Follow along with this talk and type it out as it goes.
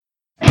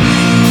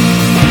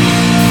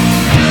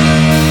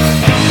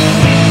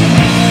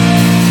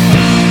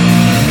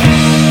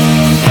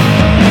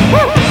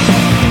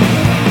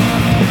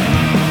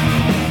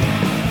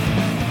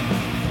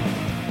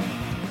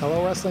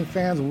wrestling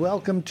fans.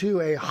 Welcome to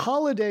a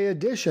holiday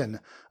edition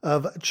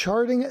of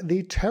Charting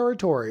the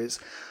Territories.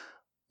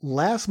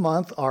 Last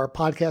month, our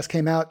podcast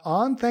came out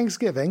on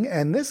Thanksgiving,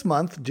 and this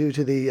month, due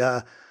to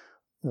the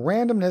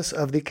randomness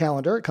of the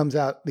calendar, it comes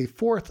out the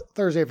fourth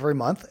Thursday of every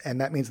month, and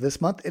that means this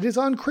month it is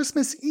on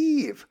Christmas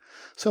Eve.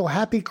 So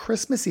happy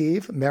Christmas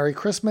Eve, Merry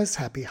Christmas,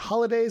 Happy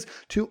Holidays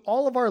to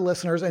all of our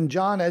listeners. And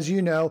John, as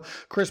you know,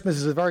 Christmas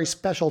is a very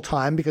special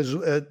time because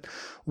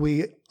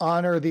we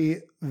honor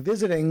the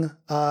visiting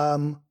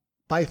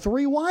by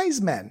three wise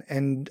men.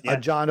 And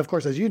John, of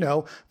course, as you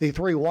know, the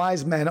three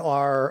wise men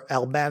are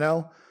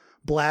Albano,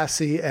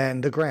 Blassie,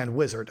 and the Grand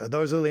Wizard.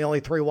 Those are the only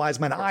three wise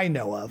men I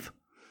know of.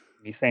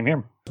 Same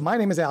here. My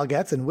name is Al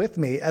Getz, and with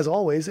me, as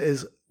always,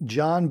 is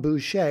John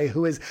Boucher,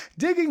 who is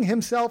digging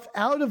himself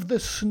out of the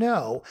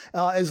snow.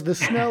 Is the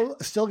snow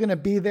still going to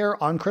be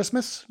there on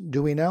Christmas?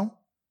 Do we know?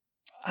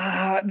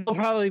 There'll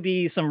probably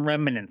be some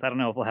remnants. I don't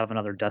know if we'll have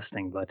another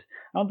dusting, but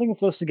I don't think it's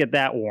supposed to get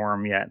that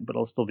warm yet. But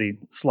it'll still be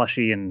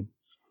slushy and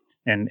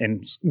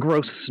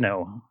gross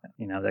snow.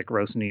 You know, that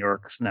gross New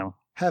York snow.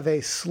 Have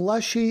a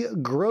slushy,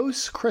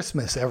 gross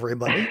Christmas,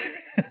 everybody.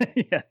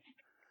 Yes.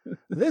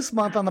 This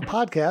month on the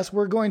podcast,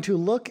 we're going to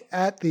look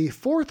at the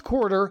fourth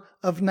quarter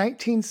of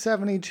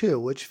 1972,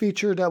 which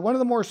featured one of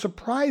the more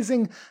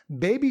surprising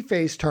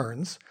babyface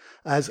turns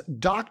as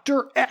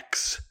Dr.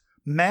 X,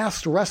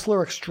 masked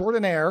wrestler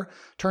extraordinaire,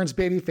 turns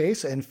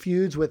babyface and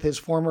feuds with his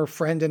former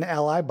friend and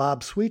ally,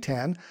 Bob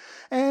Sweetan.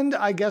 And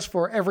I guess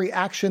for every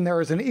action, there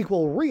is an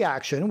equal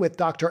reaction with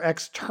Dr.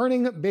 X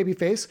turning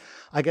babyface.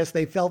 I guess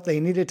they felt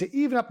they needed to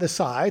even up the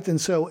sides, and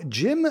so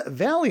Jim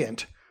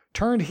Valiant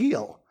turned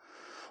heel.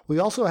 We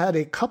also had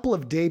a couple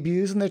of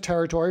debuts in the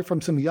territory from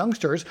some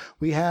youngsters.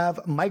 We have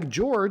Mike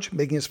George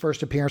making his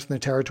first appearance in the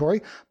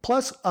territory,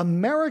 plus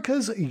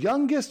America's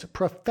youngest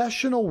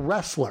professional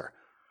wrestler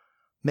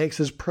makes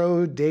his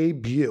pro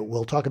debut.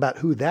 We'll talk about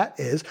who that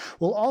is.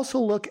 We'll also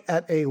look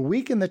at a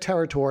week in the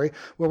territory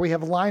where we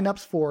have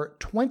lineups for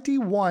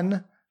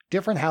 21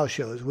 different house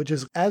shows, which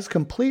is as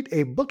complete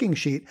a booking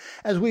sheet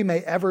as we may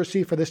ever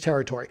see for this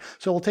territory.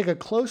 So we'll take a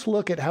close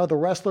look at how the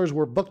wrestlers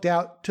were booked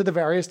out to the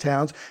various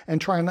towns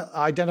and try and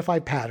identify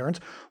patterns.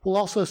 We'll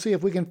also see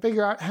if we can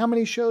figure out how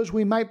many shows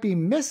we might be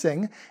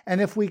missing and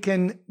if we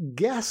can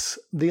guess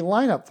the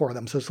lineup for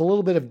them. So it's a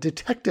little bit of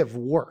detective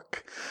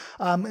work.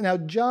 Now,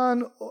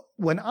 John,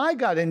 when I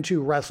got into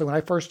wrestling, when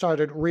I first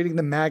started reading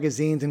the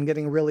magazines and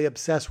getting really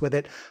obsessed with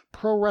it,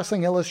 Pro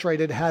Wrestling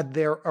Illustrated had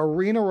their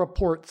Arena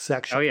Report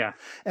section. Oh, yeah.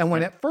 And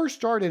when it first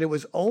started, it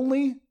was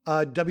only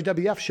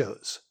WWF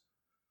shows.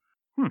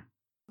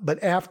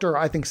 But after,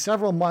 I think,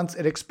 several months,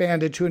 it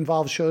expanded to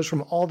involve shows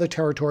from all the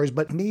territories.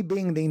 But me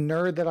being the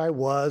nerd that I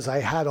was, I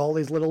had all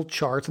these little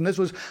charts. And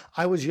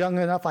I was young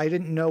enough, I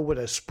didn't know what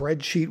a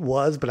spreadsheet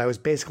was, but I was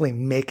basically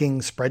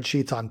making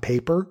spreadsheets on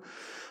paper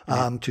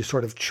to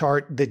sort of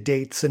chart the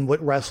dates and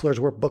what wrestlers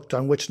were booked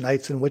on which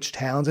nights and which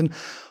towns. And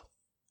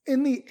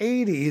in the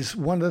 80s,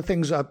 one of the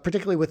things,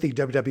 particularly with the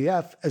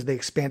WWF, as they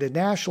expanded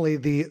nationally,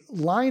 the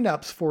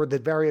lineups for the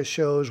various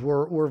shows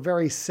were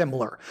very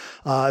similar.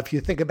 If you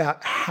think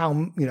about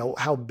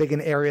how big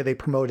an area they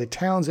promoted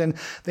towns in,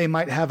 they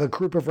might have a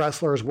group of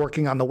wrestlers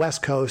working on the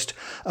West Coast,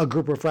 a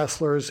group of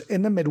wrestlers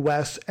in the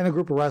Midwest, and a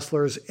group of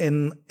wrestlers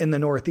in the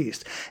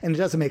Northeast. And it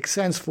doesn't make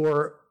sense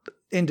for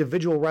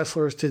individual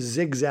wrestlers to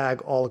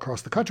zigzag all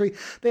across the country.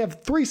 They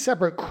have three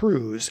separate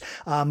crews,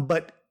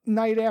 but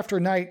night after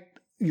night,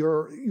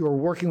 you're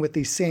working with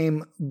the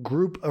same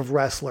group of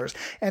wrestlers.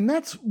 And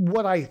that's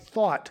what I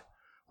thought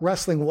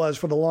wrestling was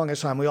for the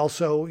longest time. We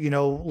also,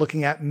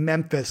 looking at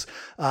Memphis,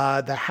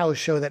 the house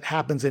show that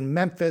happens in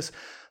Memphis,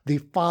 the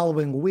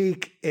following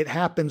week, it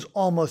happens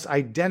almost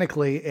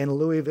identically in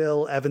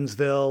Louisville,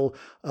 Evansville,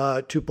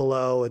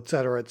 Tupelo, et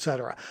cetera, et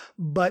cetera.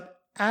 But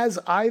as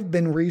I've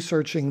been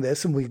researching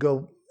this, and we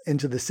go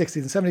into the 60s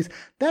and 70s,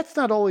 that's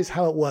not always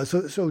how it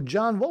was. So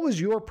John, what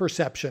was your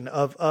perception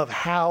of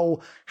how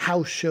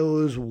house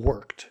shows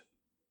worked?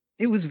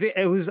 It was when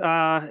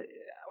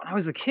I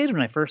was a kid,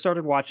 when I first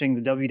started watching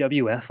the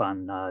WWF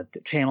on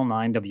Channel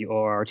 9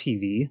 WOR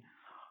TV,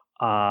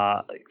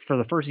 for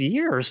the first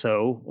year or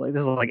so, this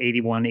was like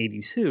 81,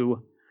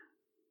 82,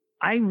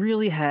 I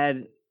really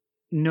had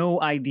no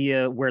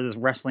idea where this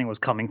wrestling was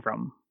coming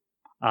from.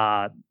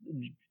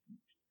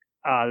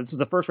 This was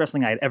the first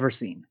wrestling I had ever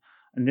seen.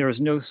 And there was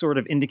no sort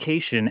of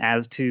indication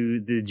as to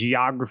the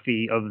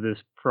geography of this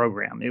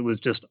program. It was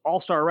just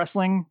all-star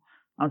wrestling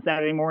on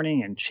Saturday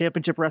morning and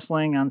championship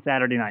wrestling on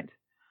Saturday night.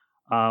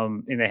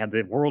 And they had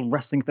the World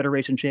Wrestling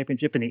Federation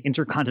Championship and the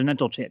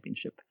Intercontinental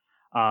Championship.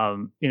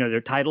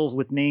 Their titles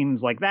with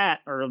names like that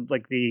are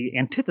like the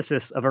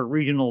antithesis of a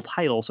regional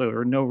title, so there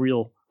are no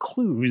real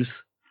clues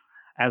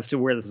as to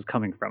where this is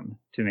coming from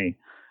to me.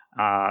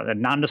 A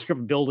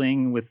nondescript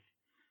building with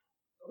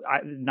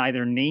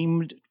neither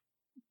named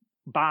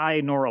by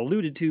nor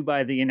alluded to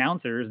by the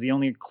announcers. The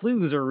only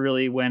clues are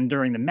really when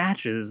during the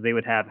matches they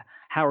would have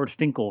Howard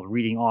Finkel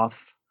reading off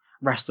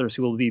wrestlers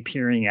who will be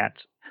appearing at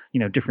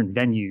different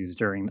venues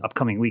during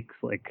upcoming weeks,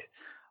 like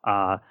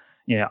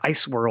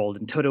Ice World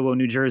in Totowa,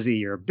 New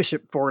Jersey, or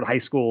Bishop Ford High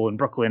School in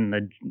Brooklyn,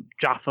 the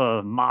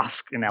Jaffa Mosque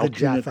in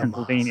Altoona,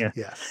 Pennsylvania.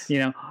 Mosque,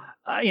 yes.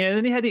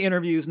 Then they had the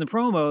interviews and the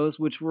promos,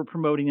 which were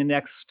promoting the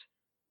next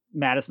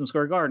Madison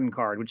Square Garden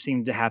card, which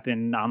seemed to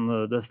happen on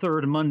the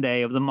third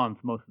Monday of the month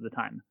most of the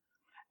time.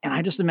 And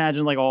I just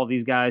imagine like all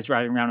these guys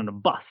driving around in a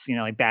bus,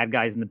 like bad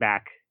guys in the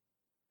back,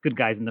 good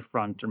guys in the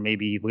front, or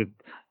maybe with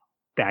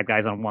bad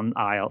guys on one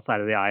side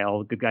of the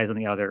aisle, good guys on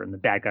the other, and the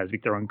bad guys be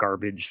throwing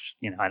garbage.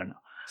 I don't know.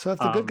 So if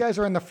the good guys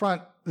are in the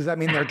front, does that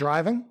mean they're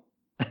driving?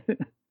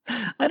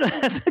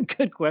 That's a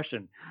good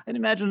question. I'd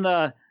imagine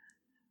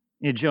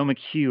Joe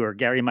McHugh or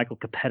Gary Michael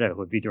Capetto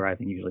would be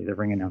driving usually, the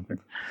ring announcer.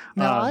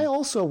 Now, I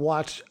also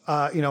watched,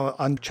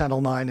 on Channel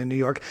 9 in New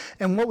York.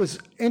 And what was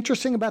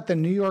interesting about the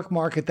New York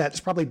market that's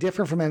probably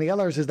different from any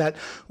others is that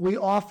we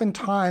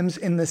oftentimes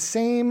in the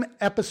same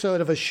episode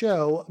of a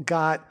show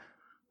got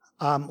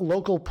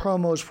local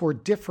promos for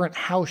different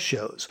house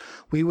shows.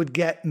 We would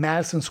get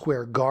Madison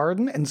Square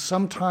Garden, and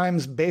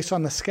sometimes based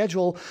on the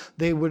schedule,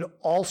 they would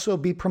also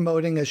be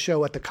promoting a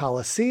show at the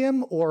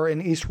Coliseum or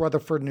in East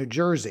Rutherford, New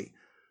Jersey.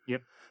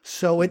 Yep.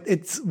 So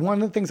it's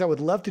one of the things I would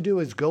love to do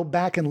is go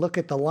back and look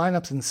at the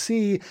lineups and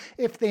see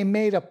if they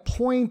made a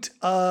point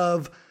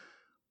of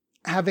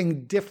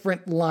having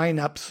different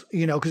lineups,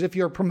 because if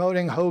you're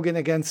promoting Hogan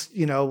against,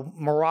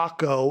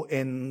 Morocco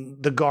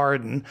in the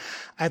Garden,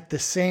 at the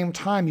same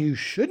time, you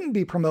shouldn't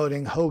be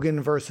promoting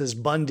Hogan versus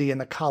Bundy in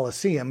the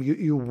Coliseum.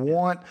 You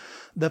want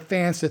the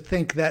fans to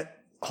think that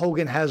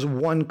Hogan has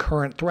one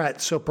current threat.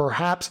 So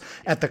perhaps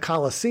at the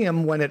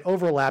Coliseum, when it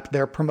overlapped,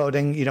 they're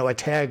promoting, a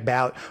tag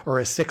bout or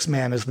a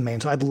 6-man as the main.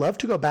 So I'd love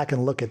to go back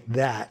and look at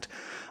that.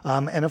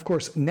 And of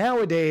course,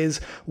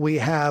 nowadays we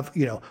have,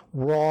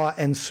 Raw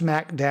and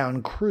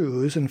SmackDown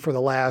crews. And for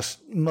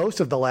most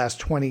of the last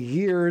 20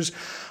 years,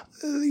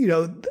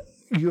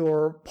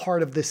 you're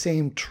part of the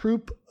same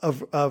troupe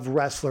of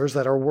wrestlers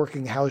that are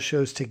working house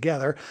shows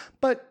together.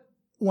 But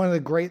one of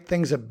the great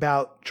things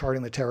about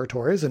Charting the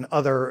Territories and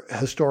other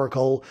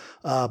historical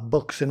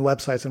books and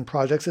websites and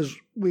projects is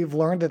we've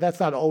learned that that's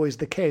not always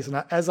the case.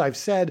 And as I've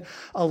said,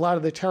 a lot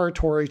of the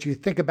territories, you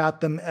think about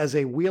them as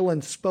a wheel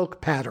and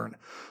spoke pattern,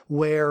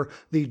 where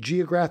the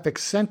geographic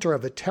center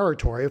of a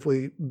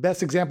territory,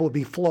 best example would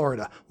be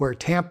Florida, where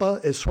Tampa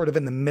is sort of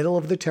in the middle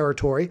of the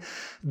territory.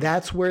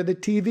 That's where the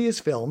TV is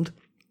filmed,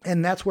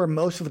 and that's where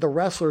most of the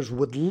wrestlers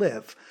would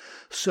live.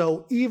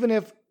 So even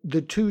if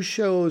the two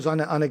shows on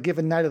a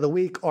given night of the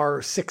week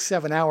are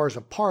 6-7 hours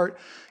apart,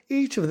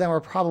 each of them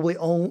are probably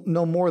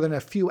no more than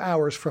a few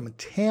hours from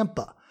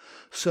Tampa.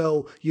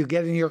 So you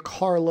get in your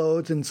car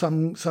loads, and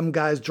some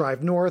guys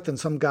drive north and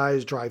some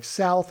guys drive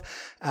south.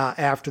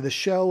 After the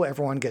show,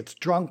 everyone gets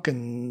drunk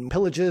and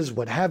pillages,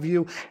 what have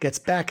you, gets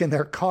back in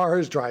their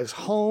cars, drives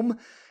home.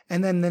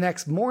 And then the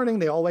next morning,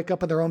 they all wake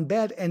up in their own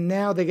bed, and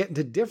now they get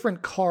into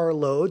different car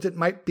loads. It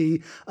might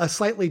be a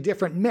slightly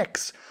different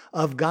mix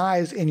of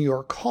guys in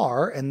your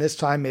car. And this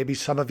time, maybe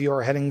some of you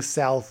are heading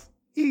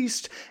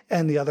southeast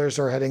and the others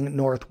are heading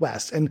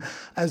northwest. And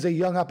as a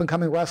young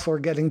up-and-coming wrestler,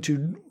 getting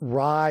to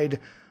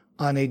ride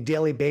on a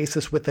daily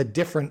basis with a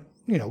different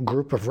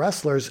group of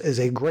wrestlers is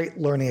a great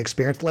learning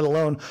experience, let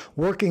alone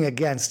working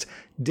against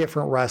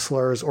different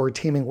wrestlers or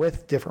teaming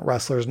with different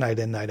wrestlers night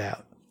in, night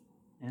out.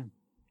 Yeah.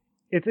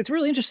 It's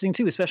really interesting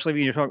too, especially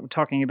when you're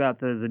talking about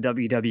the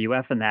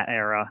WWF in that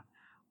era,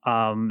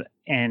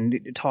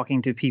 and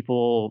talking to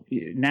people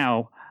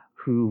now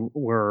who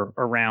were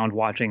around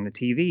watching the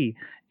TV.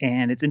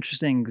 And it's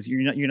interesting because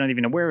you're not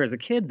even aware as a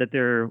kid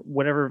that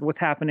what's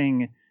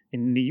happening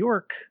in New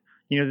York.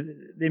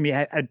 They may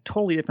have a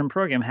totally different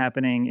program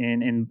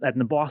happening at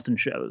the Boston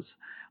shows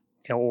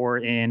or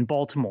in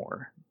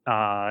Baltimore.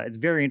 It's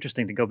very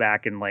interesting to go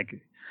back and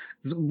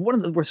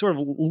we're sort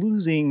of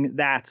losing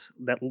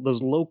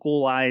those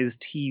localized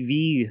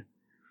TV,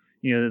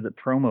 the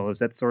promos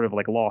that's sort of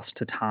lost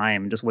to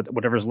time, just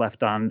whatever's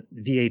left on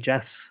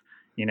VHS,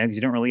 because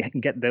you don't really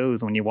get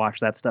those when you watch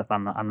that stuff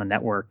on the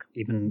network.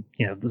 Even,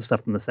 the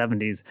stuff from the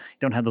 70s, you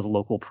don't have those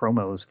local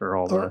promos for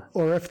all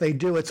or if they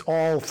do, it's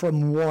all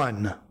from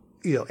one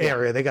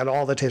area. They got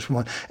all the tapes from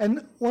one.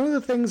 And one of the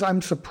things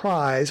I'm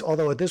surprised,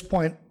 although at this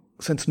point,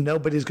 since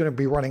nobody's going to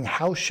be running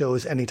house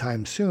shows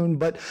anytime soon,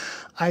 but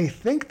I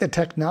think the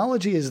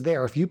technology is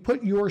there. If you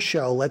put your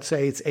show, let's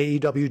say it's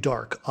AEW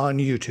Dark on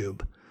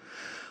YouTube,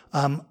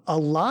 a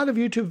lot of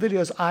YouTube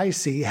videos I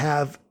see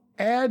have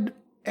ad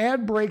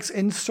breaks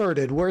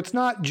inserted where it's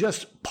not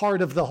just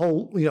part of the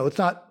whole, it's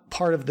not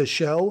part of the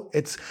show.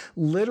 It's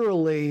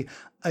literally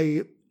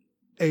a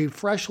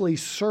freshly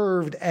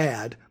served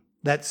ad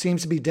that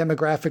seems to be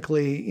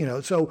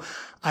demographically, so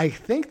I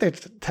think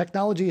that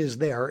technology is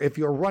there. If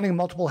you're running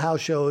multiple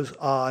house shows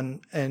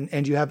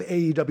and you have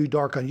AEW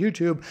Dark on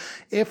YouTube,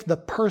 if the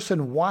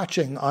person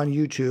watching on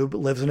YouTube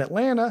lives in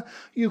Atlanta,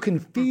 you can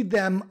feed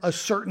them a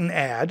certain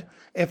ad.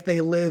 If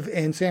they live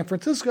in San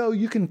Francisco,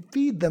 you can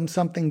feed them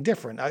something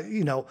different. I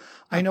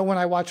know when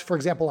I watch, for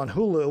example, on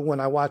Hulu, when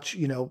I watch,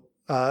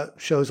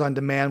 shows on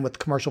demand with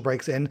commercial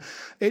breaks in.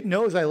 It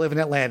knows I live in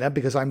Atlanta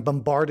because I'm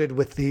bombarded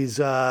with these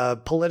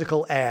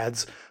political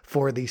ads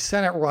for the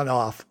Senate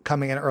runoff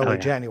coming in early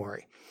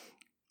January.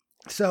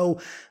 So,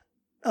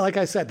 like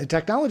I said, the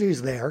technology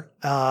is there.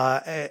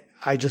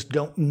 I just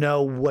don't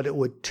know what it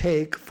would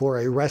take for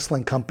a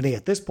wrestling company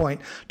at this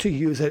point to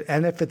use it,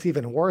 and if it's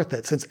even worth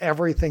it, since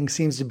everything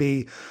seems to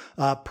be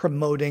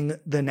promoting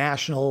the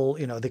national,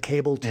 the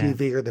cable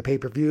TV or the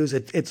pay-per-views.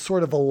 It's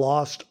sort of a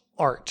lost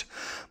art,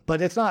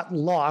 but it's not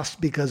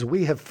lost because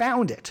we have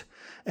found it.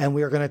 And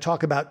we are going to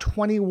talk about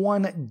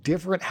 21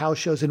 different house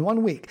shows in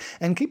 1 week.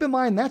 And keep in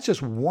mind, that's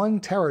just one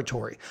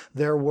territory.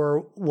 There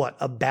were,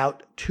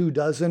 about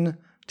 24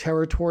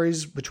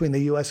 territories between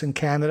the U.S. and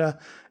Canada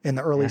in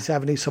the early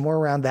 70s, somewhere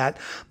around that.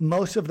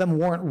 Most of them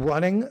weren't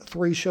running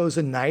 3 shows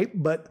a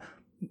night, but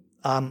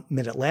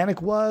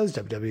Mid-Atlantic was,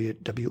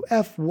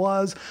 WWF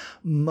was.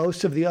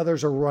 Most of the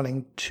others are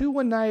running 2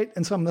 a night,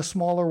 and some of the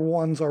smaller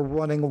ones are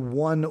running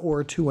 1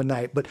 or 2 a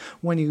night. But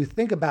when you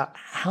think about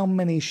how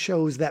many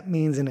shows that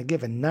means in a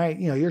given night,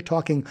 you're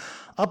talking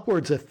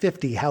upwards of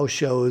 50 house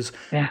shows,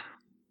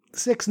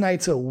 6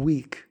 nights a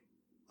week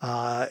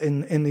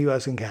in the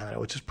U.S. and Canada,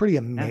 which is pretty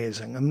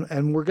amazing.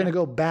 And we're going to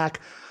go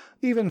back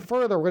even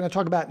further. We're going to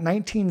talk about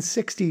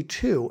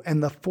 1962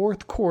 and the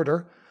fourth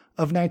quarter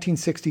of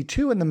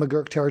 1962 in the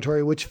McGuirk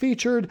territory, which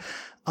featured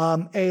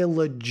a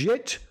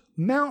legit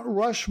Mount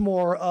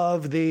Rushmore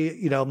of the,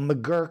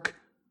 McGuirk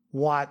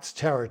Watts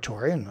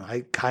territory. And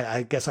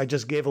I guess I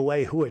just gave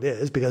away who it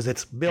is because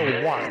it's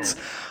Bill Watts.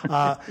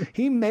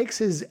 He makes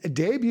his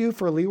debut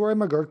for Leroy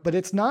McGuirk, but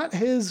it's not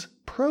his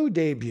pro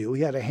debut.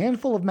 He had a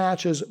handful of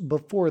matches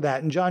before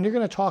that. And John, you're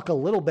going to talk a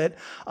little bit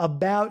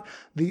about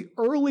the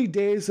early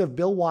days of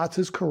Bill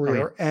Watts'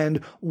 career and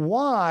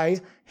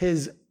why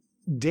his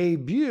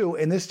debut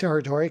in this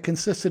territory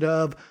consisted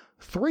of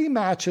 3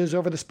 matches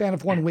over the span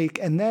of 1 week,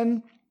 and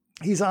then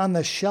he's on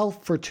the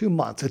shelf for 2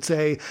 months. It's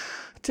a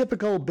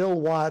typical Bill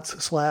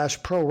Watts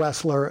 / pro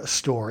wrestler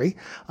story.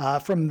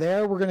 From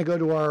there, we're going to go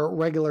to our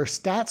regular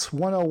Stats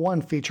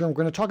 101 feature, and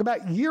we're going to talk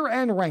about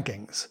year-end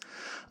rankings,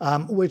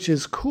 which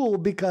is cool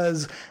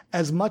because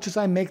as much as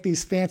I make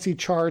these fancy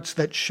charts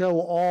that show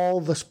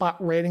all the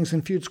spot ratings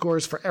and feud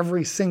scores for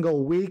every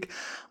single week,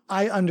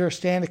 I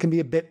understand it can be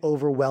a bit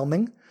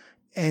overwhelming.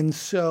 And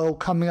so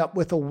coming up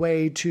with a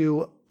way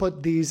to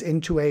put these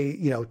into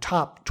a,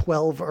 top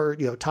 12 or,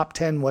 top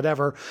 10,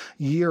 whatever,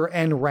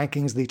 year-end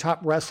rankings, the top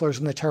wrestlers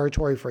in the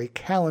territory for a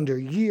calendar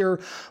year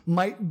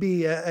might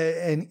be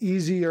an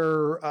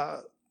easier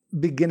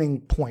beginning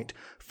point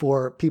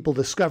for people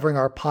discovering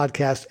our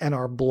podcast and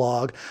our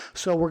blog.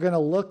 So we're going to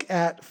look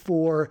at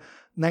for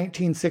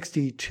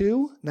 1962,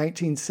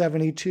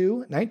 1972,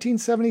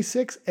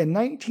 1976, and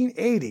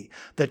 1980.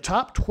 The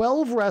top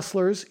 12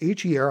 wrestlers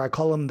each year, I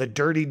call them the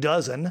Dirty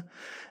Dozen,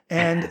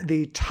 and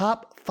the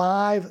top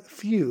 5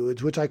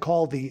 feuds, which I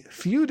call the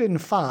Feud in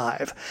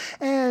 5.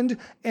 And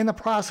in the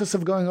process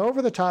of going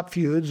over the top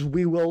feuds,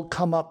 we will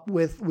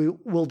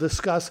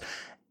discuss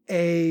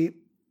a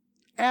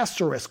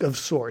asterisk of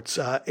sorts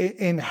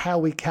in how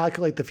we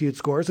calculate the feud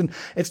scores. And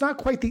it's not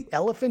quite the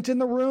elephant in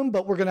the room,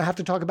 but we're going to have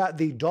to talk about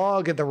the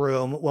dog in the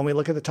room when we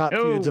look at the top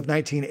feuds of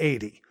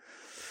 1980.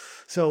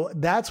 So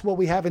that's what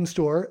we have in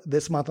store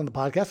this month on the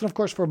podcast. And of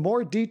course, for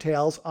more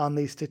details on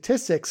the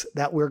statistics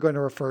that we're going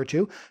to refer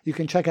to, you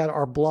can check out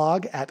our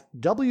blog at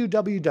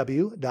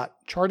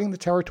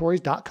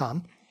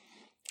www.chartingtheterritories.com.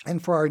 And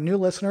for our new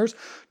listeners,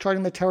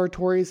 Charting the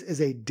Territories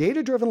is a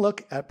data-driven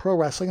look at pro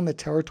wrestling in the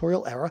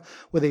territorial era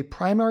with a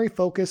primary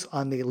focus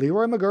on the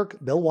Leroy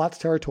McGuirk, Bill Watts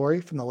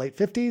territory from the late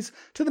 50s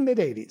to the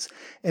mid-80s,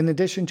 in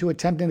addition to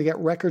attempting to get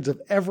records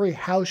of every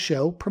house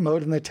show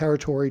promoted in the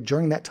territory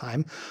during that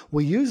time.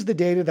 We use the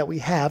data that we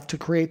have to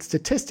create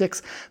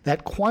statistics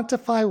that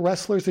quantify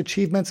wrestlers'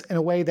 achievements in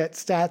a way that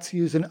stats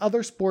used in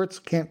other sports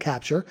can't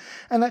capture,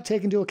 and that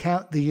take into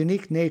account the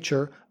unique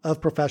nature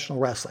of professional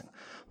wrestling.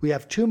 We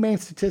have 2 main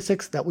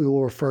statistics that we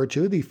will refer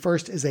to. The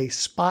first is a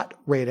spot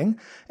rating,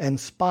 and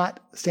spot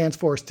stands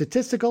for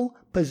statistical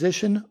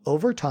position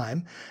over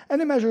time,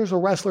 and it measures a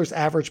wrestler's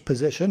average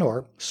position,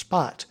 or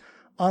spot,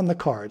 on the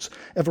cards.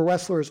 If a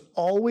wrestler is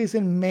always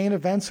in main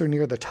events or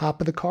near the top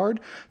of the card,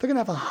 they're going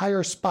to have a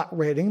higher spot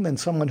rating than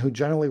someone who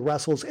generally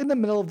wrestles in the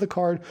middle of the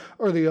card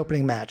or the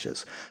opening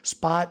matches.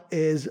 Spot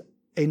is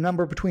a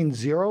number between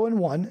 0 and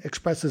 1,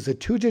 expresses a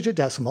 2-digit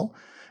decimal,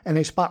 and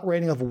a spot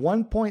rating of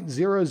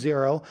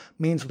 1.00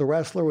 means the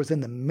wrestler was in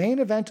the main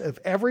event of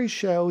every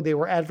show they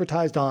were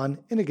advertised on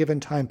in a given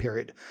time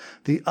period.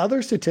 The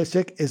other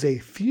statistic is a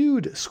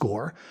feud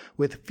score,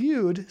 with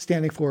feud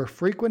standing for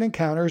frequent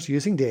encounters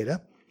using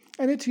data,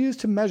 and it's used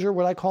to measure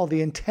what I call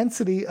the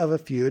intensity of a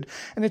feud,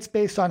 and it's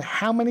based on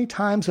how many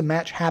times a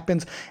match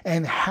happens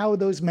and how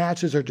those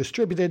matches are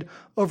distributed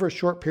over a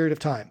short period of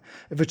time.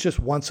 If it's just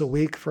once a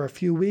week for a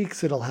few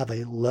weeks, it'll have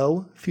a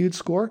low feud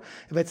score.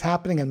 If it's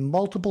happening in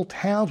multiple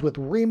towns with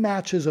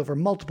rematches over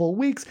multiple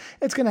weeks,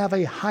 it's going to have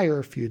a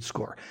higher feud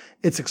score.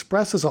 It's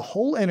expressed as a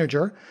whole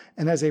integer,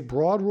 and as a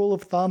broad rule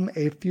of thumb,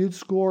 a feud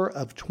score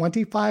of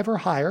 25 or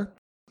higher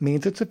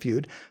means it's a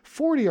feud.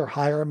 40 or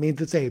higher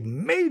means it's a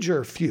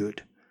major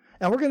feud.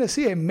 And we're going to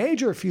see a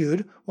major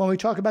feud when we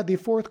talk about the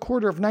fourth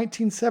quarter of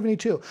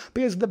 1972,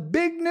 because the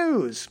big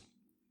news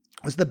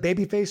was the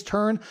babyface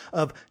turn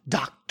of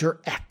Dr.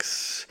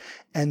 X.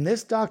 And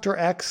this Dr.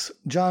 X,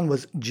 John,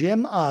 was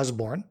Jim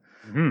Osborne.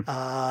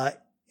 Mm-hmm.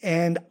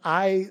 And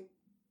I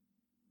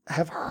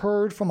have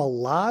heard from a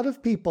lot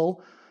of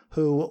people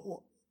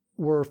who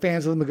were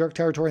fans of the McGurk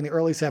territory in the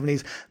early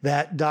 70s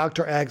that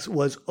Dr. X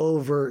was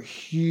over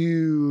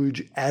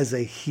huge as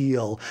a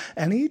heel.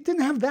 And he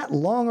didn't have that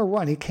long a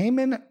run. He came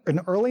in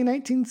early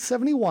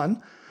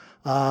 1971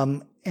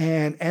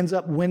 and ends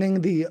up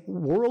winning the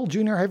World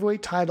Junior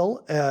Heavyweight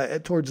title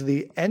towards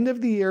the end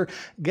of the year,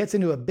 gets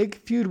into a big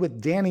feud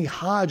with Danny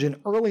Hodge in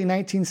early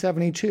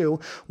 1972,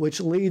 which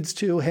leads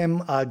to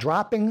him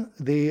dropping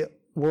the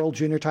World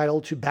Junior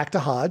title back to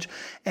Hodge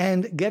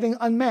and getting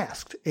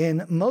unmasked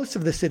in most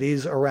of the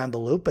cities around the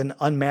loop and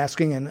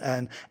unmasking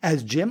and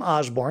as Jim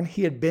Osborne.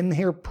 He had been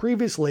here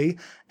previously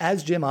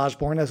as Jim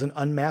Osborne as an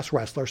unmasked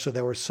wrestler, so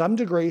there was some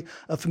degree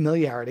of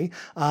familiarity.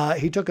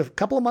 He took a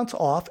couple of months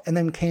off and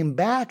then came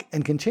back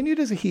and continued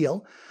as a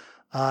heel.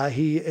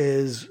 He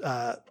is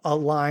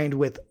aligned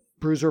with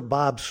Bruiser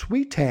Bob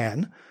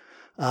Sweetan,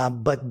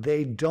 but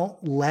they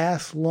don't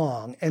last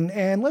long.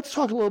 And let's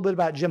talk a little bit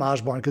about Jim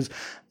Osborne, because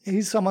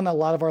he's someone that a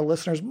lot of our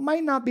listeners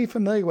might not be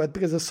familiar with,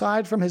 because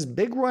aside from his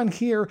big run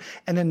here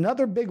and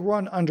another big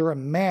run under a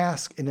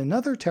mask in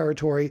another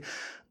territory,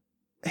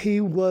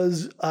 he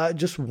was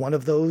just one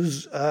of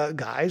those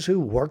guys who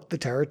worked the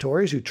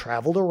territories, who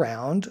traveled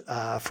around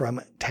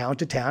from town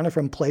to town and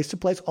from place to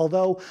place,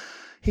 although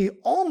he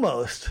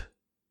almost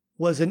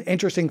was an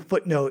interesting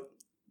footnote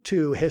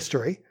to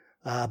history.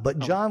 But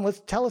John, let's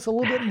tell us a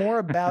little bit more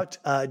about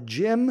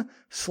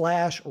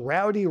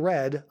Jim/Rowdy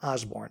Red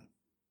Osborne.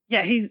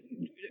 Yeah, he's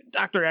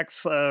Dr. X,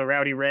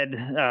 Rowdy Red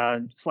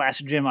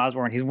 / Jim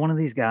Osborne. He's one of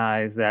these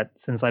guys that,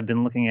 since I've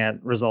been looking at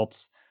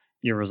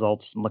your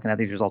results, and looking at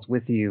these results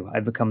with you,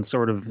 I've become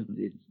sort of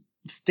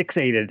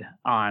fixated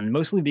on,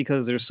 mostly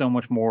because there's so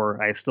much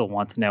more I still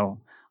want to know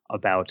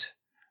about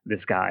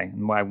this guy,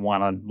 and I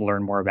want to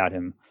learn more about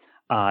him.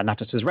 Not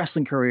just his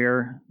wrestling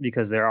career,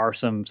 because there are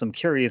some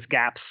curious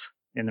gaps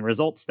in the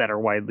results that are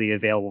widely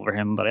available for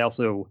him, but I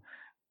also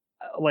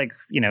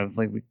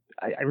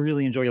I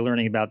really enjoy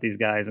learning about these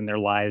guys and their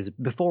lives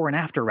before and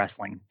after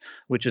wrestling,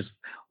 which is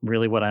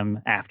really what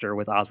I'm after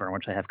with Osborne,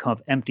 which I have come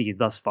up empty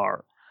thus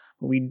far.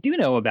 What we do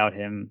know about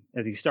him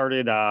is he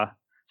started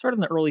in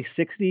the early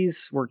 60s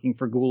working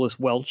for Goulas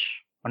Welch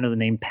under the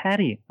name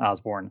Patty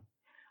Osborne.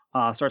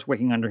 Starts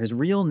working under his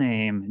real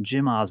name,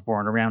 Jim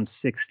Osborne, around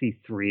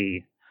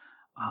 63.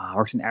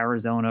 Works in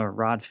Arizona,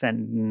 Rod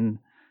Fenton,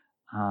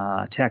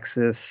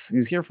 Texas. He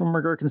was here from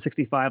McGurk in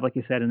 65, like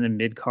you said, in the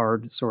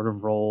mid-card sort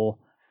of role.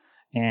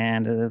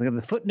 And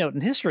the footnote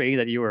in history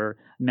that you were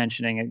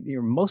mentioning,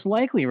 you're most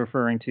likely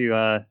referring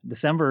to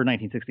December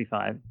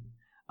 1965.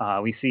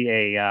 We see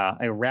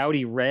a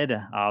Rowdy Red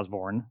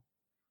Osborne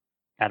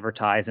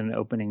advertised in an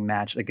opening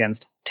match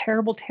against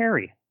Terrible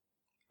Terry.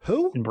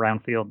 Who? In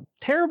Brownfield.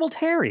 Terrible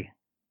Terry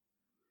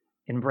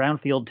in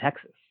Brownfield,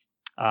 Texas.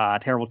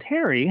 Terrible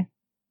Terry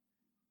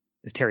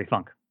is Terry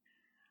Funk.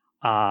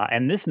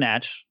 And this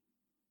match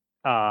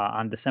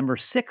on December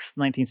 6th,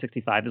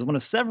 1965, is one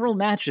of several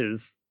matches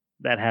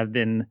that have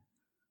been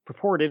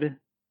purported,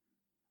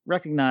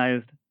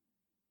 recognized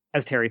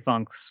as Terry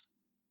Funk's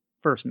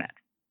first match.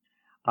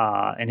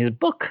 In his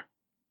book,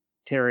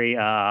 Terry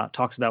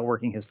talks about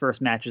working his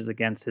first matches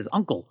against his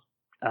uncle,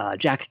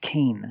 Jack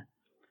Kane.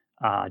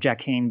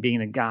 Jack Kane being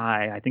the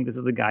guy, I think this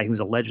is the guy who's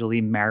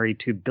allegedly married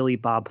to Billy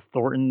Bob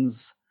Thornton's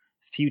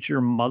future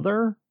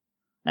mother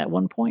at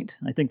one point.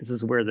 I think this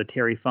is where the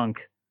Terry Funk,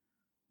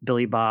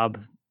 Billy Bob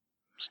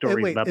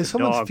story about the dog. Is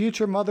someone's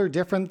future mother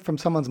different from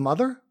someone's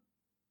mother?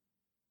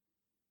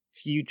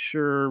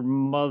 Future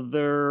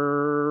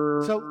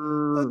mother.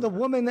 So the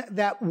woman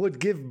that would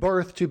give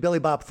birth to Billy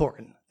Bob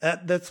Thornton.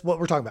 That's what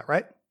we're talking about,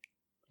 right?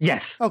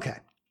 Yes. Okay.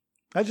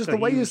 That's just the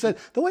way you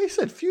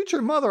said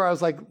future mother. I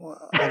was like,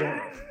 well, I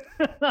don't.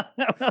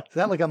 Is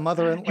that like a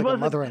mother-in-law? I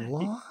don't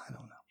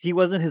know. He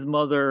wasn't his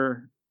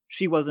mother.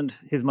 She wasn't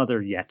his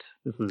mother yet.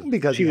 This is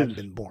because he hadn't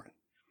been born.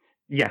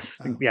 Yes.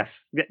 Oh.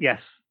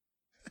 Yes.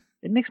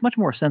 It makes much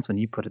more sense when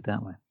you put it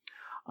that way.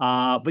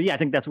 But yeah, I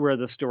think that's where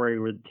the story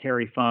with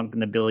Terry Funk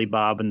and the Billy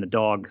Bob and the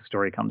dog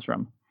story comes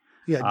from.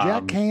 Yeah,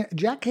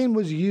 Jack Kane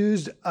was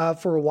used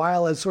for a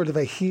while as sort of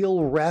a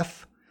heel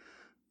ref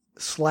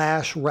 /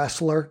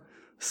 wrestler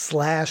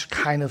 /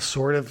 kind of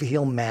sort of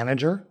heel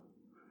manager.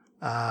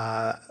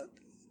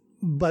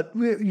 But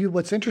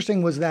what's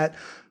interesting was that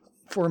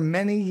for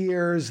many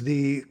years,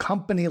 the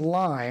company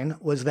line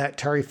was that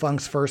Terry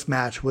Funk's first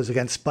match was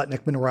against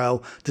Sputnik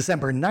Monroe,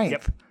 December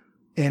 9th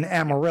in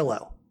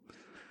Amarillo.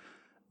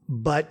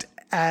 But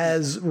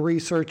as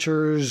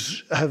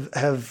researchers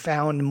have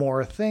found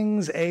more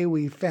things.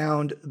 We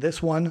found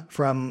this one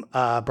from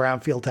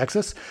Brownfield,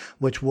 Texas,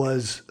 which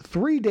was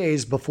 3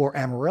 days before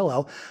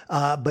Amarillo.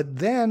 But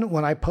then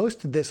when I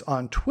posted this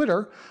on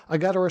Twitter, I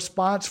got a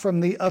response from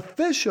the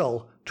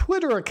official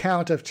Twitter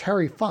account of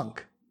Terry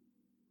Funk,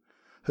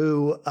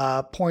 who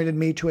pointed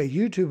me to a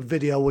YouTube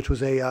video, which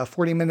was a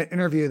 40-minute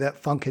interview that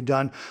Funk had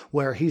done,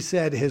 where he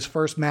said his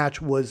first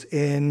match was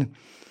in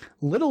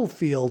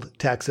Littlefield,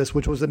 Texas,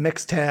 which was a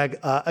mixed tag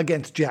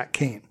against Jack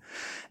Kane.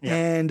 Yeah.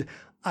 And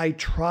I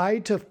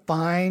tried to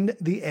find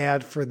the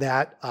ad for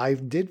that. I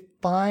did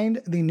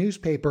find the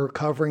newspaper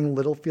covering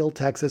Littlefield,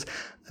 Texas.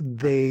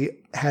 They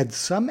had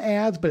some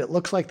ads, but it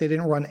looks like they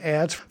didn't run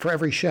ads for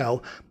every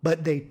show,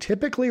 but they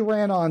typically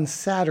ran on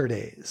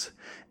Saturdays.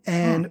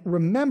 And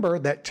remember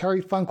that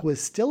Terry Funk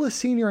was still a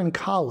senior in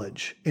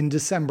college in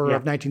December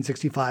of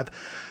 1965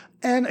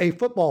 and a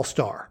football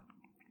star.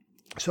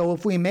 So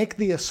if we make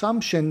the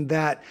assumption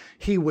that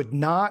he would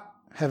not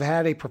have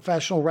had a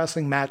professional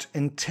wrestling match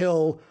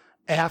until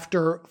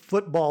after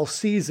football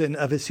season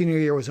of his senior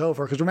year was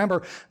over, because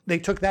remember, they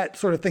took that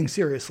sort of thing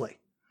seriously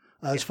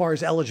as far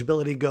as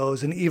eligibility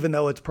goes. And even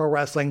though it's pro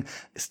wrestling,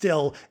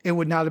 still, it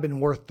would not have been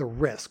worth the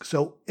risk.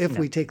 So if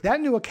we take that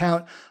into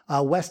account,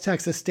 West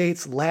Texas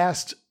State's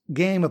last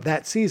game of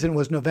that season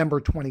was November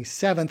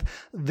 27th.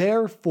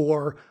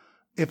 Therefore,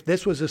 if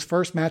this was his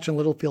first match in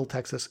Littlefield,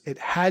 Texas, it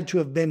had to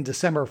have been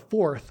December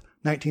 4th,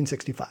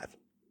 1965.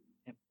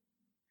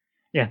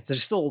 Yeah,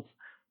 there's still,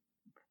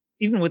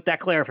 even with that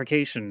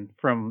clarification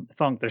from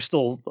Funk, there's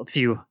still a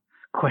few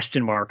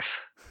question marks.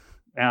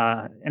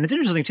 And it's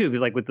interesting too,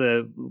 because like with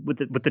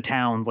the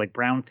towns, like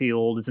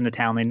Brownfield is in the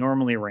town they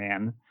normally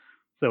ran,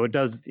 so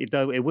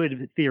it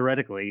would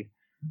theoretically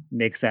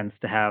make sense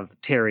to have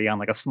Terry on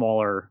like a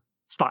smaller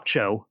spot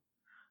show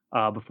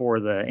before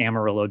the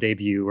Amarillo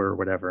debut or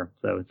whatever.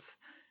 So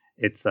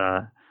it's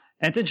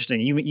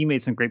interesting. You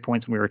made some great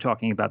points when we were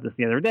talking about this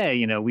the other day.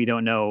 You know, we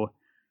don't know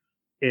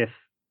if,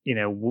 you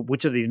know,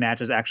 which of these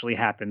matches actually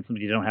happened. Some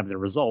of you don't have the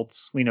results.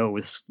 We know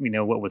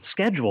what was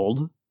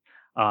scheduled.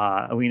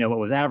 We know what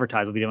was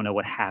advertised, but we don't know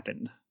what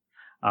happened.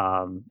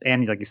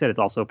 And like you said, it's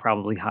also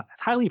probably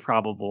highly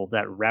probable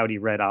that Rowdy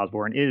Red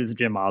Osborne is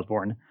Jim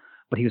Osborne,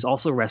 but he was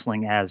also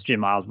wrestling as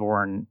Jim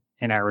Osborne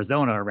in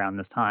Arizona around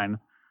this time.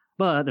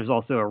 But there's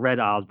also a Red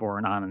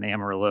Osborne on an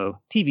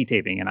Amarillo TV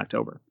taping in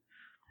October.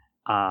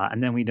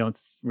 And then we don't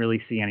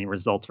really see any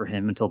results for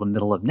him until the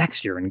middle of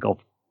next year in Gulf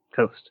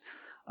Coast.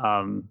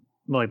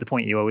 Like the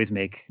point you always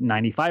make,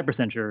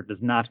 95% sure does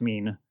not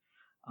mean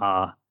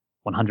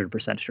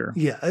 100% sure.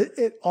 Yeah,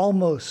 it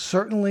almost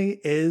certainly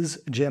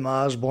is Jim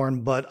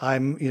Osborne, but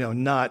I'm,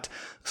 not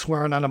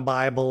swearing on a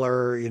Bible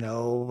or,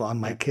 on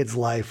my kid's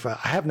life. I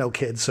have no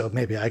kids, so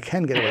maybe I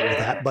can get away with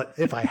that. But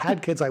if I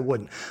had kids, I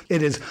wouldn't.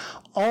 It is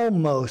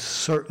almost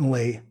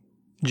certainly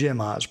Jim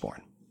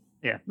Osborne.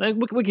 Yeah, like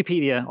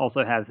Wikipedia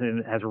also has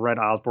Red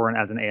Osborne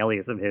as an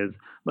alias of his,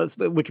 but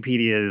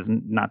Wikipedia is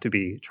not to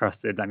be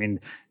trusted. I mean,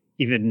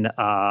 even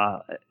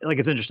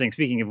it's interesting.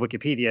 Speaking of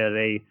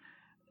Wikipedia,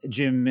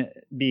 Jim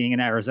being in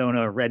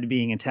Arizona, Red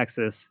being in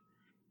Texas,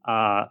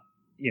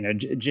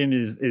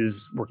 Jim is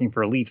working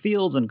for Elite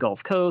Fields and Gulf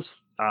Coast,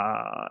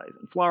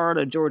 in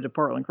Florida, Georgia,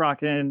 Portland,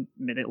 Crockett,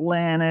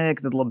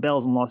 Mid-Atlantic, the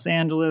LaBelles in Los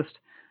Angeles,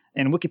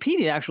 and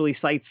Wikipedia actually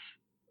cites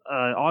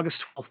August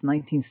 12th,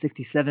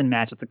 1967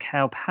 match at the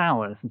Cow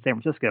Palace in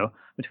San Francisco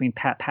between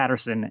Pat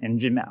Patterson and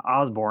Jim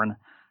Osborne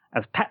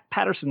as Pat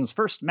Patterson's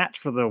first match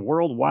for the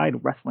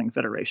Worldwide Wrestling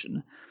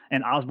Federation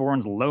and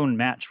Osborne's lone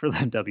match for the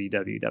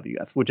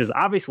WWF, which is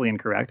obviously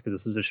incorrect because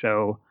this is a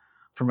show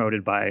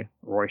promoted by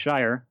Roy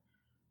Shire,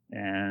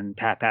 and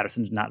Pat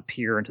Patterson did not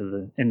appear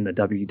in the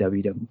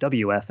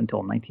WWF until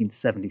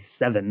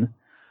 1977.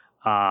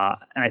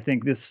 And I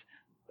think this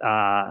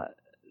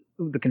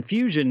the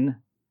confusion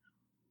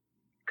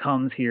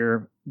comes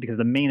here because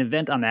the main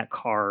event on that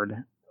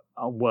card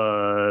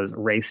was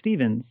Ray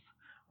Stevens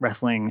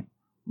wrestling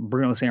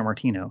Bruno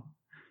Sammartino.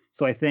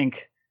 So I think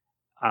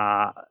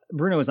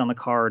Bruno is on the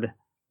card.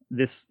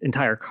 This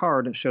entire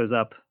card shows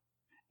up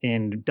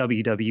in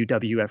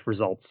WWF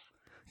results.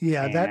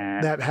 Yeah,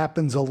 that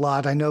happens a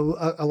lot. I know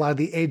a lot of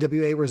the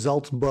AWA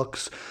results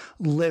books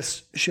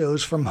list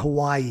shows from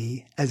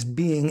Hawaii as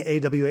being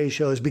AWA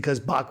shows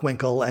because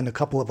Bockwinkel and a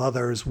couple of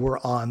others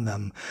were on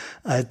them.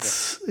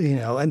 It's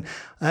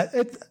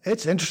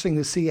it's interesting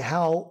to see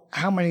how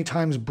many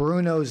times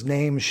Bruno's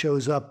name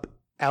shows up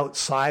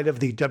outside of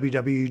the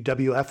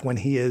WWF when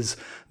he is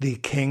the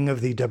king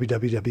of the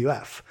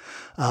WWF.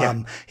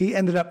 He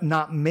ended up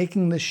not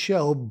making the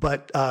show,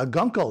 but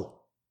Gunkel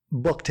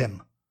booked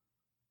him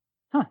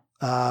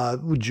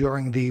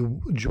during the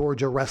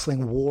Georgia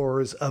Wrestling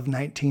Wars of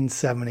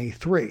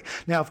 1973.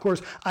 Now, of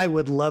course, I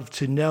would love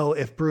to know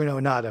if Bruno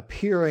not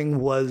appearing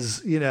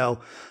was,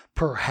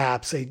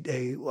 perhaps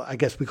I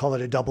guess we call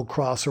it a double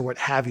cross or what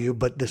have you,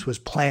 but this was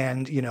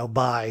planned,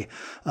 by,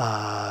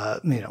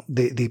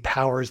 the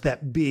powers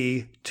that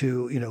be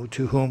to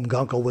whom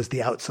Gunkel was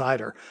the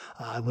outsider.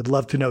 I would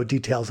love to know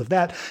details of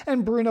that.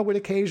 And Bruno would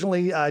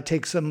occasionally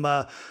take some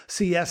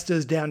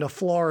siestas down to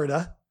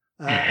Florida.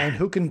 And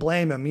who can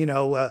blame him?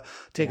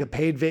 Take a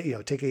paid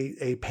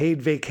a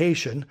paid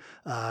vacation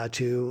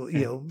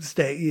to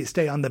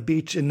stay on the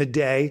beach in the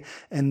day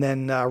and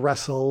then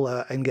wrestle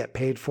and get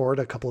paid for it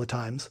a couple of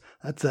times.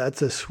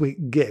 That's a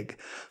sweet gig.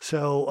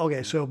 So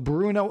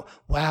Bruno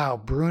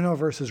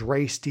versus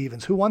Ray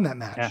Stevens. Who won that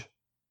match? Yeah.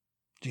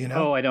 Do you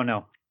know? Oh, I don't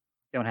know.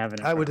 Don't have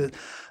it. I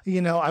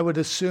would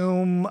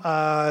assume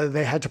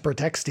they had to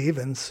protect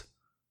Stevens.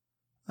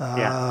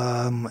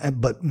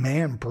 But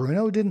man,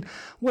 Bruno didn't.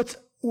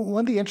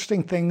 One of the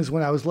interesting things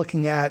when I was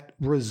looking at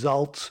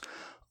results,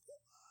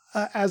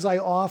 as I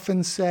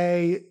often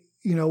say,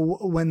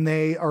 when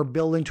they are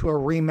building to a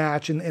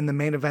rematch in the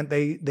main event,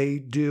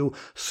 they do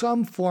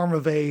some form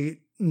of a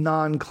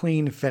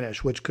non-clean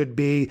finish, which could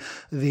be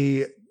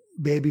the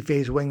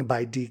babyface winning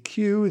by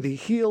DQ, the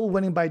heel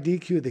winning by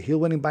DQ, the heel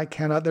winning by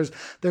countout.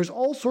 There's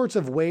all sorts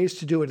of ways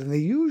to do it, and they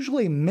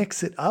usually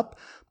mix it up,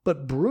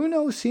 but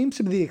Bruno seems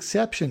to be the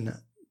exception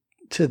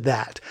to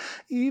that.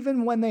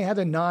 Even when they had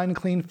a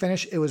non-clean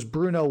finish, it was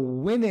Bruno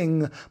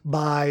winning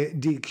by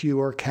DQ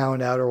or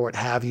count out or what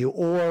have you,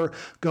 or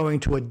going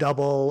to a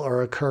double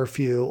or a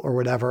curfew or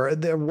whatever.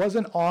 There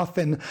wasn't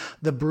often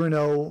the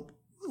Bruno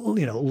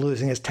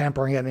losing his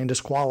temper and getting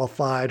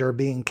disqualified or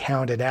being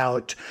counted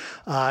out.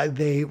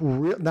 They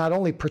not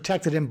only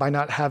protected him by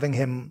not having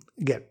him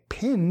get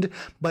pinned,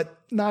 but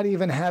not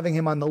even having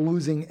him on the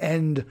losing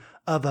end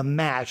of a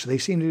match. They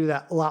seem to do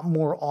that a lot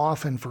more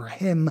often for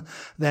him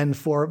than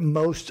for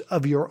most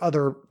of your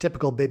other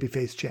typical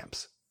babyface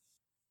champs.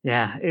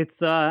 Yeah,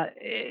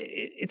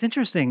 it's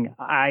interesting.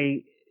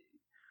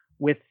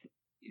 With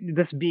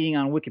this being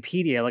on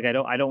Wikipedia,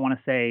 I don't want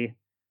to say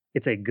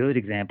it's a good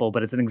example,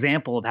 but it's an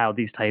example of how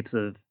these types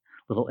of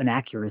little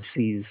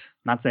inaccuracies,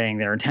 not saying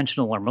they're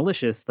intentional or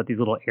malicious, but these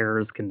little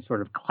errors can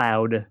sort of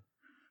cloud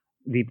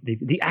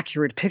the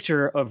accurate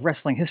picture of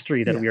wrestling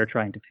history that we are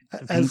trying to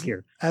paint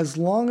here. As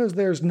long as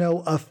there's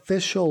no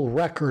official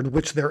record,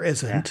 which there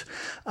isn't,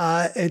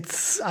 I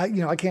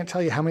can't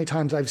tell you how many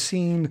times I've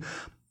seen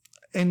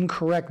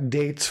incorrect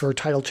dates for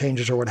title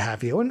changes or what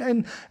have you.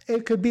 And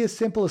it could be as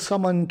simple as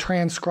someone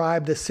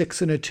transcribed a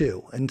 6 and a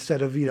 2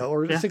 instead of,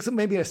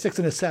 maybe a 6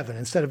 and a 7.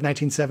 Instead of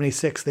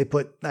 1976, they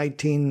put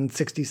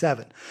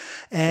 1967.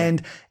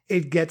 And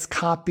it gets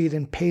copied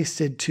and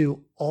pasted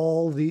to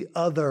all the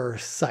other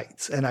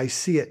sites. And I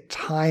see it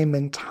time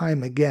and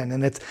time again.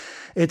 And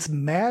it's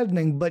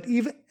maddening. But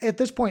even at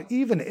this point,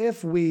 even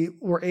if we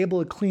were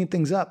able to clean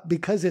things up,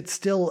 because it's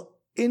still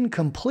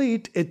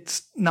incomplete,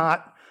 it's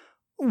not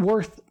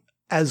worth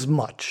as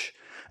much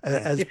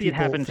as if it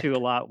happened to a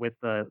lot with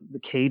the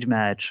Cage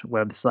Match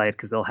website,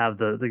 because they'll have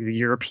the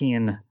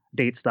European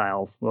date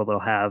styles. Well, they'll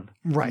have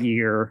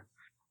year,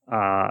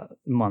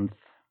 month,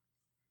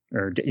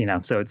 or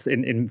so it's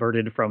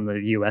inverted from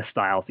the U.S.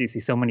 style. So you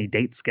see so many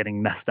dates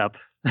getting messed up.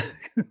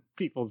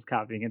 People's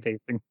copying and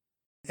pasting.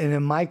 And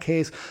in my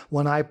case,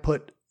 when I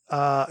put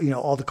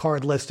all the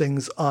card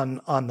listings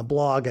on the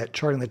blog at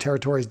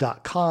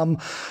chartingtheterritories.com,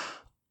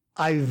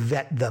 I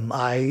vet them.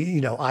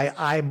 I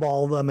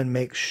eyeball them and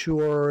make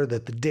sure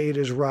that the date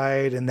is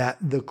right and that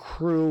the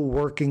crew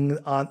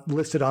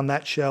listed on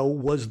that show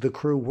was the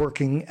crew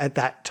working at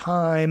that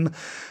time.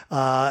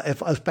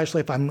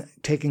 Especially if I'm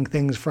taking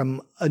things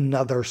from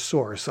another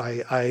source,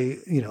 I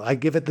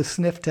give it the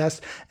sniff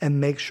test and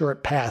make sure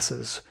it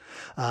passes.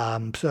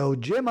 So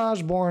Jim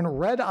Osborne,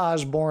 Red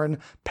Osborne,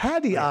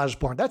 Paddy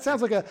Osborne. That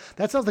sounds like a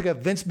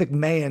Vince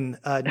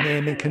McMahon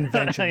naming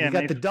convention. You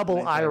got the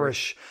double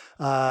Irish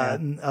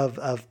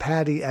of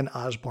Paddy and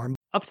Osborne.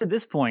 Up to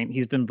this point,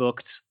 he's been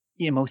booked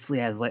mostly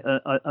as like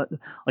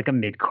a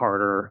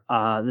mid-carder.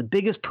 The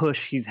biggest push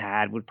he's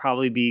had would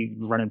probably be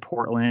running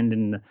Portland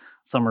in the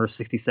summer of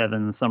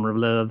 '67, Summer of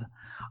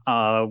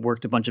Love.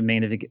 Worked a bunch of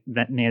main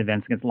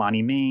events against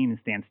Lonnie Main and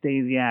Stan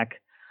Stasiak.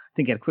 I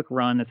think he had a quick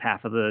run as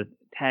half of the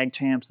tag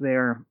champs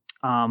there.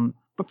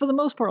 But for the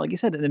most part, like you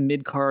said, in a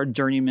mid-card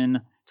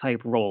journeyman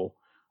type role.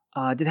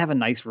 Did have a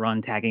nice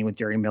run tagging with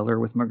Jerry Miller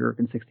with McGurk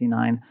in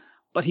 '69.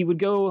 But he would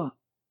go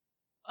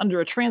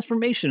under a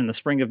transformation in the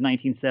spring of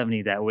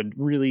 1970 that would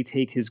really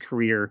take his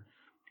career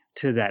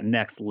to that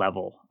next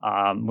level.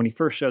 When he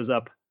first shows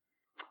up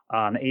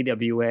on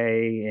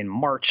AWA in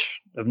March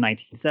of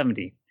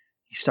 1970,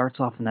 he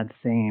starts off in that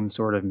same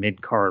sort of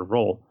mid-card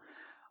role.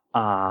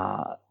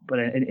 But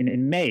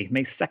in May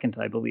 2nd,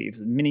 I believe,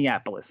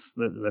 Minneapolis,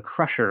 the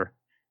Crusher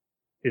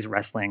is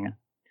wrestling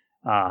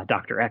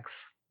Dr. X.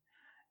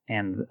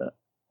 And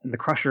the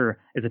Crusher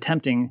is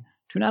attempting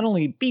to not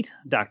only beat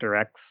Dr.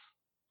 X,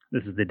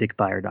 this is the Dick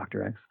Beyer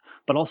Dr. X,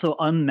 but also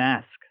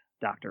unmask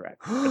Dr.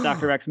 X. But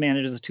Dr. X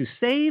manages to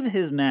save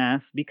his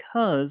mask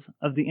because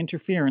of the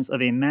interference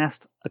of a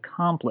masked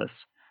accomplice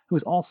who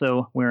is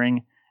also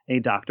wearing a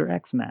Dr.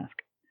 X mask.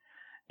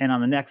 And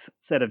on the next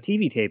set of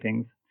TV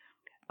tapings,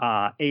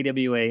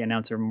 AWA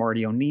announcer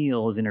Marty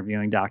O'Neill is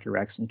interviewing Dr.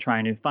 X and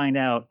trying to find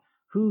out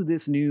who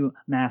this new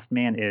masked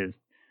man is.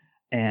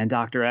 And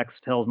Dr. X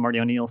tells Marty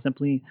O'Neill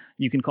simply,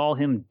 you can call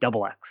him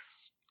Double X.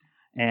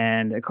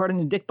 And according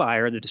to Dick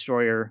Beyer, the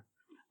Destroyer,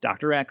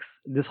 Dr. X,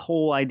 this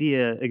whole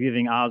idea of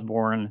giving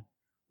Osborn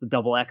the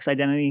Double X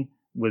identity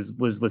was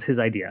his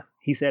idea.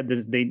 He said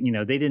that they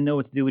didn't know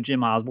what to do with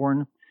Jim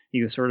Osborn.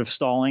 He was sort of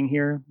stalling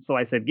here. So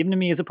I said, give him to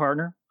me as a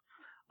partner.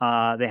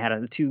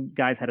 The two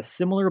guys had a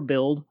similar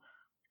build.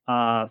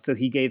 So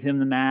he gave him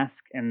the mask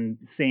and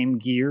same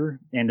gear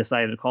and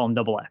decided to call him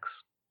Double X.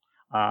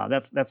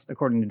 That's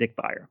according to Dick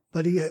Beyer.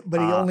 But he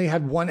only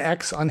had one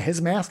X on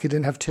his mask. He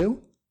didn't have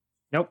two?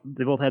 Nope.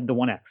 They both had the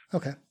one X.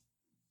 Okay.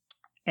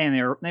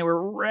 And they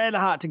were red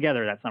hot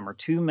together that summer.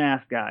 Two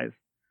masked guys,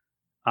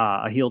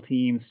 a heel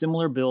team,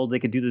 similar build. They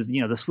could do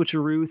the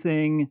switcheroo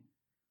thing.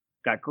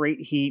 Got great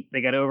heat.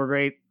 They got over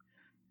great.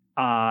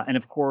 And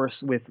of course,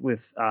 with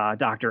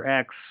Dr.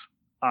 X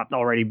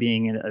already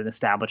being an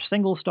established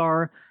single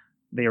star,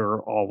 they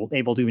were all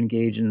able to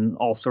engage in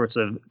all sorts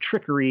of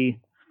trickery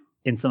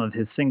in some of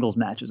his singles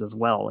matches as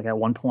well. Like at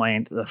one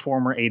point, the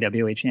former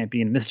AWA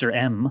champion, Mr.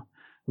 M,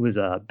 who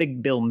was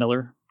Big Bill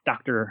Miller,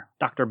 Dr.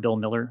 Bill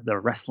Miller, the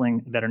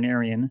wrestling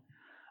veterinarian,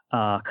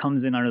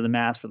 comes in under the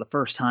mask for the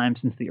first time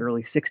since the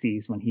early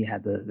 60s when he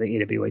had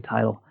the AWA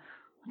title,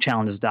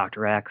 challenges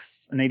Dr. X.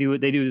 And they do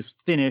this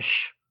finish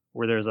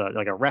where there's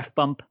a ref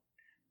bump,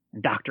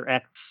 and Dr.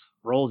 X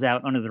rolls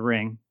out under the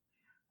ring.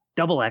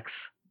 Double X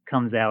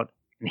comes out,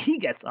 and he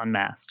gets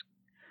unmasked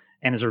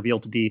and is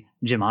revealed to be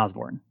Jim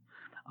Osborn.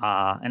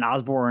 And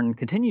Osborn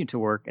continued to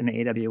work in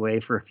the AWA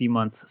for a few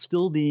months,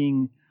 still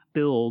being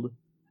billed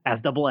as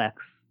Double X,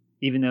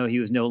 even though he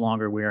was no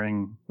longer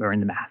wearing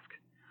the mask.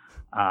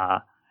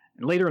 And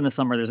later in the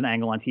summer, there's an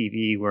angle on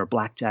TV where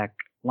Blackjack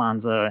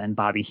Lanza and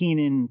Bobby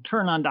Heenan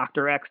turn on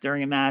Dr. X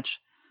during a match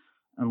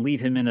and leave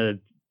him in a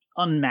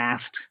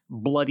unmasked,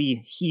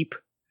 bloody heap.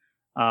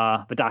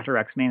 But Dr.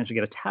 X managed to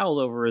get a towel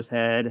over his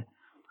head.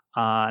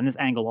 And this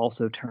angle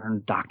also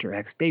turned Dr.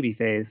 X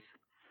babyface.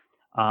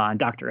 And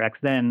Dr. X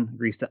then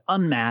agrees to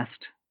unmask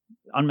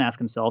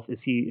himself if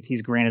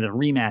he's granted a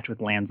rematch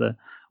with Lanza,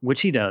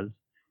 which he does.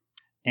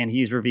 And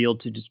he's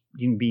revealed to just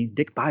be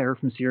Dick Beyer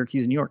from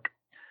Syracuse, New York.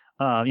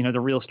 The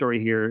real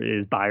story here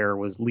is Beyer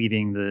was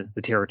leaving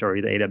the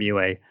territory, the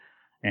AWA,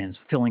 and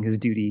fulfilling his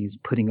duties,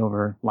 putting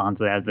over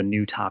Lanza as the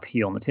new top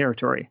heel in the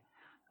territory.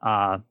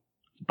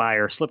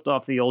 Beyer slipped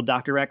off the old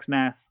Dr. X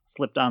mask,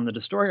 slipped on the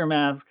Destroyer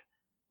mask,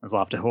 and was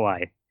off to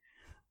Hawaii.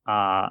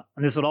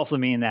 And this would also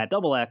mean that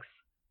Double X,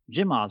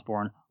 Jim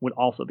Osborn, would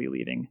also be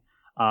leaving.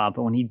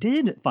 But when he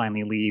did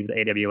finally leave the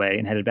AWA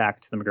and headed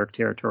back to the McGurk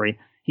territory,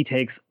 he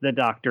takes the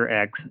Dr.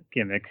 X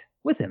gimmick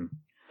with him.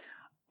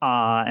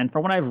 And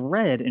from what I've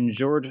read in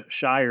George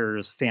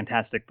Shire's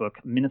fantastic book,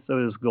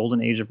 Minnesota's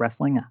Golden Age of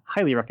Wrestling,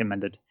 highly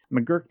recommended,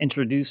 McGurk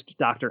introduced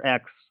Dr.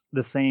 X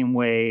the same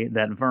way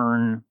that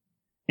Verne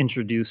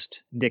introduced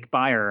Dick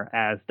Beyer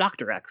as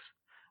Dr. X,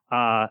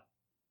 a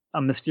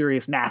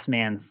mysterious masked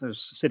man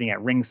sitting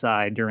at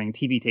ringside during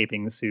TV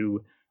tapings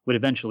who would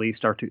eventually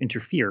start to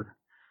interfere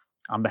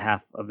on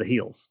behalf of the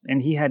heels.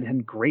 And he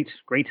had great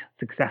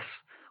success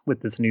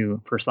with this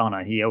new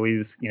persona. He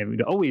always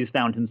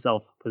found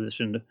himself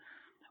positioned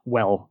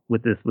well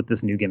with this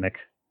new gimmick.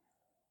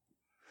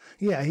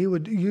 Yeah, he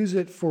would use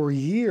it for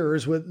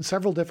years with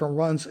several different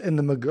runs in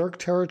the McGurk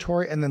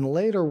territory, and then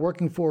later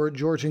working for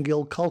George and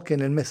Gil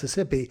Culkin in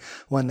Mississippi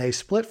when they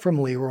split from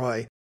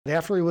Leroy.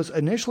 After he was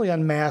initially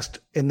unmasked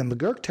in the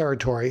McGurk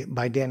territory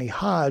by Danny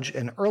Hodge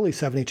in early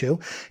 72,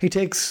 he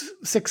takes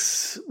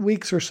 6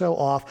 weeks or so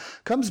off,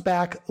 comes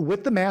back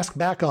with the mask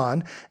back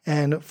on,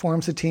 and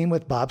forms a team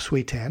with Bob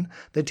Sweetan.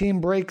 The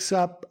team breaks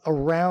up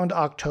around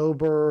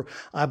October.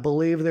 I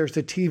believe there's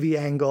a TV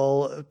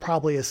angle,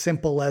 probably as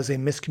simple as a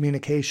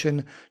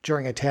miscommunication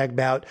during a tag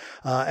bout,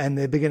 and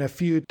they begin a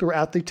feud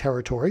throughout the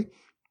territory.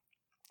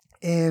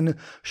 In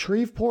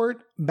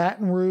Shreveport,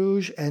 Baton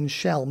Rouge, and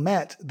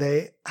Chalmette,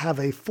 they have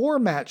a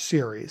 4-match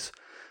series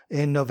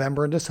in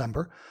November and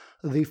December.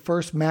 The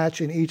first match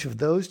in each of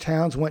those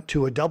towns went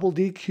to a double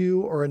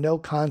DQ or a no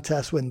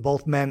contest when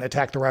both men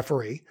attacked the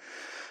referee.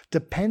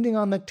 Depending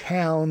on the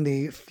town,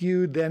 the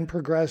feud then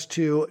progressed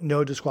to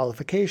no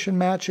disqualification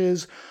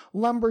matches,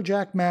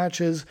 lumberjack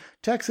matches,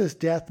 Texas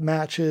death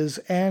matches,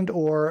 and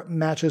or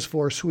matches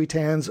for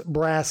Sweetan's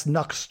Brass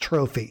Knucks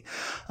Trophy.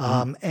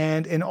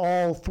 And in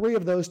all 3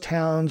 of those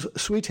towns,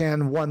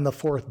 Sweetan won the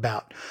 4th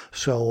bout.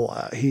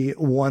 So he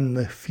won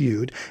the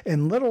feud.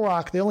 In Little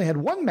Rock, they only had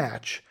 1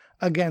 match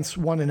against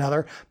one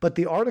another, but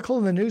the article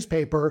in the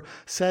newspaper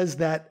says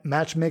that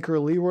matchmaker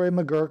Leroy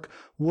McGurk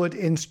would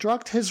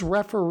instruct his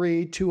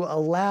referee to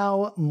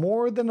allow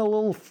more than a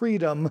little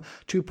freedom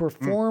to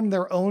perform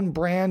their own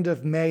brand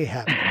of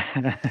mayhem.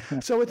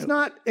 So it's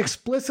not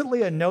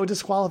explicitly a no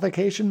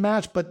disqualification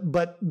match,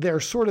 but they're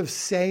sort of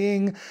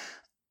saying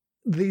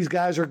these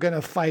guys are going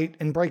to fight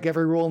and break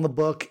every rule in the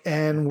book,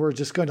 and we're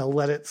just going to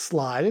let it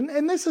slide.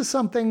 And this is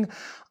something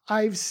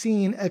I've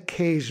seen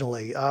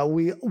occasionally.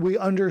 We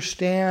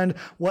understand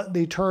what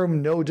the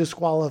term no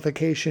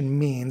disqualification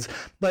means,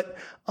 but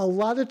a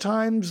lot of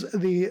times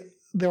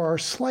there are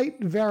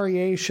slight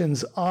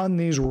variations on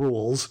these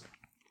rules.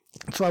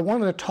 So I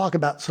wanted to talk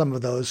about some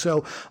of those.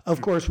 So, of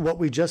course, what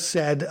we just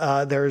said,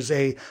 there's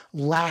a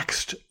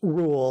laxed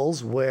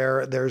rules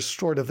where there's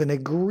sort of an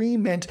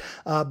agreement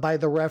by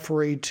the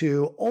referee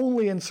to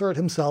only insert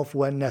himself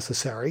when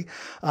necessary.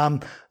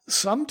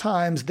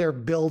 Sometimes they're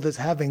billed as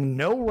having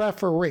no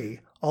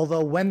referee,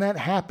 although when that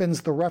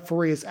happens, the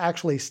referee is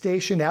actually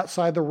stationed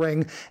outside the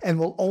ring and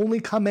will only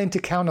come in to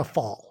count a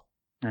fall.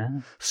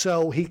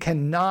 So he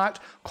cannot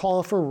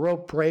call for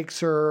rope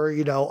breaks or,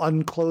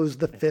 unclose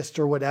the fist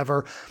or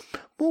whatever.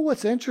 Well,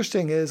 what's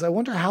interesting is I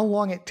wonder how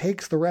long it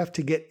takes the ref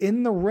to get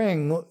in the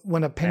ring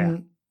when a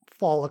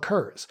pinfall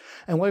occurs.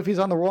 And what if he's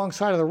on the wrong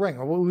side of the ring?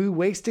 Are we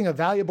wasting a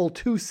valuable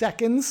 2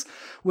 seconds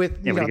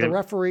with the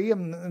referee?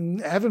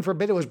 And heaven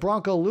forbid it was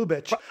Branko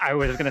Lubic. I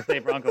was going to say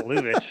Branko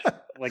Lubic.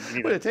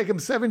 Would it take him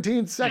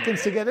 17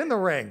 seconds to get in the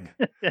ring?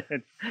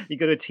 You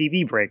go to a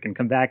TV break and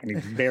come back and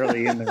he's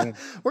barely in the ring.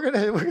 We're gonna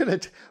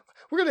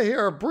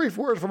hear a brief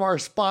word from our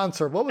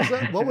sponsor. What was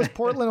that? What was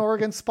Portland,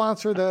 Oregon's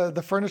sponsor?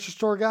 The furniture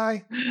store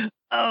guy?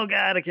 Oh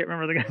God, I can't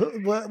remember the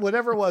guy.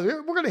 Whatever it was.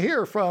 We're gonna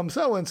hear from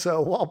so and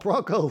so while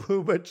Branko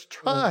Lubic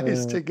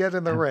tries to get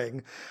in the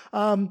ring.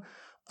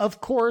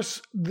 Of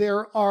course,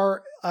 there's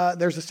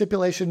a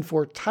stipulation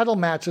for title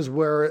matches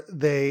where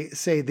they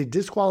say the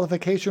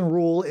disqualification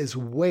rule is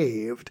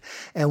waived.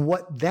 And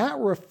what that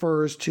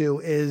refers to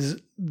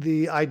is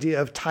the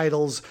idea of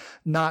titles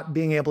not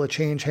being able to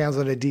change hands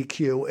on a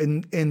DQ.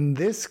 In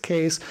this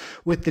case,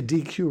 with the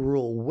DQ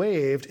rule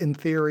waived, in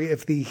theory,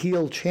 if the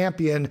heel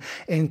champion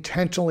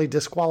intentionally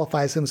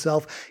disqualifies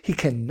himself, he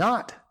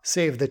cannot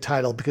save the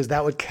title because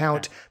that would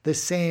count the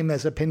same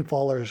as a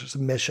pinfall or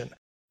submission.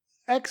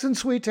 X and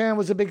Sweet Tan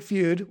was a big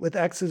feud, with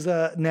X as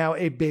now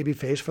a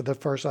babyface for the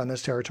first on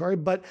this territory,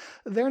 but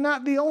they're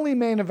not the only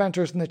main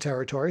eventers in the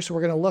territory. So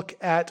we're going to look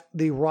at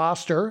the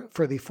roster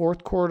for the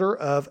fourth quarter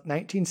of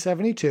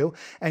 1972,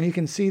 and you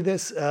can see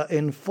this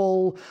in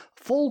full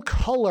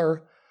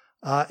color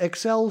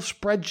Excel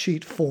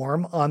spreadsheet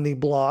form on the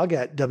blog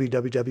at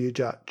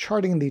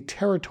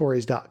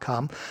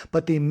www.chartingtheterritories.com.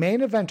 But the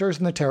main eventers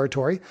in the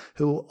territory,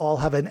 who all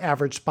have an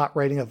average spot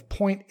rating of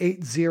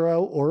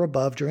 0.80 or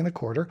above during the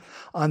quarter.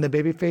 On the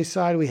babyface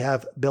side, we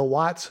have Bill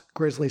Watts,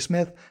 Grizzly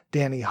Smith,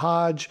 Danny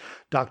Hodge,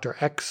 Dr.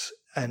 X,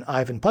 and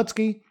Ivan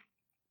Putski.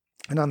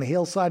 And on the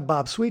heel side,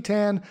 Bob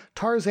Sweetan,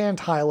 Tarzan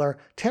Tyler,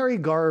 Terry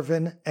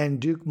Garvin, and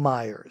Duke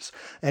Myers.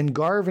 And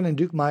Garvin and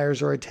Duke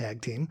Myers are a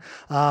tag team.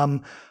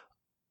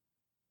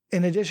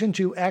 In addition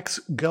to X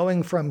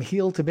going from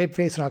heel to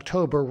babyface in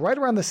October, right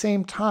around the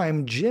same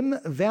time, Jim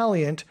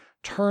Valiant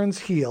turns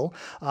heel,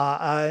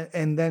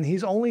 and then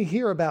he's only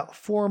here about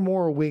 4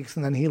 more weeks,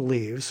 and then he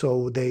leaves.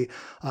 So they,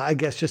 I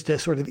guess, just to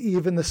sort of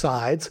even the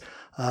sides,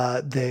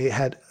 they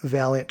had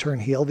Valiant turn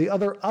heel. The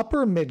other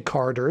upper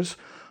mid-carders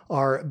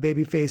are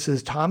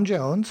babyfaces Tom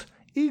Jones,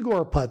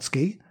 Igor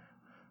Putski,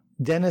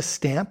 Dennis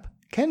Stamp,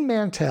 Ken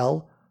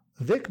Mantell,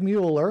 Vic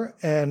Mueller,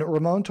 and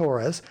Ramon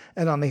Torres.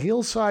 And on the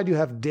heel side, you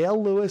have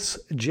Dale Lewis,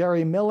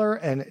 Jerry Miller,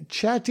 and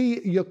Chatty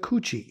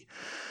Yakuchi.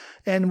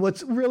 And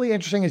what's really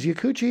interesting is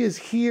Yakuchi is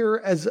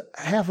here as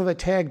half of a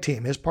tag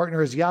team. His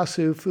partner is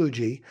Yasu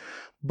Fuji,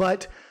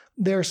 but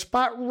their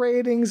spot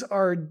ratings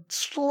are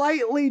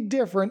slightly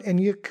different, and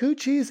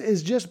Yakuchi's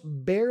is just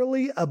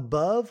barely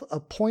above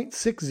a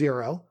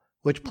 0.60,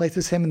 which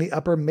places him in the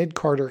upper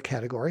mid-carder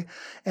category,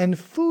 and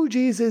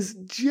Fuji's is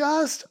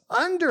just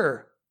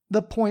under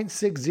the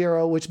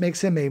 0.60, which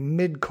makes him a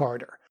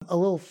mid-carder. A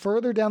little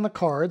further down the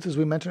cards, as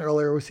we mentioned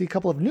earlier, we see a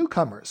couple of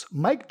newcomers.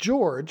 Mike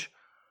George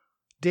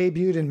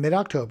debuted in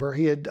mid-October.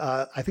 He had,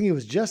 I think he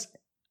was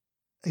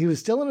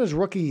still in his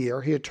rookie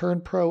year. He had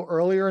turned pro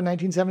earlier in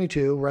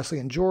 1972,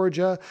 wrestling in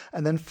Georgia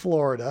and then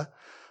Florida.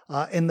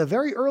 In the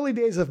very early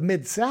days of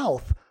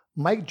Mid-South,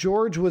 Mike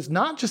George was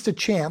not just a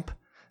champ,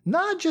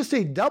 not just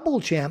a double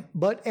champ,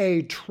 but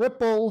a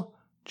triple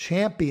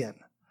champion.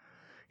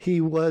 He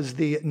was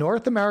the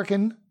North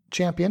American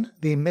champion,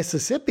 the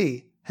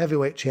Mississippi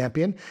heavyweight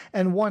champion,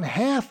 and one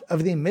half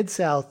of the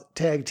Mid-South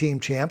tag team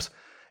champs,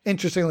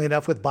 interestingly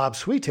enough, with Bob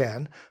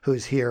Sweetan,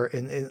 who's here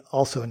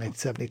also in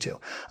 1972.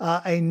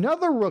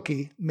 Another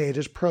rookie made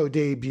his pro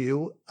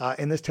debut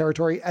in this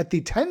territory at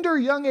the tender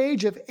young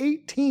age of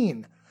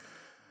 18,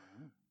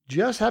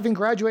 just having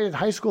graduated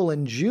high school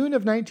in June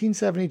of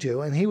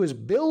 1972, and he was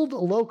billed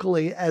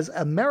locally as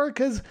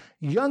America's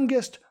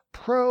youngest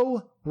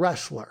pro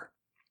wrestler.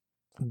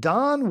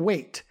 Don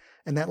Waite,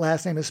 and that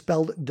last name is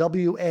spelled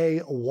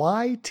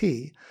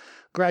W-A-Y-T,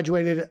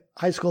 graduated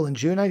high school in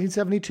June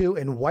 1972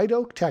 in White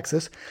Oak,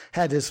 Texas,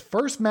 had his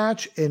first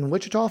match in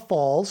Wichita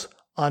Falls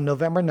on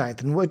November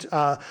 9th. And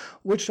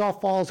Wichita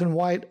Falls and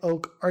White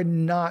Oak are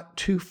not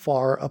too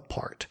far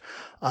apart.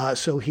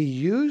 So he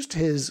used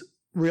his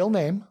real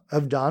name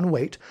of Don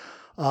Waite.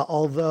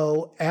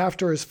 Although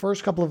after his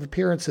first couple of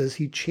appearances,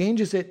 he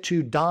changes it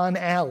to Don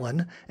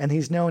Allen, and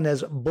he's known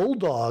as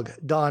Bulldog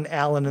Don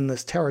Allen in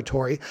this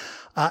territory.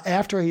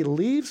 After he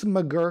leaves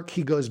McGurk,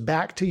 he goes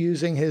back to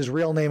using his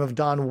real name of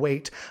Don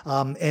Waite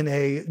in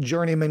a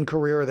journeyman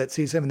career that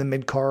sees him in the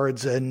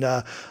mid-cards and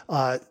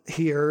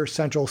here,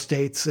 Central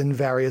States, and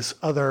various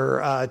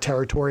other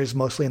territories,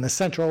 mostly in the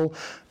central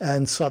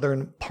and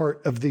southern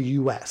part of the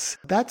U.S.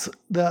 That's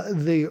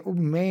the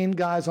main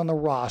guys on the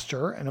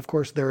roster. And of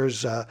course,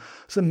 there's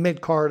some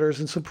mid-carders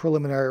and some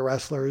preliminary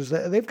wrestlers.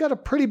 They've got a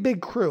pretty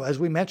big crew. As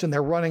we mentioned,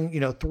 they're running,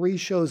 3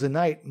 shows a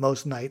night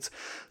most nights.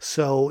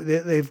 So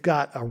they've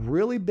got a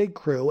really big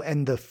crew.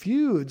 And the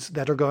feuds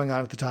that are going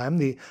on at the time,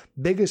 the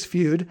biggest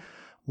feud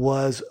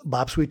was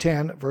Bob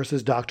Sweetan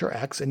versus Dr.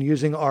 X. And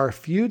using our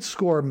feud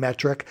score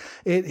metric,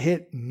 it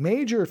hit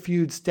major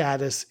feud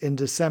status in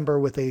December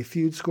with a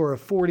feud score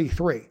of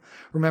 43.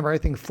 Remember, I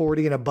think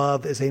 40 and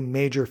above is a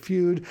major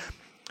feud.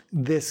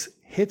 This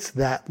hits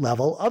that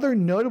level. Other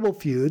notable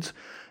feuds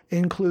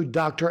include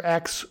Dr.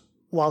 X,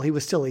 while he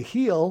was still a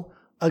heel,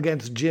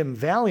 against Jim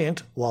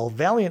Valiant, while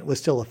Valiant was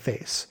still a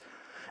face.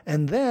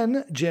 And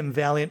then Jim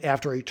Valiant,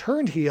 after he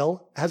turned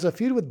heel, has a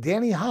feud with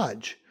Danny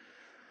Hodge.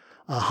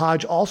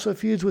 Hodge also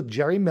feuds with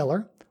Jerry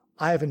Miller.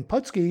 Ivan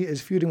Putski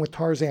is feuding with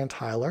Tarzan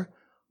Tyler.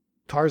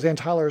 Tarzan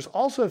Tyler is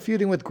also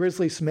feuding with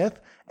Grizzly Smith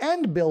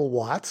and Bill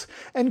Watts.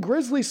 And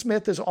Grizzly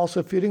Smith is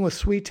also feuding with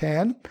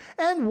Sweetan.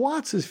 And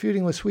Watts is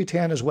feuding with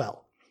Sweetan as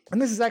well.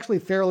 And this is actually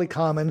fairly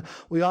common.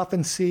 We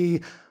often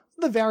see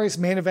the various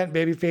main event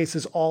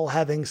babyfaces all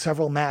having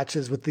several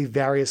matches with the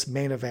various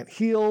main event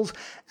heels,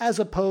 as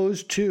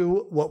opposed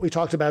to what we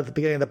talked about at the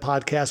beginning of the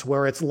podcast,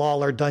 where it's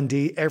Lawler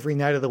Dundee every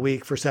night of the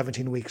week for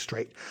 17 weeks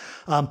straight.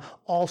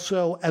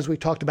 Also, as we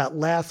talked about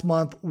last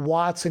month,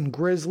 Watts and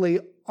Grizzly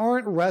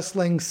aren't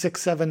wrestling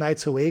 6-7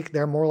 nights a week.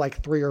 They're more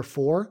like 3 or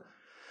 4.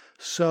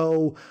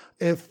 So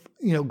if,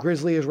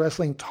 Grizzly is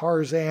wrestling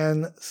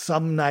Tarzan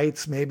some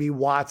nights, maybe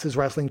Watts is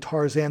wrestling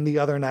Tarzan the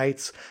other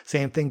nights.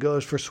 Same thing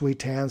goes for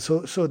Sweetan.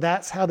 So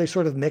that's how they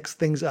sort of mix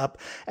things up.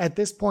 At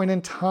this point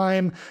in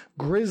time,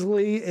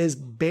 Grizzly is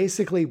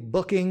basically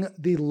booking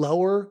the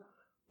lower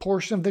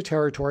portion of the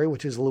territory,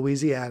 which is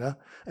Louisiana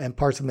and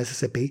parts of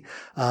Mississippi,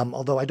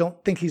 although I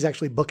don't think he's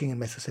actually booking in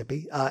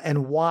Mississippi.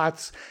 And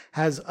Watts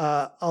has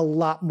a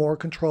lot more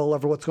control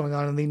over what's going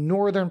on in the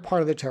northern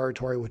part of the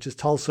territory, which is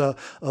Tulsa,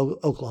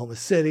 Oklahoma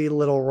City,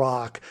 Little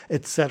Rock,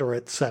 etc.,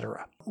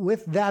 etc.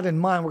 With that in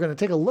mind, we're going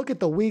to take a look at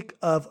the week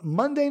of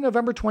Monday,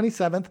 November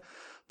 27th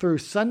through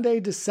Sunday,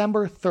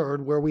 December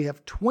 3rd, where we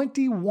have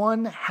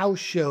 21 house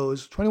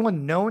shows,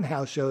 21 known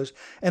house shows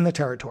in the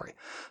territory.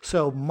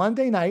 So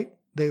Monday night,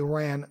 they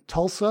ran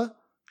Tulsa,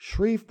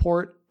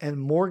 Shreveport, and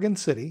Morgan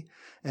City.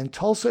 And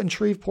Tulsa and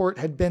Shreveport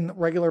had been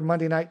regular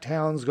Monday night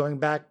towns going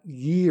back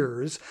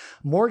years.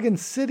 Morgan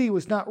City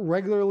was not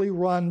regularly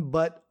run,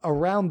 but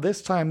around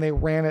this time they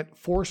ran it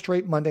 4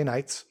 straight Monday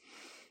nights.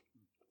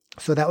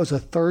 So that was a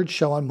 3rd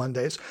show on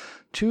Mondays.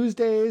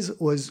 Tuesdays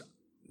was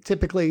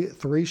typically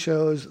 3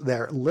 shows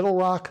there. Little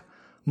Rock,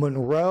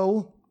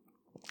 Monroe,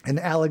 and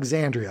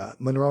Alexandria.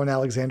 Monroe and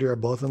Alexandria are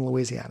both in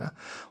Louisiana.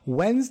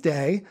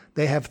 Wednesday,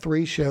 they have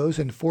 3 shows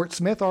in Fort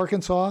Smith,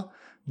 Arkansas,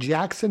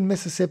 Jackson,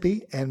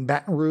 Mississippi, and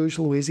Baton Rouge,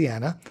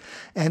 Louisiana.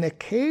 And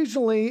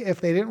occasionally,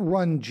 if they didn't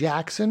run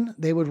Jackson,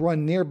 they would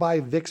run nearby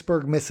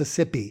Vicksburg,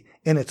 Mississippi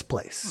in its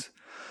place.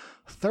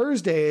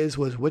 Thursdays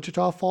was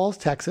Wichita Falls,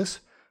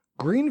 Texas,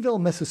 Greenville,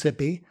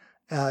 Mississippi,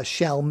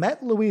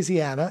 Chalmette,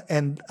 Louisiana,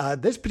 and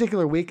this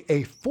particular week,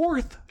 a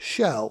 4th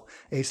show,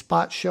 a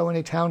spot show in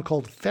a town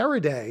called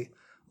Faraday,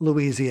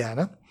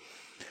 Louisiana.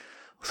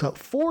 So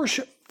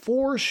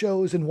 4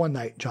 shows in one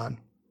night, John.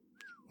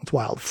 It's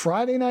wild.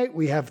 Friday night,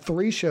 we have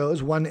 3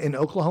 shows, one in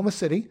Oklahoma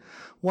City,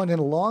 one in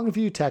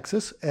Longview,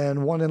 Texas,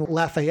 and one in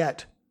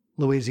Lafayette,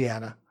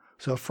 Louisiana.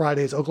 So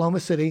Friday is Oklahoma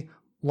City,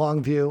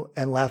 Longview,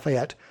 and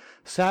Lafayette.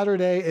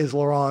 Saturday is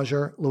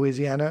Loranger,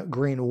 Louisiana,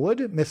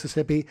 Greenwood,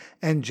 Mississippi,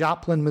 and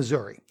Joplin,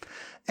 Missouri.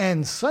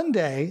 And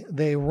Sunday,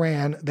 they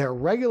ran their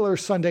regular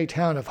Sunday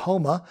town of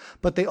Houma,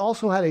 but they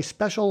also had a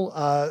special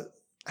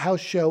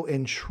house show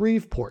in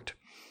Shreveport.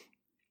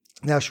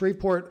 Now,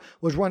 Shreveport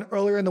was run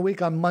earlier in the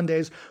week on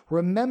Mondays.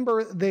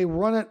 Remember, they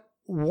run it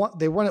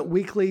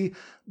weekly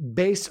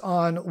based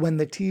on when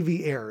the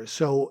TV airs.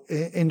 So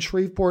in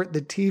Shreveport,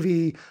 the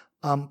TV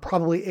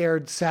probably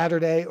aired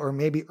Saturday or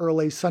maybe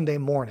early Sunday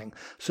morning.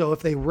 So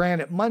if they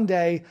ran it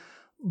Monday,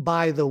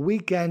 by the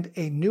weekend,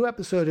 a new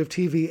episode of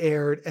TV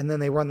aired, and then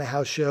they run the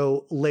house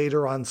show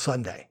later on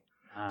Sunday.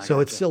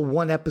 So it's still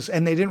one episode,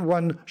 and they didn't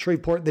run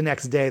Shreveport the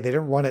next day. They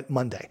didn't run it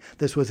Monday.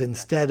 This was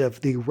instead of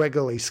the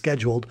regularly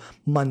scheduled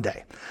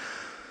Monday.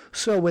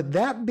 So with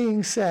that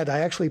being said,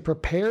 I actually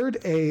prepared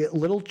a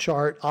little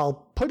chart.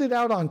 I'll put it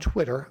out on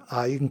Twitter.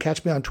 You can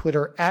catch me on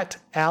Twitter at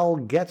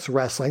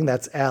AlGetsWrestling.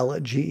 That's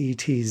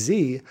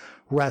AlGetz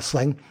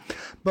Wrestling.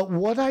 But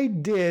what I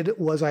did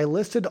was I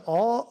listed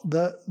all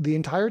the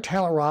entire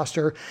talent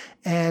roster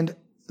and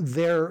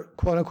their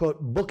quote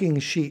unquote booking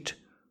sheet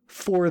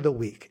for the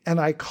week.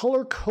 And I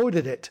color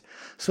coded it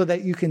so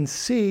that you can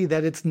see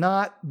that it's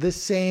not the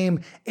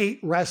same 8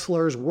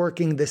 wrestlers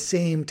working the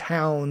same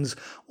towns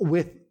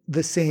with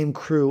the same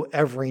crew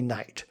every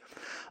night.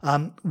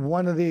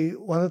 One of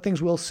the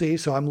things we'll see,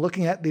 so I'm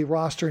looking at the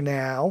roster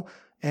now,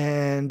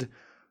 and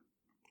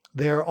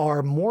there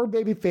are more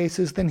baby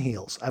faces than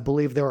heels. I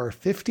believe there are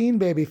 15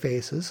 baby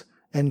faces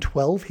and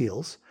 12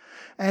 heels.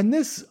 And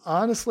this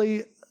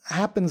honestly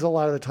happens a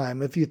lot of the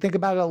time. If you think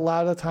about it, a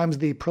lot of the times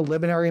the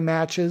preliminary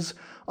matches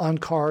on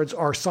cards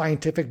are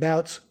scientific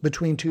bouts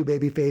between 2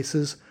 baby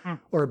faces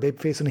or a baby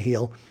face and a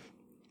heel.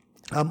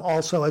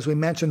 Also, as we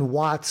mentioned,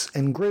 Watts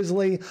and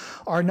Grizzly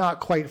are not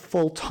quite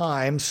full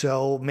time,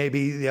 so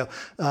maybe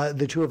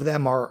the 2 of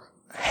them are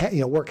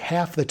work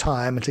half the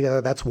time, and together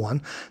that's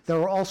 1.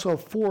 There are also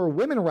 4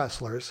 women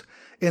wrestlers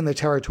in the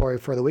territory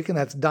for the week, and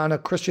that's Donna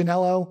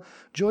Christianello,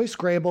 Joyce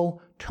Grable,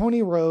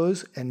 Tony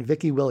Rose, and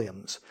Vicky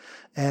Williams.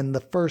 And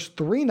the first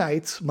 3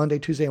 nights, Monday,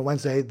 Tuesday, and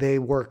Wednesday, they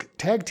work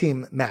tag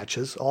team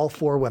matches, all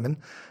 4 women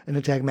in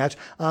a tag match,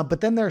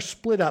 but then they're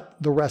split up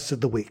the rest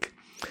of the week.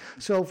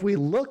 So if we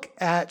look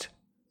at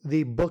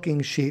the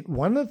booking sheet,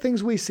 one of the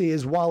things we see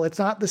is while it's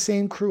not the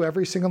same crew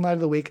every single night of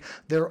the week,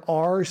 there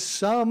are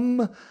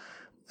some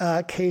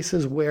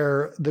cases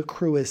where the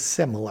crew is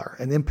similar.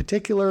 And in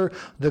particular,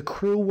 the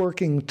crew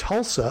working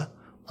Tulsa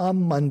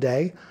on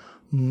Monday,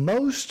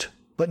 most,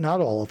 but not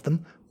all of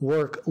them,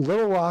 work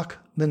Little Rock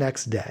the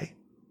next day.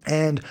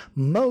 And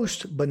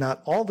most, but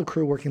not all the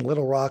crew working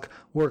Little Rock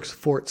works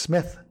Fort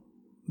Smith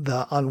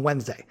on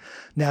Wednesday.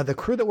 Now, the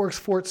crew that works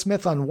Fort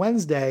Smith on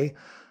Wednesday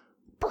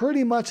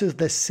pretty much is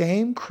the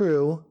same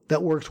crew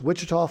that works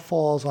Wichita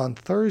Falls on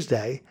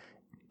Thursday,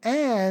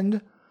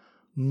 and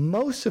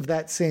most of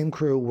that same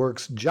crew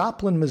works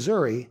Joplin,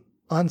 Missouri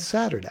on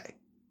Saturday.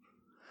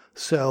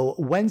 So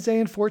Wednesday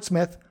in Fort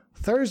Smith,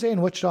 Thursday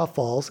in Wichita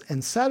Falls,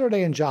 and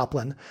Saturday in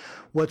Joplin.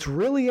 What's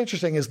really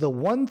interesting is the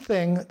one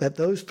thing that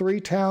those 3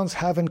 towns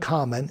have in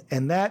common,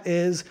 and that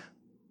is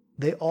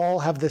they all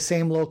have the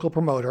same local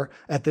promoter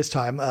at this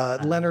time.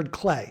 Leonard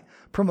Clay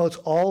promotes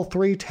all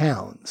 3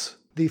 towns.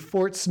 The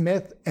Fort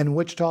Smith and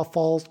Wichita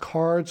Falls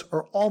cards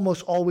are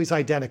almost always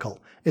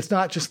identical. It's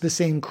not just the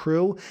same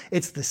crew,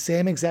 it's the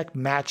same exact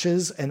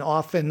matches, and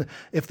often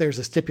if there's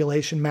a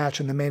stipulation match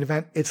in the main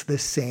event, it's the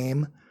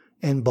same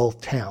in both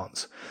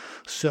towns.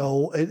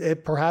 So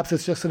perhaps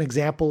it's just an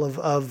example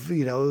of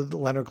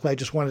Leonard Clay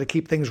just wanted to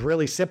keep things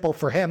really simple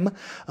for him,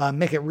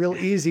 make it real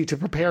easy to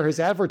prepare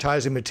his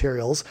advertising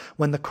materials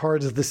when the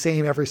card is the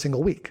same every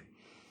single week.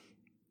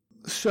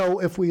 So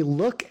if we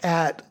look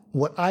at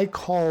what I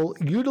call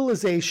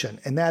utilization,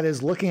 and that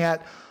is looking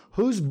at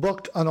who's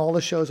booked on all the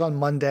shows on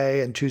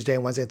Monday and Tuesday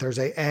and Wednesday and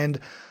Thursday, and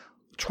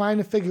trying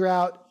to figure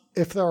out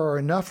if there are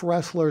enough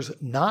wrestlers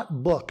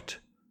not booked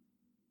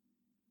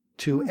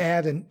to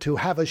add and to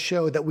have a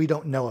show that we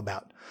don't know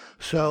about.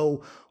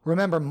 So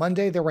remember,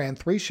 Monday they ran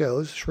 3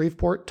 shows,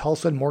 Shreveport,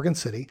 Tulsa, and Morgan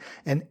City,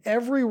 and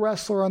every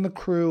wrestler on the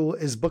crew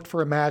is booked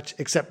for a match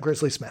except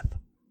Grizzly Smith.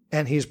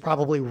 And he's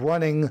probably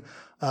running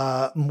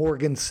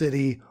Morgan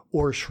City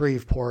or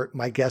Shreveport.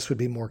 My guess would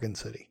be Morgan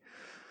City.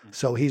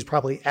 So he's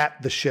probably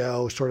at the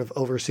show, sort of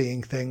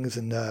overseeing things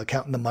and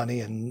counting the money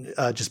and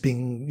just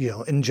being,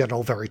 in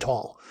general, very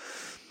tall.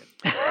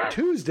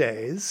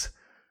 Tuesdays,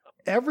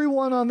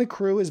 everyone on the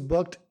crew is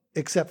booked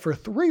except for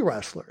 3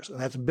 wrestlers, and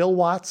that's Bill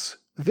Watts,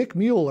 Vic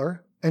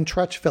Mueller, and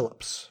Tretch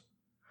Phillips.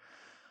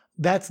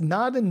 That's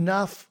not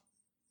enough,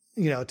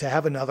 to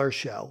have another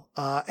show.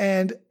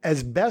 And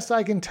as best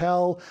I can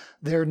tell,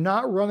 they're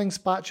not running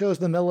spot shows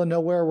in the middle of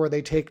nowhere where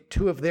they take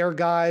 2 of their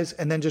guys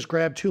and then just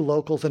grab 2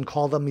 locals and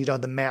call them,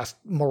 the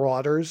masked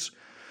marauders.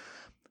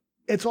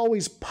 It's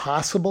always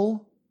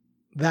possible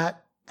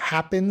that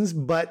happens,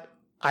 but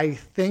I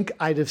think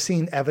I'd have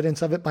seen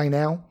evidence of it by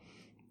now.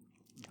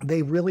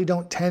 They really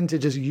don't tend to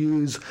just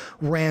use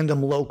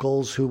random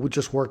locals who would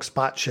just work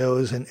spot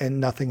shows and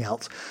nothing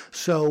else.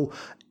 So,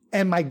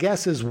 and my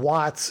guess is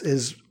Watts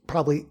is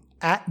probably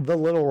at the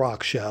Little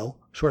Rock show,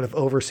 sort of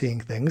overseeing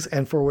things.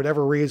 And for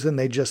whatever reason,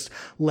 they just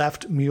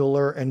left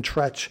Mueller and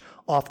Tretch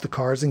off the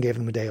cards and gave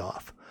them a day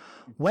off.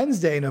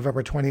 Wednesday,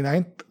 November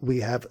 29th,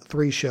 we have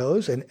 3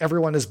 shows, and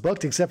everyone is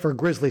booked except for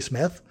Grizzly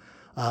Smith,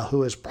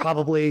 who is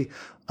probably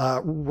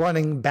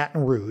running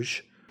Baton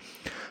Rouge.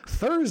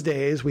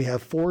 Thursdays, we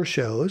have 4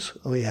 shows.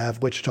 We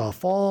have Wichita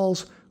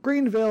Falls,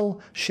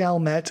 Greenville,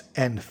 Chalmette,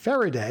 and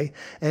Faraday,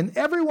 and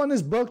everyone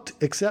is booked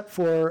except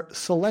for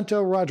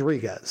Salento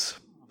Rodriguez.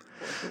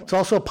 It's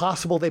also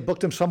possible they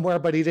booked him somewhere,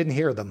 but he didn't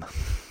hear them.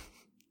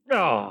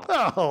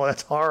 Oh,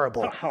 that's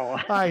horrible.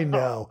 I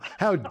know.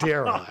 How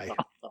dare I?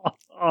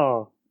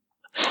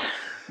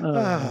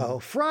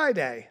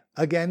 Friday,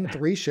 again,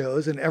 3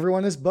 shows, and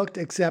everyone is booked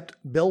except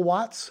Bill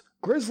Watts,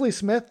 Grizzly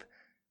Smith,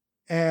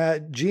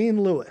 and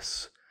Gene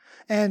Lewis.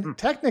 And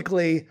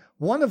technically,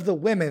 one of the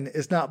women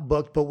is not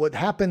booked, but what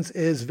happens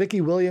is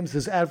Vicky Williams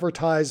is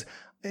advertised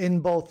in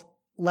both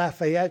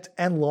Lafayette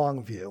and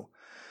Longview.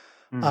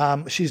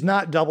 She's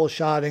not double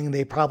shotting.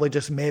 They probably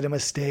just made a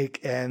mistake,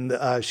 and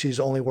she's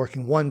only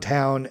working one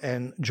town,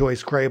 and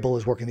Joyce Grable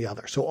is working the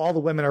other. So all the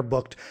women are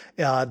booked.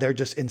 They're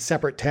just in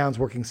separate towns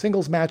working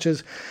singles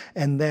matches.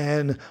 And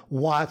then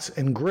Watts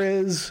and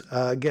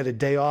Grizz get a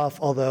day off,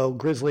 although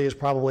Grizzly is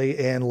probably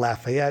in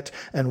Lafayette,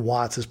 and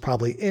Watts is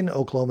probably in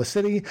Oklahoma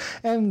City.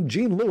 And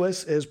Gene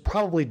Lewis is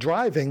probably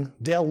driving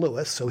Dale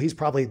Lewis, so he's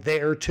probably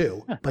there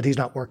too, but he's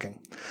not working.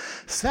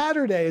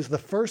 Saturday is the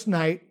first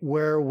night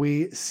where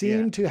we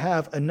seem to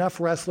have enough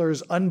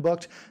wrestlers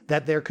unbooked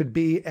that there could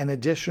be an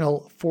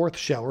additional fourth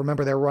show.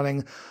 Remember, they're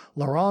running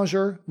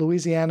Loranger,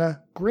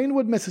 Louisiana,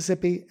 Greenwood,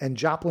 Mississippi, and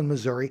Joplin,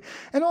 Missouri.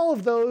 And all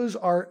of those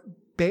are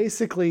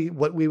basically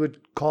what we would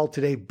call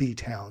today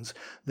B-towns.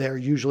 They're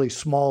usually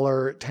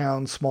smaller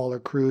towns, smaller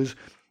crews.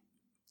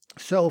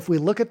 So if we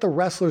look at the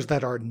wrestlers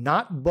that are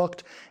not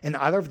booked in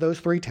either of those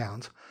three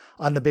towns,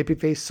 on the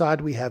babyface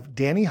side, we have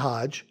Danny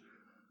Hodge,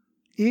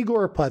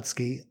 Igor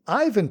Putski,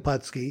 Ivan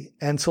Putski,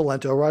 and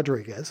Salento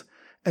Rodriguez.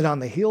 And on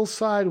the heel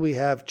side, we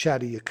have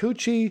Chadi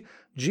Yakuchi,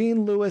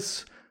 Gene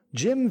Lewis,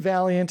 Jim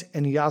Valiant,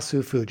 and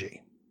Yasu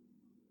Fuji.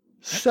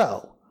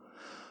 So,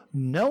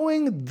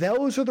 knowing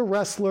those are the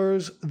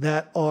wrestlers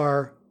that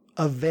are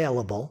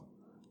available,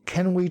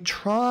 can we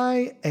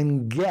try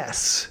and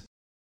guess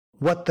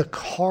what the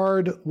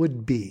card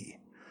would be?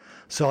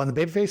 So on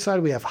the babyface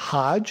side, we have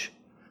Hodge,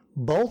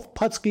 both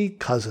Putski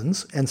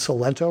cousins, and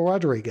Salento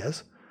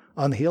Rodriguez.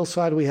 On the heel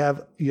side, we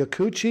have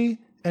Yakuchi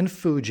and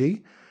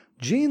Fuji,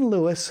 Gene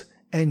Lewis,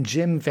 and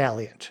Jim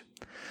Valiant.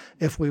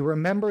 If we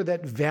remember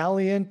that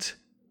Valiant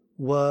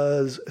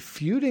was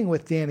feuding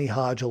with Danny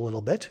Hodge a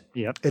little bit,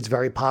 it's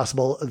very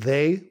possible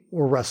they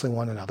were wrestling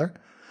one another.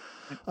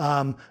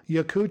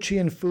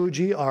 Yakuchi and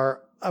Fuji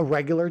are a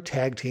regular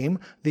tag team.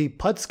 The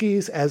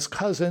Putskis as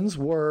cousins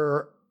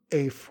were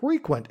a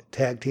frequent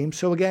tag team.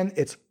 So again,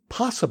 it's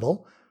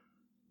possible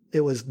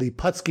it was the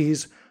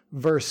Putskis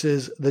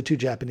versus the two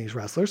Japanese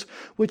wrestlers,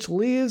 which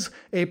leaves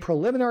a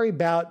preliminary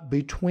bout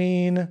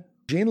between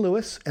Gene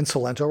Lewis and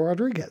Salento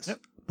Rodriguez,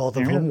 both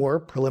of whom were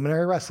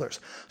preliminary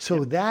wrestlers.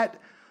 So that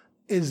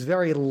is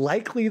very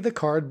likely the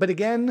card. But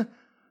again,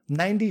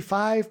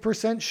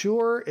 95%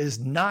 sure is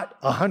not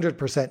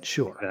 100%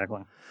 sure.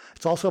 Exactly.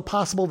 It's also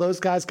possible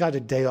those guys got a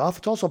day off.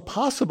 It's also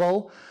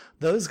possible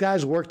those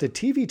guys worked a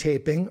TV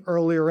taping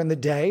earlier in the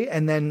day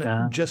and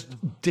then just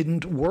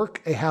didn't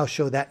work a house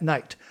show that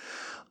night.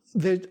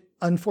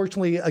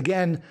 Unfortunately,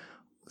 again,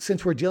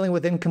 since we're dealing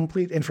with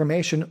incomplete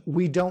information,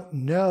 we don't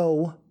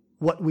know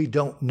what we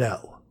don't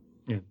know.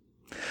 Yeah.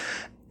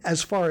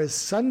 As far as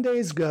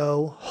Sundays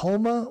go,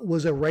 Homa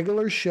was a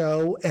regular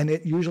show, and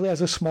it usually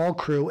has a small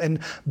crew. And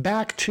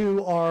back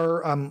to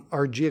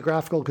our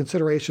geographical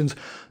considerations,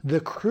 the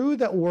crew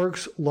that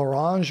works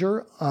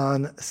Loranger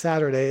on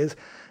Saturdays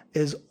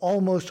is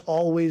almost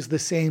always the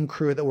same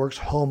crew that works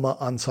Homa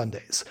on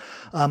Sundays.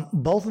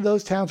 Both of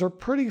those towns are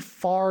pretty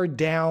far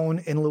down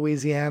in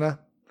Louisiana,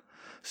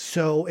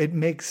 so it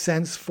makes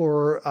sense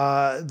for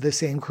the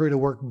same crew to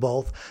work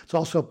both. It's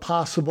also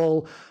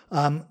possible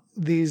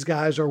these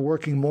guys are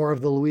working more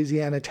of the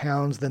Louisiana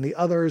towns than the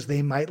others.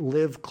 They might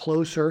live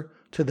closer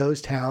to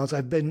those towns.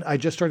 I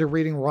just started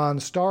reading Ron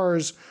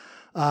Starr's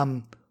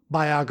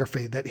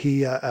biography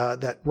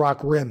that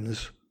Rock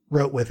Rims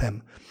wrote with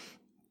him.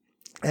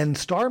 And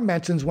Starr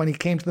mentions when he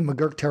came to the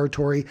McGurk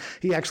territory,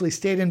 he actually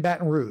stayed in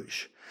Baton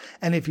Rouge.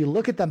 And if you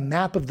look at the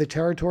map of the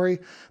territory,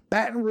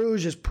 Baton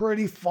Rouge is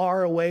pretty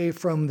far away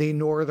from the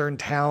northern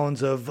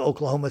towns of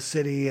Oklahoma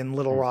City and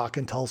Little Rock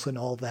and Tulsa and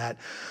all that.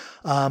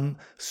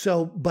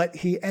 But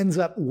he ends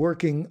up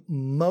working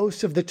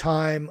most of the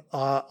time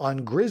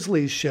on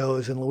Grizzlies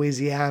shows in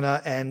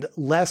Louisiana and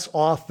less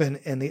often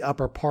in the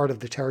upper part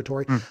of the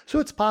territory. So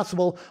it's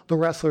possible the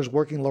wrestlers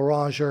working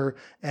Loranger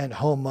and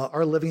Homa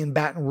are living in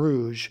Baton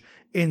Rouge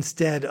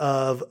instead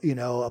of,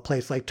 a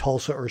place like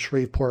Tulsa or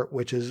Shreveport,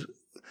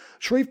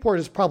 Shreveport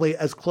is probably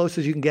as close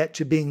as you can get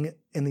to being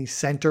in the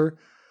center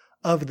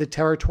of the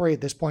territory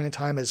at this point in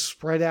time, as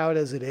spread out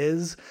as it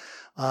is.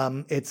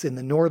 It's in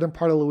the northern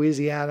part of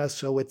Louisiana,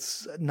 so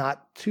it's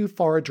not too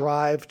far a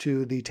drive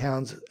to the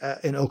towns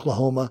in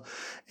Oklahoma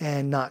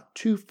and not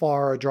too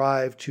far a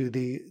drive to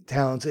the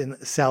towns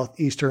in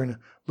southeastern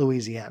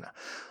Louisiana.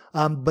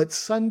 But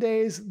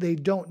Sundays, they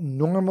don't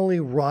normally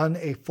run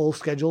a full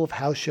schedule of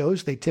house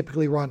shows. They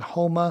typically run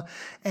Homa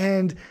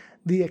and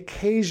the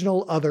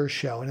occasional other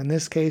show. And in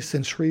this case,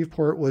 since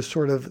Shreveport was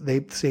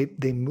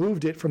they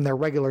moved it from their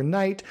regular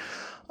night,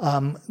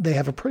 they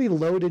have a pretty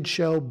loaded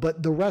show,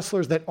 but the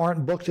wrestlers that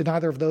aren't booked in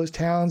either of those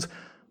towns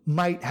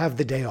might have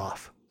the day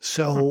off.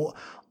 So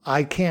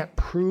I can't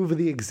prove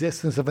the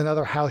existence of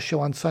another house show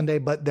on Sunday,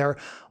 but there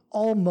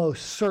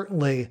almost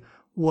certainly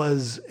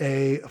was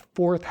a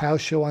fourth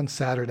house show on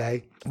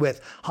Saturday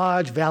with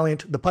Hodge,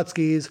 Valiant, the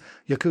Putskis,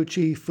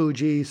 Yakuchi,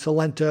 Fuji,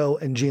 Salento,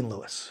 and Gene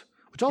Lewis.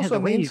 Which also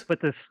means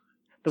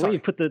the way you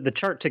put the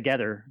chart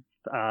together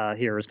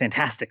here is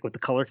fantastic. With the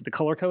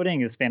color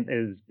coding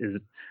is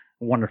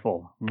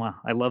wonderful. Wow,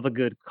 I love a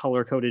good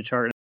color coded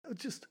chart.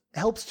 just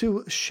helps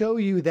to show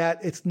you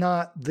that it's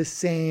not the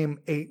same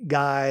 8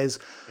 guys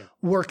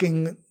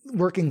working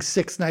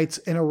 6 nights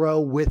in a row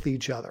with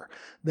each other,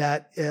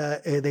 that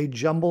they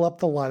jumble up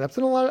the lineups.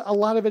 And a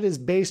lot of it is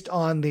based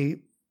on the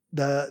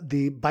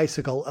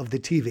bicycle of the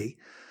TV.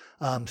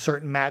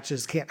 Certain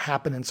matches can't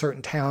happen in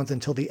certain towns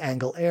until the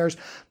angle airs.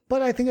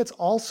 But I think it's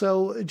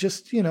also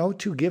just,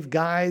 to give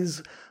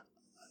guys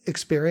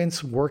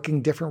experience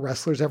working different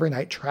wrestlers every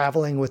night,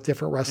 traveling with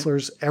different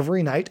wrestlers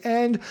every night.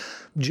 And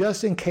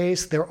just in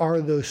case there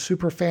are those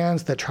super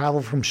fans that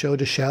travel from show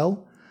to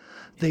show,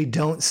 they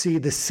don't see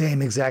the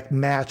same exact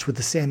match with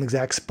the same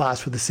exact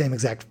spots with the same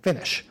exact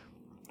finish,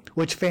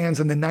 which fans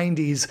in the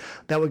 90s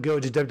that would go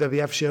to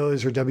WWF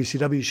shows or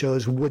WCW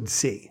shows would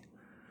see.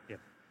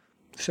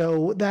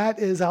 So that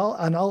is,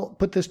 I'll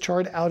put this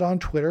chart out on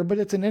Twitter, but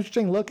it's an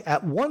interesting look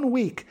at 1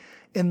 week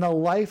in the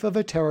life of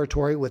a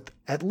territory with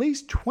at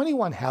least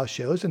 21 house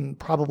shows and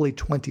probably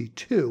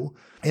 22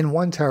 in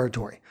one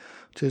territory,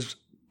 which is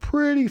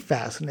pretty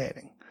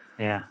fascinating.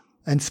 Yeah.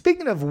 And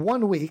speaking of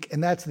 1 week,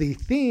 and that's the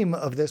theme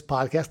of this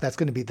podcast, that's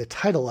going to be the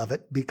title of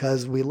it,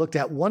 because we looked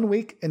at 1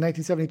 week in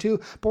 1972,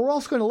 but we're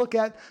also going to look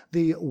at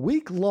the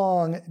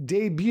week-long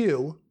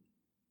debut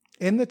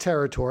in the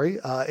territory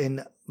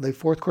in the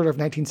fourth quarter of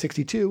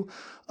 1962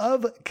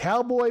 of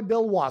Cowboy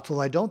Bill Watts. Well,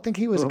 I don't think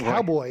he was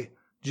Cowboy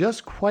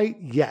just quite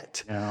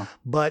yet. No.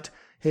 But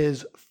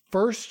his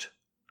first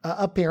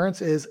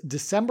appearance is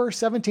December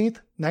 17th,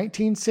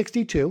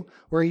 1962,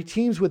 where he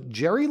teams with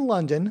Jerry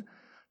London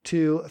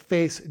to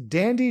face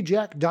Dandy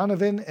Jack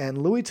Donovan and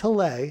Louis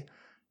Tilley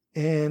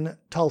in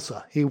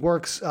Tulsa. He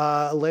works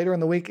later in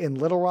the week in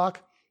Little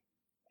Rock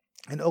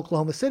and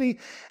Oklahoma City,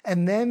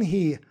 and then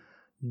he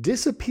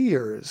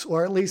disappears,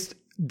 or at least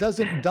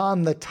doesn't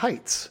don the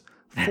tights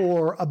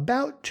for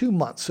about 2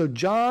 months. So,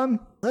 John,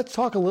 let's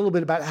talk a little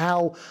bit about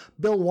how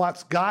Bill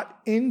Watts got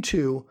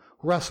into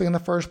wrestling in the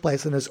first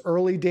place in his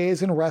early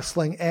days in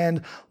wrestling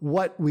and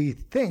what we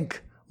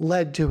think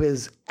led to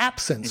his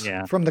absence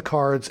from the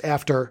cards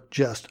after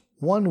just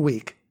 1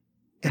 week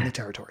in the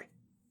territory.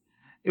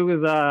 It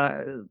was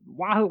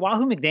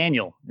Wahoo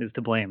McDaniel is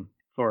to blame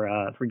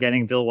for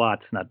getting Bill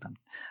Watts, not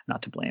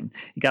to blame.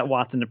 He got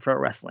Watts into pro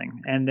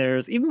wrestling, and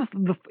there's even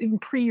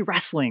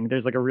pre-wrestling.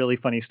 There's like a really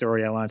funny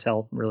story I want to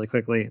tell really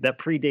quickly that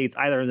predates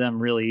either of them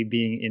really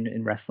being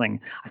in wrestling.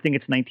 I think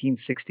it's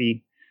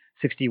 1960,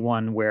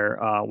 61, where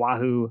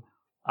Wahoo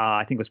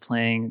I think was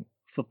playing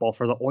football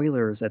for the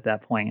Oilers at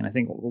that point, and I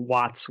think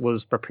Watts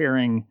was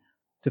preparing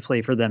to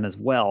play for them as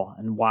well.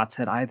 And Watts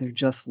had either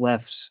just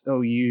left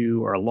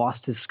OU or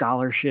lost his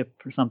scholarship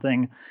or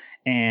something,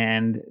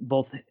 and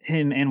both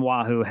him and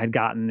Wahoo had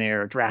gotten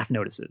their draft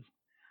notices.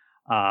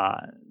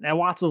 Now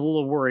Watts was a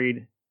little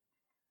worried.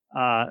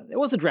 It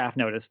was a draft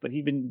notice, but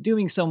he'd been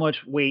doing so much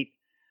weight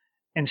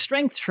and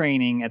strength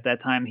training at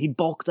that time, he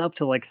bulked up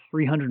to like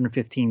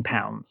 315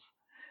 pounds,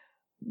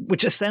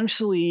 which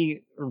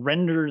essentially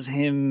renders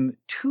him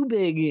too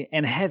big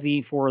and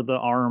heavy for the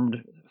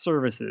armed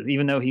services,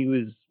 even though he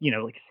was,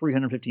 like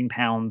 315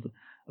 pounds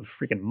of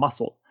freaking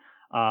muscle.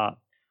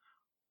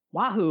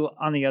 Wahoo,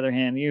 on the other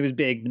hand, he was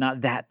big, but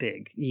not that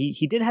big.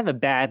 He did have a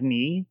bad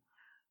knee,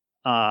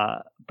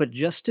 but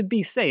just to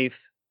be safe,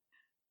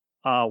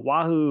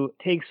 Wahoo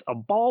takes a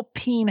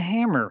ball-peen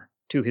hammer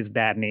to his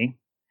bad knee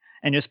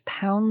and just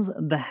pounds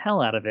the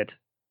hell out of it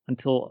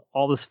until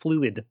all this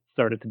fluid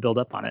started to build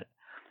up on it.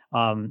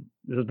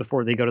 This is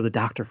before they go to the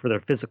doctor for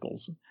their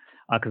physicals,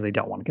 because they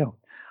don't want to go.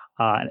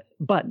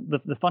 But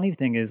the funny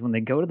thing is, when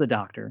they go to the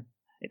doctor,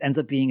 it ends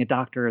up being a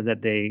doctor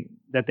that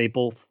they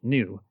both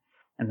knew,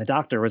 and the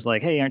doctor was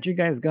like, "Hey, aren't you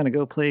guys going to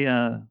go play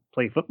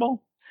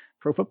football,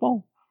 pro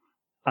football?"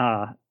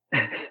 And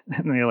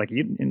they're like,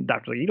 "And the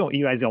doctor's like,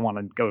 you guys don't want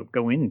to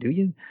go in, do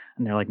you?"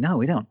 And they're like, "No,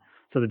 we don't."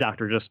 So the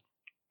doctor just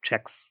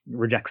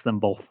rejects them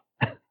both.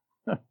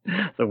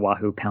 So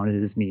Wahoo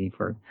pounded his knee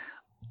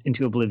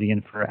into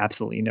oblivion for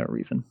absolutely no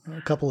reason.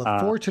 A couple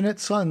of fortunate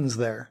sons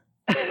there.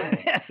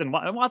 Yes, and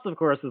Watts, of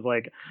course, is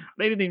like,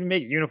 they didn't even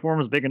make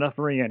uniforms big enough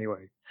for me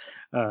anyway.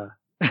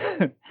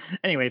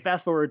 Anyway,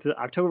 fast forward to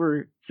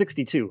October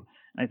 62.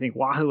 I think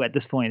Wahoo at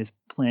this point is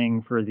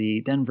playing for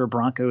the Denver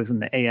Broncos in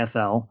the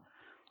AFL.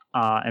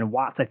 And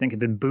Watts, I think, had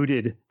been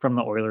booted from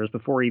the Oilers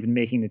before even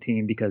making the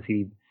team because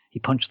he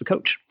punched the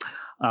coach.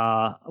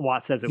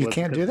 Watts says you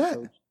can't do that.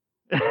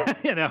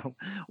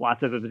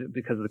 Watts says it was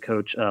because of the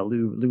coach,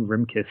 Lou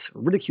Rimkus,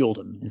 ridiculed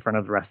him in front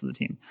of the rest of the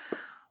team.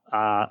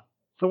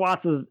 So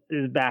Watts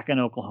is back in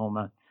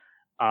Oklahoma.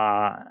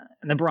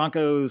 And the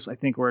Broncos, I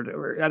think,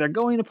 were either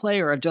going to play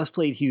or had just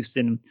played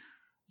Houston.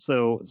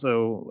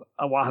 So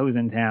Wahoo's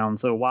in town.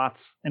 So Watts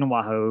and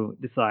Wahoo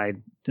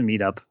decide to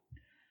meet up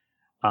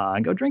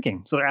and go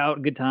drinking. So they're out,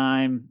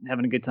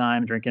 having a good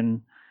time,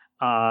 drinking.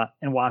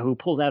 And Wahoo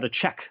pulls out a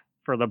check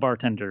for the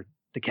bartender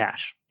to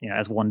cash,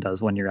 as one does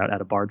when you're out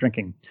at a bar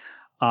drinking.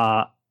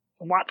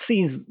 Watts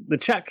sees the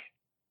check.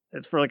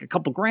 It's for like a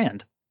couple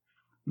grand,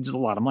 which is a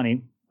lot of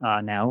money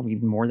now,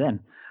 even more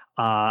then.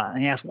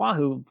 And he asks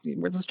Wahoo,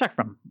 "Where's this check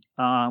from?"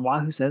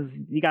 Wahoo says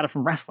he got it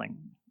from wrestling.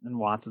 And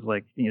Watts is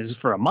like, "Is this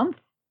for a month?"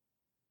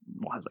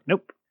 Wahoo's like,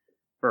 nope.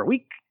 For a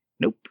week?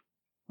 Nope.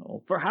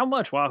 Well, for how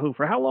much, Wahoo?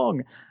 For how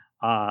long?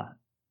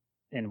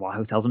 And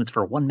Wahoo tells him it's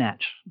for one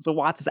match. So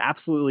Watts is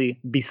absolutely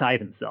beside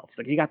himself. He's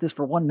like, you got this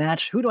for one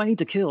match? Who do I need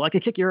to kill? I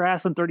could kick your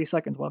ass in 30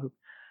 seconds, Wahoo.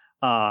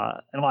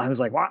 And Wahoo's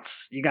like, Watts,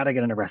 you got to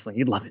get into wrestling.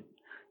 You'd love it.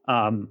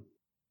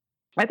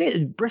 I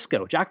think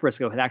Jack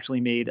Briscoe had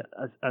actually made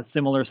a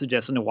similar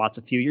suggestion to Watts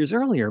a few years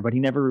earlier, but he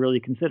never really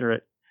considered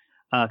it.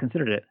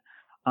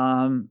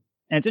 And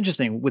it's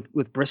interesting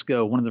with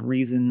Briscoe, one of the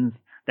reasons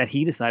that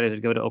he decided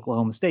to go to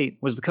Oklahoma State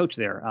was the coach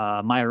there,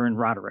 Myron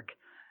Roderick.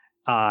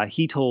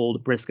 He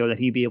told Briscoe that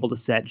he'd be able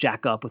to set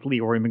Jack up with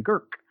Leroy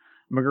McGurk.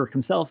 McGurk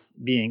himself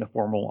being a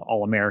former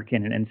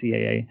All-American and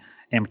NCAA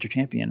amateur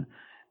champion.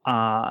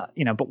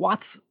 But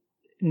Watts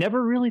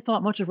never really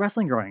thought much of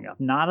wrestling growing up.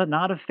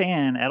 Not a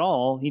fan at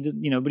all. He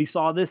did, but he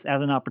saw this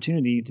as an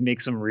opportunity to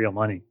make some real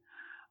money.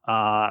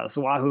 So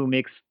Wahoo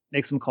makes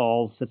some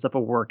calls, sets up a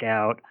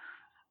workout,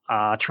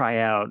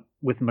 tryout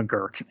with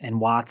McGurk,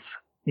 and Watts,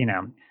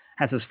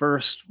 has his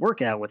first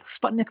workout with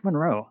Sputnik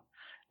Monroe.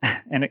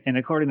 And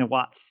according to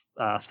Watts,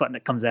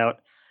 Sputnik comes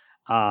out,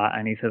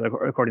 and he says,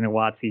 according to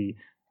Watts,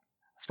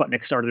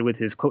 Sputnik started with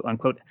his quote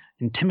unquote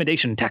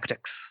intimidation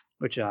tactics,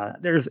 which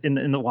there's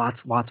in the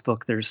Watts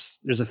book. There's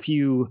a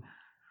few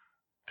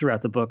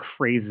throughout the book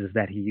phrases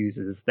that he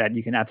uses that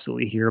you can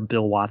absolutely hear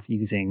Bill Watts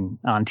using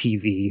on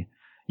TV.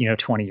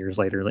 20 years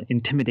later, like,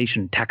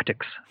 intimidation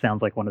tactics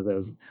sounds like one of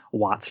those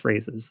Watts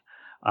phrases.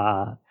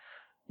 But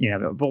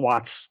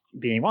Watts,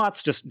 being Watts,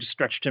 just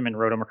stretched him and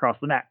rode him across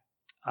the mat.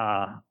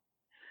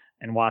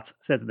 And Watts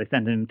said that they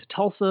sent him to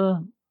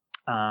Tulsa,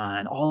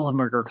 and all of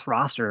McGurk's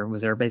roster was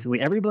there, basically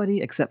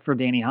everybody except for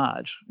Danny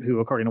Hodge,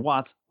 who, according to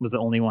Watts, was the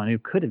only one who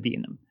could have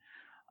beaten him.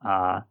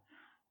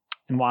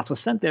 And Watts was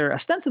sent there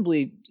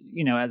ostensibly,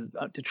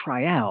 to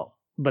try out,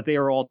 but they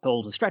were all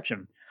told to stretch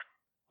him.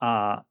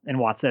 And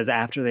Watts says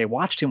after they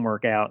watched him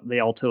work out, they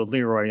all told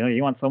Leroy,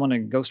 you want someone to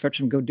go stretch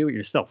him, go do it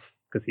yourself,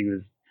 because he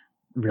was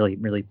really,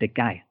 really big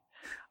guy.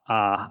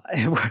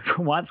 And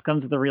Watts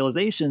comes to the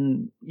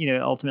realization,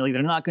 ultimately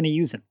they're not going to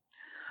use him.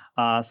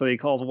 So he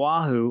calls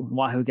Wahoo.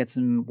 Wahoo gets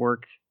him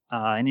work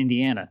in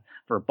Indiana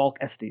for Bulk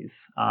Estes.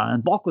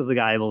 And Bulk was the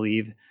guy, I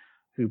believe,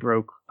 who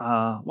broke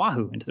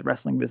Wahoo into the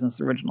wrestling business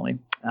originally.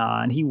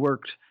 And he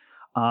worked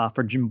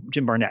for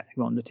Jim Barnett,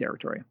 who owned the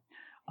territory.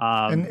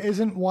 And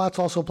isn't Watts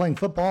also playing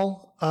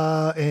football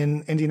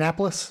in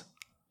Indianapolis?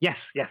 Yes.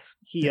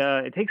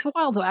 It takes a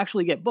while to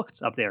actually get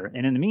booked up there.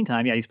 And in the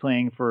meantime, he's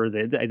playing for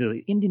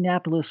the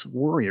Indianapolis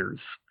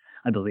Warriors,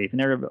 I believe. And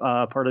they're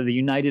part of the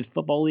United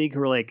Football League, who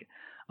are like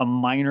a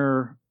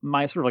minor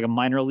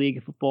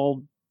league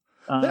football.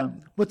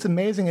 What's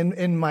amazing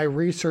in my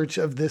research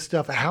of this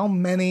stuff, how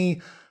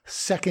many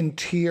second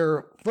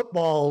tier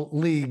football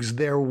leagues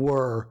there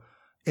were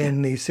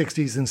in the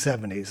 60s and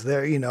 70s.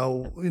 There,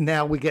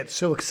 now we get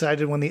so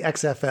excited when the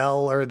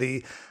XFL or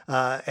the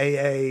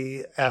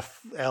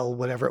AAFL,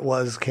 whatever it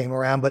was, came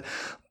around. But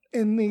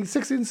in the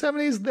 60s and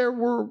 70s, there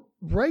were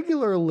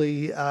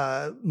regularly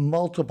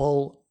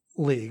multiple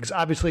leagues.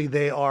 Obviously,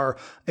 they are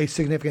a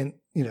significant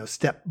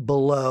step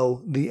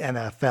below the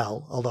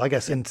NFL. Although I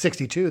guess in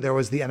 62, there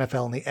was the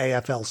NFL and the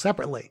AFL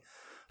separately.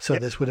 So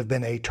This would have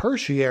been a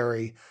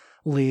tertiary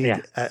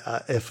league,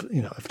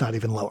 if not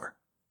even lower.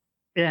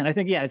 Yeah, and I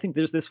think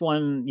there's this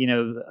one,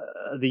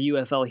 the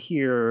UFL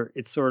here,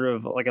 it's sort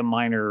of like a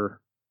minor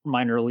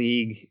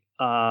league,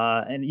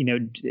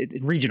 and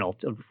regional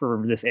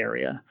for this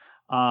area,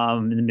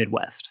 in the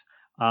Midwest.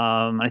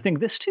 I think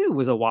this too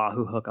was a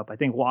Wahoo hookup. I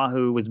think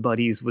Wahoo was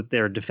buddies with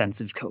their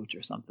defensive coach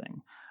or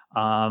something.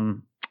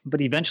 But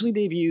eventually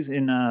debuts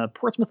in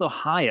Portsmouth,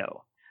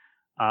 Ohio.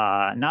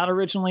 Not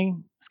originally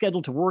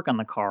scheduled to work on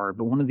the card,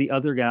 but one of the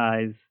other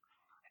guys,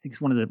 I think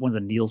it's one of the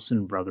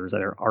Nielsen brothers,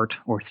 either Art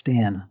or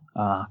Stan,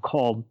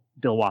 called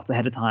Bill Watts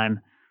ahead of time,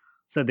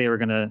 said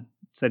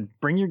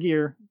bring your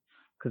gear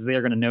because they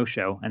are going to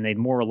no-show, and they'd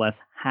more or less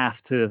have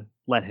to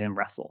let him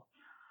wrestle.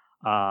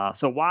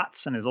 So Watts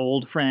and his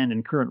old friend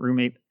and current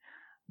roommate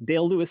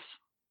Dale Lewis,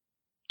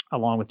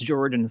 along with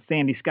George and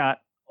Sandy Scott,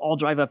 all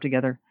drive up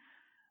together.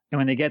 And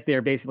when they get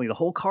there, basically the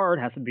whole card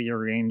has to be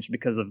arranged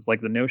because of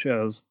the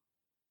no-shows.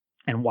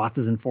 And Watts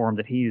is informed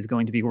that he is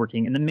going to be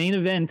working in the main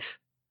event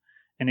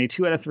in a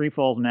 2 out of 3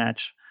 falls match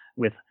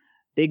with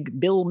Big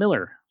Bill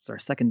Miller. It's our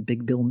second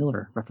Big Bill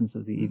Miller reference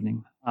of the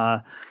evening.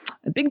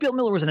 Big Bill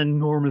Miller was an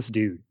enormous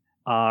dude.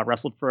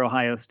 Wrestled for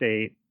Ohio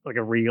State, like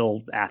a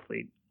real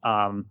athlete.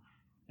 And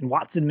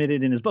Watts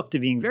admitted in his book to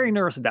being very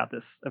nervous about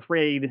this,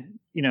 afraid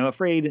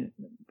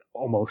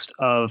almost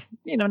of,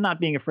 not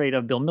being afraid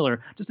of Bill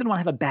Miller, just didn't want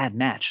to have a bad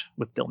match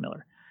with Bill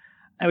Miller.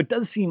 Now, it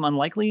does seem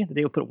unlikely that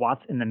they would put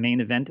Watts in the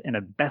main event in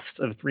a best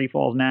of 3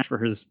 falls match for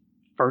his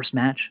first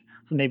match.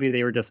 So maybe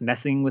they were just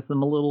messing with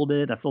him a little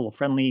bit, a little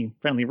friendly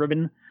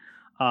ribbon.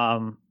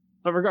 But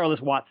regardless,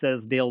 Watts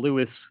says Dale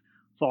Lewis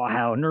saw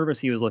how nervous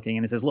he was looking,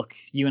 and he says, look,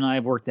 you and I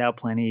have worked out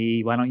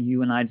plenty. Why don't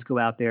you and I just go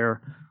out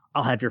there?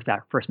 I'll have your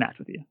first match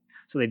with you.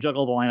 So they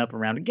juggle the lineup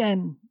around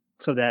again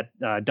so that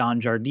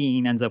Don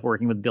Jardine ends up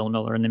working with Bill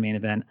Miller in the main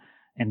event,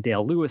 and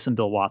Dale Lewis and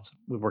Bill Watts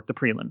would work the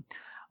prelim.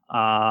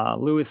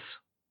 Lewis,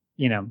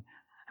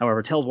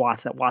 however, tells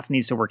Watts that Watts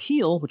needs to work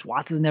heel, which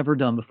Watts has never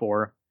done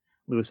before.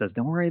 Lewis says,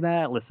 don't worry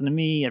about it. Listen to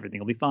me. Everything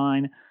will be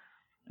fine.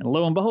 And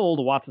lo and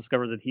behold, Watts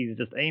discovers that he's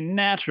just a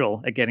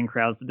natural at getting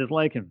crowds to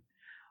dislike him.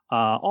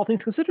 All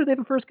things considered, they have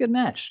a first good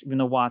match, even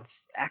though Watts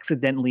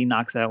accidentally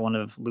knocks out one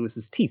of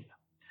Lewis's teeth.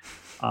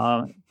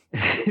 I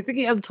think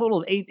he has a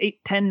total of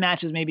 10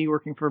 matches maybe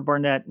working for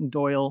Barnett and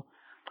Doyle.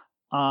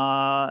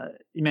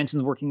 He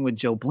mentions working with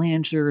Joe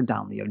Blanchard,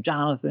 Don Leo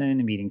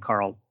Jonathan, meeting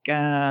Carl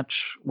Gatch,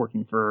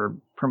 working for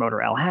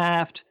promoter Al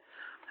Haft.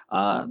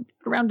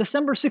 Around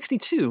December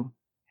 62,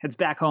 heads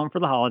back home for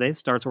the holidays,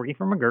 starts working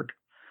for McGurk.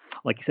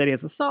 Like you said, he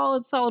has a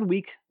solid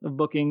week of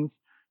bookings.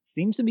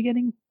 Seems to be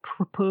getting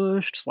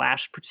pushed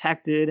 /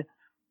 protected.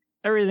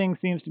 Everything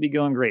seems to be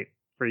going great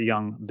for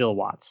young Bill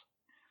Watts.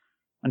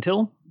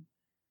 Until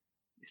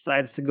he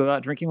decides to go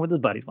out drinking with his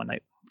buddies one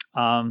night.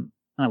 I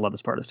love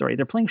this part of the story.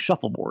 They're playing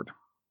shuffleboard,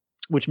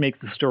 which makes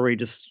the story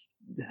just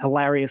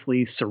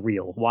hilariously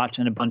surreal.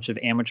 Watching a bunch of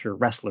amateur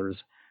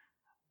wrestlers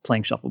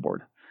playing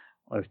shuffleboard.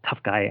 Those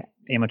tough guy,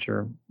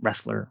 amateur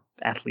wrestler,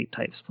 athlete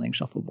types playing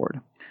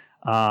shuffleboard.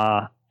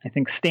 I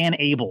think Stan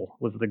Abel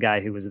was the guy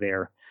who was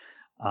there,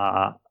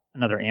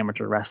 another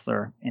amateur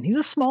wrestler. And he's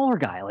a smaller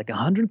guy, like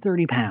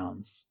 130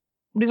 pounds.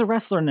 But he's a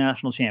wrestler and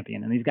national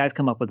champion. And these guys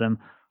come up with him,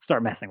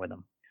 start messing with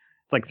him.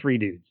 It's like 3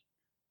 dudes.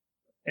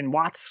 And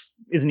Watts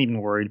isn't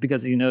even worried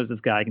because he knows this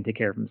guy can take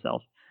care of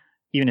himself,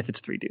 even if it's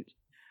 3 dudes.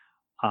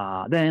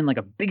 Then like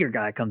a bigger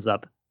guy comes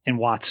up, and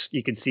Watts,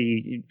 you can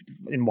see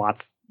in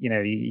Watts,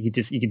 you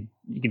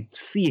can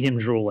see him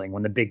drooling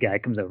when the big guy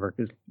comes over,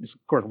 because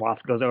of course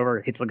Watts goes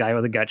over, hits the guy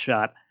with a gut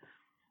shot,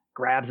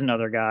 grabs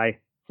another guy,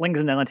 flings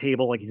him down the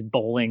table like he's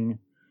bowling.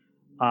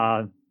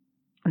 And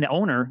the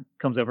owner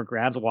comes over,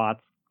 grabs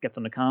Watts, gets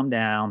him to calm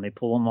down. They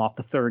pull him off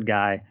the 3rd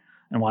guy,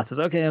 and Watts says,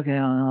 "Okay,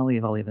 I'll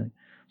leave."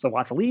 So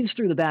Watts leaves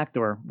through the back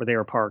door where they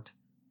were parked,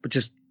 but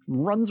just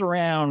runs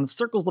around,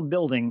 circles the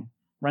building,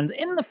 runs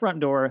in the front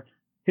door,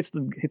 hits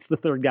the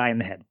 3rd guy in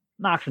the head,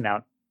 knocks him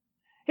out,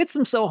 hits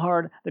him so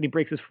hard that he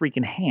breaks his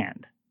freaking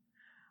hand.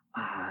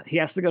 He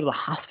has to go to the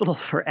hospital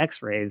for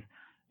X-rays,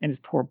 and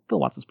Bill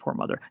Watts' poor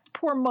mother. His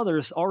poor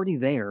mother's already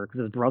there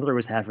because his brother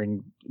was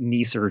having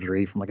knee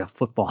surgery from like a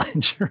football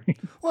injury.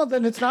 Well,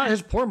 then it's not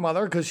his poor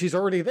mher because she's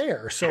already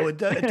there, so it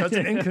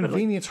doesn't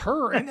inconvenience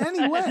her in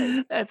any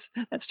way.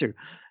 That's true.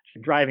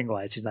 Driving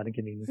wise, she's not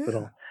inconvenienced at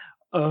all.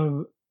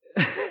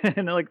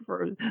 And like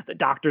the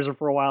doctors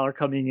for a while are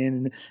coming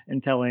in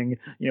and telling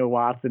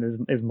Watts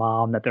and his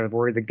mom that they're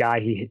worried the guy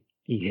he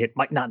hit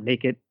might not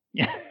make it.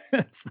 Can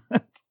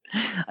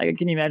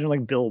you imagine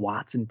like Bill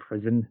Watts in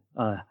prison?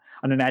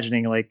 I'm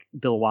imagining like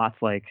Bill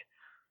Watts like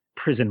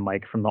prison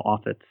Mike from The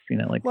Office.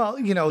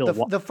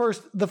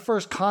 The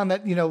first con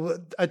that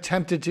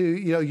attempted to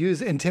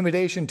use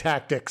intimidation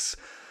tactics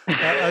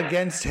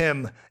against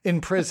him in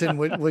prison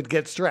would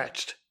get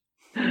stretched.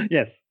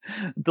 Yes,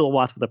 Bill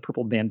Watts with a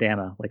purple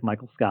bandana like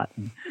Michael Scott.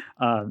 And,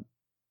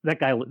 the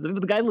guy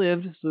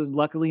lived, so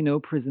luckily no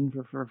prison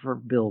for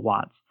Bill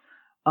Watts.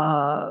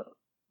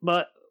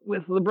 But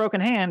with the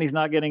broken hand, he's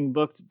not getting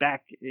booked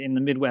back in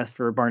the Midwest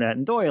for Barnett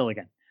and Doyle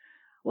again.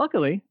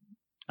 Luckily,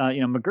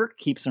 McGurk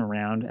keeps him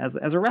around as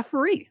a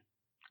referee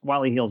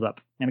while he heals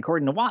up. And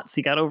according to Watts,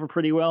 he got over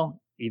pretty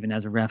well, even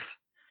as a ref.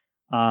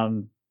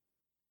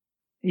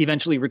 He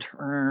eventually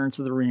returned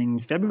to the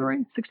ring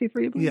February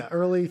 63, I believe. Yeah,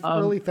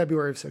 early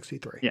February of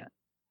 63. Yeah.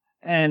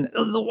 And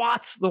the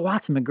Watts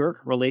McGurk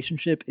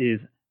relationship is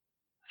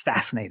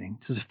fascinating.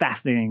 It's a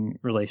fascinating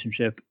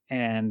relationship.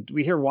 And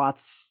we hear Watts'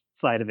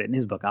 side of it in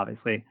his book,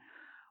 obviously.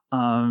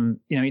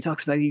 He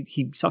talks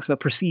about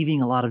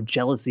perceiving a lot of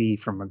jealousy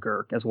from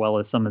McGurk, as well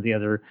as some of the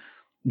other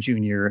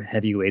junior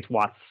heavyweights.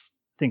 Watts'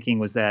 thinking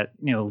was that,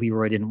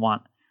 Leroy didn't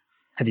want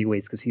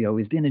heavyweights because he'd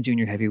always been a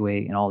junior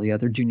heavyweight, and all the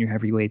other junior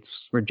heavyweights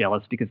were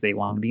jealous because they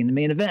wanted to be in the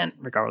main event,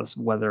 regardless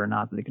of whether or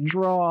not they could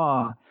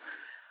draw.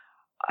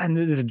 And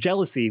the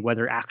jealousy,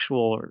 whether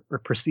actual or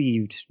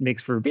perceived,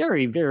 makes for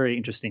very, very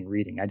interesting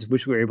reading. I just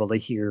wish we were able to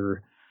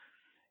hear,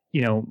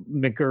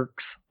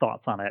 McGurk's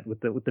thoughts on it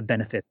with the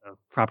benefit of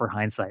proper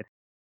hindsight.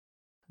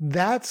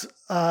 That's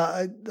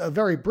a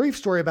very brief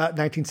story about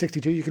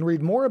 1962. You can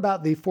read more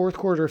about the 4th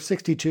quarter of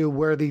 62,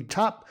 where the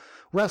top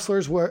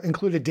wrestlers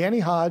included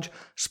Danny Hodge,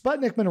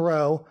 Sputnik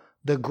Monroe,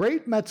 the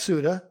Great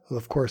Matsuda, who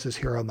of course is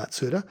Hiro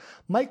Matsuda,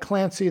 Mike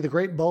Clancy, the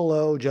Great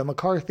Bolo, Joe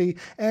McCarthy,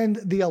 and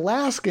the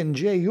Alaskan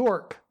Jay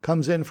York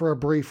comes in for a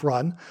brief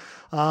run.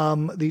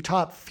 The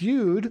top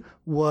feud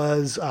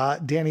was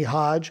Danny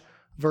Hodge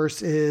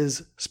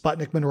versus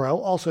Sputnik Monroe,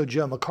 also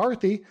Joe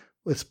McCarthy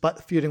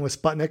feuding with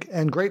Sputnik,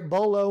 and Great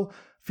Bolo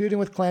feuding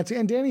with Clancy,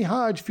 and Danny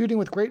Hodge feuding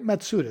with Great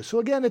Matsuda. So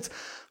again, it's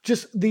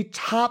just the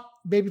top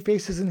baby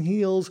faces and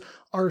heels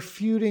are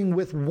feuding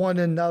with one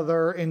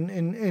another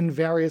in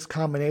various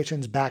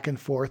combinations back and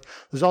forth.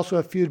 There's also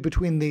a feud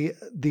between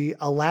the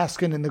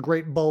Alaskan and the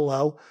Great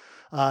Bolo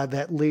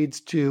that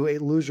leads to a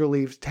loser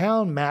leaves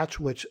town match,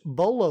 which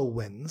Bolo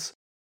wins.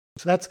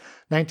 So that's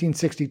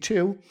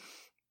 1962.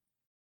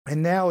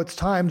 And now it's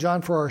time,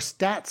 John, for our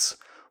stats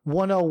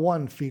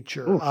 101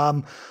 feature.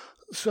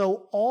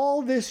 So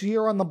all this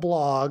year on the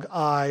blog,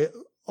 I,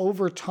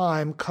 over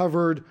time,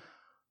 covered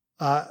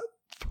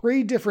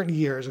 3 different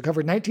years. I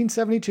covered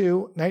 1972,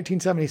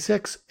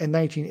 1976, and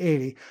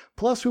 1980.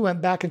 Plus, we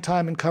went back in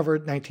time and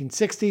covered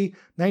 1960,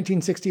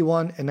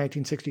 1961, and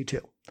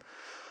 1962.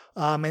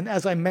 And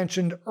as I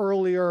mentioned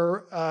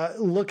earlier,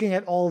 looking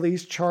at all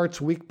these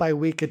charts week by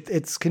week,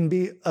 it can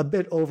be a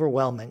bit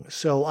overwhelming.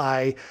 So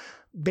I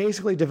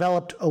basically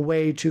developed a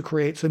way to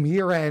create some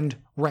year-end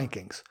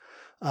rankings.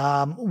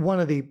 One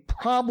of the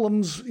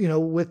problems,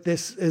 with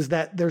this is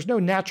that there's no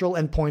natural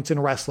endpoints in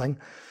wrestling.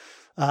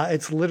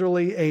 It's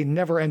literally a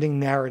never-ending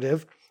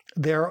narrative.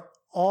 There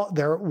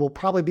will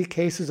probably be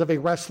cases of a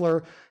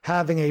wrestler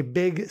having a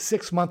big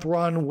 6-month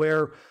run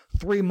where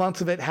 3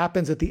 months of it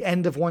happens at the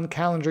end of one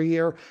calendar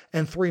year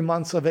and 3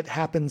 months of it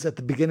happens at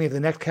the beginning of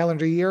the next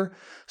calendar year.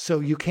 So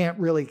you can't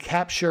really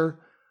capture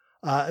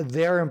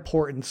their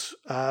importance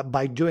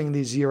by doing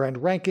these year-end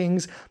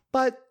rankings,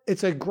 but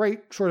it's a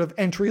great sort of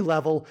entry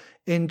level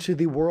into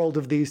the world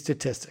of these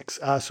statistics.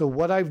 So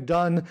what I've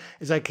done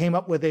is I came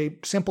up with a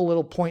simple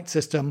little point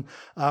system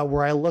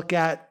where I look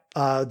at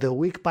the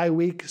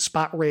week-by-week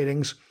spot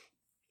ratings.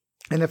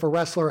 And if a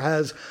wrestler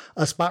has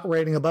a spot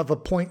rating above a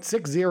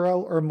 0.60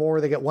 or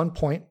more, they get 1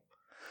 point.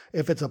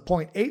 If it's a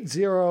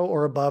 0.80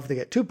 or above, they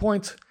get 2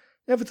 points.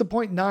 If it's a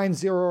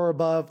 0.90 or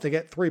above, they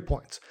get 3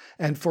 points.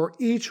 And for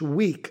each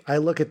week, I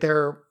look at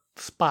their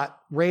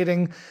spot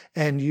rating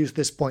and use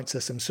this point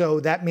system. So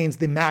that means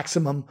the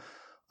maximum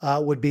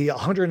would be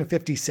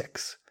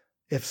 156.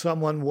 If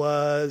someone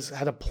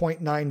had a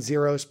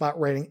 0.90 spot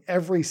rating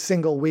every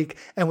single week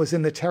and was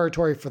in the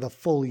territory for the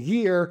full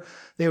year,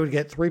 they would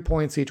get 3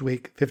 points each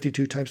week.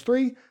 52 times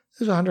 3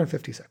 is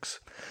 156.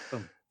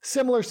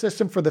 Similar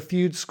system for the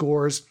feud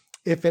scores.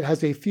 If it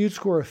has a feud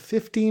score of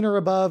 15 or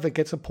above, it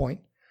gets a point.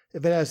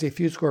 If it has a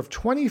feud score of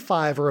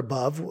 25 or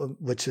above,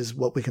 which is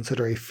what we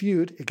consider a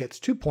feud, it gets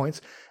 2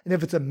 points. And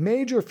if it's a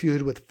major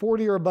feud with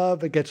 40 or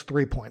above, it gets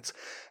 3 points.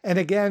 And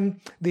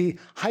again, the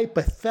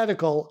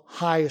hypothetical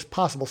highest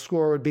possible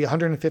score would be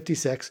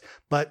 156,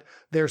 but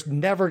there's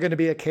never going to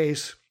be a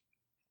case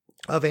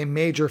of a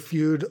major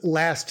feud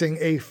lasting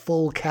a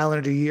full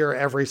calendar year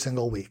every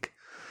single week.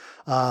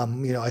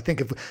 I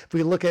think if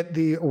we look at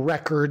the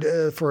record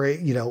for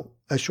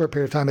a short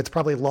period of time, it's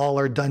probably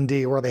Lawler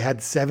Dundee, where they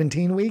had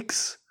 17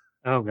 weeks.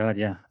 Oh, God,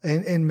 yeah.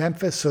 In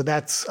Memphis. So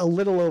that's a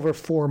little over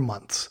 4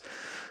 months.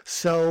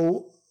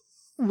 So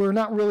we're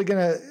not really going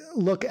to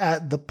look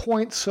at the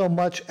points so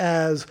much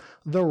as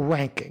the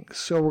rankings.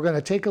 So we're going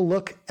to take a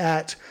look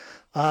at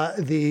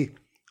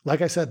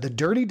like I said, the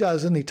Dirty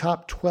Dozen, the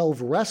top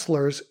 12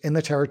 wrestlers in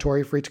the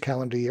territory for each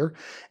calendar year,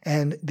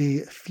 and the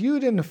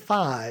Feud in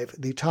 5,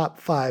 the top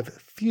 5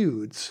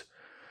 feuds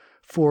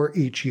for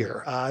each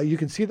year. You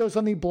can see those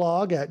on the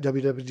blog at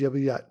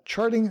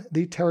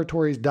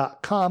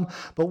www.chartingtheterritories.com,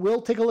 but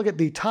we'll take a look at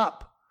the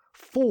top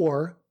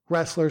 4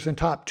 wrestlers and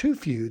top 2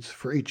 feuds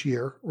for each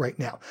year right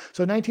now.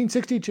 So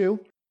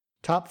 1962,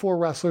 top 4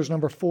 wrestlers: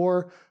 number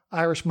 4,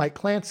 Irish Mike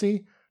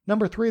Clancy;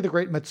 number 3, the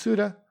Great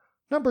Matsuda;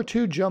 number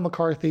 2, Joe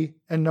McCarthy;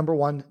 and number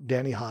 1,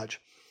 Danny Hodge.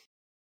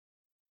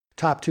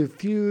 Top 2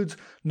 feuds: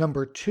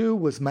 number 2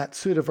 was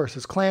Matsuda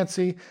versus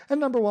Clancy, and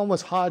number 1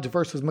 was Hodge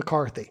versus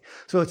McCarthy.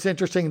 So it's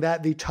interesting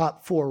that the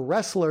top 4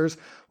 wrestlers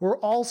were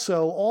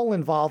also all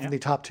involved in the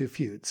top 2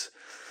 feuds.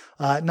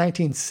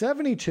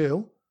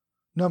 1972,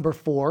 number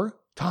 4,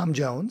 Tom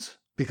Jones,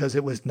 because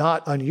it was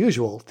not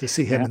unusual to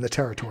see him in the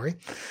territory.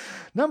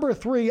 Number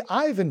 3,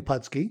 Ivan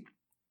Putski.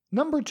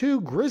 Number 2,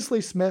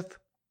 Grizzly Smith.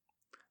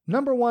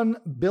 Number 1,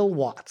 Bill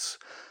Watts.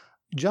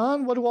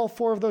 John, what do all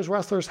 4 of those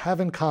wrestlers have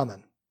in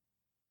common?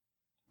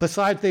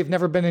 Besides, they've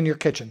never been in your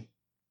kitchen.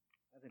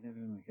 They've never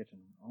been in my kitchen.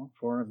 All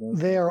 4 of those.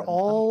 They are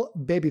all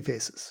baby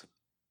faces.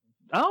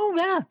 Oh,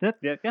 yeah.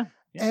 Yeah.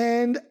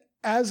 And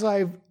as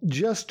I've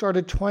just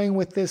started toying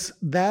with this,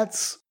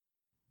 that's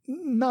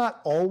not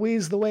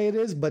always the way it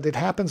is, but it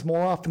happens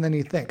more often than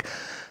you think.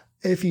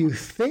 If you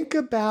think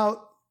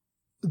about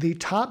the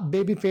top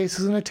baby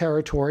faces in a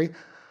territory,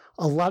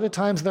 a lot of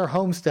times they're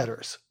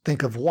homesteaders.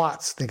 Think of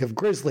Watts, think of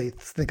Grizzly,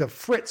 think of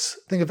Fritz,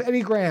 think of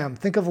Eddie Graham,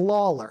 think of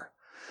Lawler.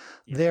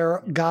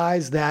 They're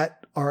guys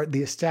that are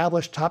the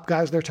established top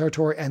guys of their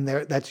territory, and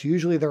that's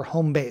usually their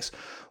home base.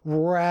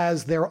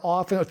 Whereas they're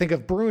often, think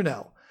of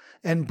Bruno,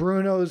 and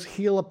Bruno's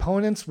heel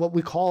opponents, what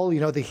we call,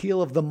 the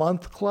heel of the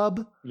month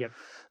club. Yep.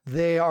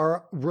 They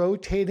are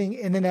rotating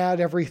in and out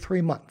every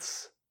 3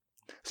 months.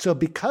 So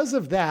because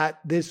of that,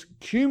 this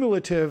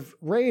cumulative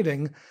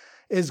rating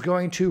is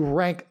going to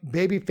rank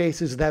baby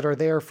faces that are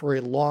there for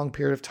a long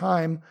period of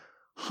time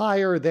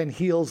higher than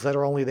heels that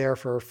are only there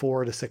for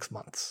 4 to 6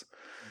 months.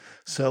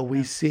 So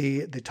we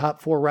see the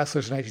top 4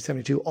 wrestlers in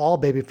 1972, all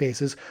baby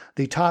faces.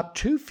 The top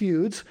 2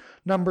 feuds: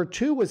 number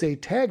 2 was a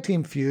tag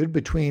team feud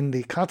between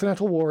the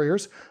Continental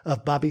Warriors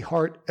of Bobby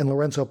Hart and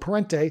Lorenzo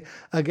Parente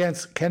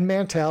against Ken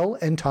Mantell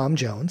and Tom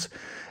Jones.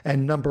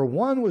 And number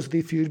 1 was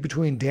the feud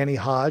between Danny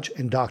Hodge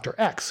and Dr.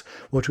 X,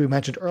 which we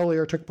mentioned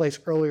earlier took place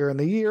earlier in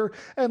the year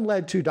and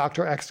led to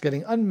Dr. X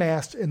getting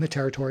unmasked in the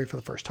territory for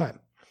the first time.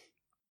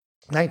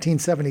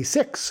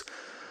 1976.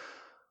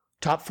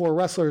 Top 4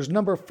 wrestlers: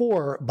 number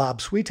 4,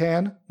 Bob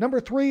Sweetan; number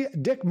 3,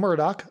 Dick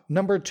Murdoch;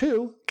 number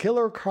 2,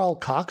 Killer Carl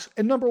Cox;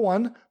 and number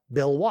 1,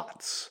 Bill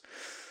Watts.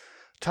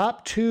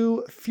 Top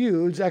 2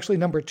 feuds, actually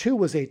number 2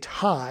 was a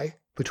tie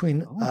between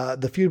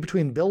the feud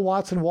between Bill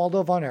Watts and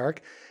Waldo Von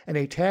Erich, and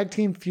a tag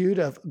team feud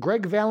of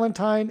Greg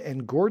Valentine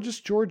and Gorgeous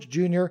George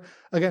Jr.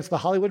 against the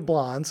Hollywood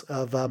Blondes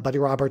of Buddy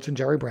Roberts and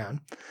Jerry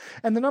Brown.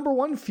 And the number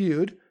 1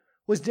 feud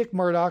was Dick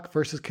Murdoch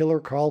versus Killer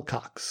Carl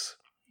Cox,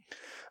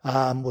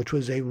 which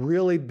was a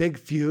really big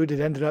feud.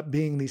 It ended up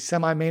being the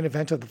semi-main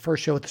event of the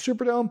first show at the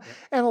Superdome,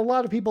 and a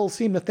lot of people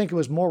seem to think it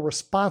was more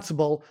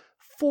responsible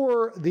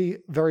for the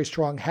very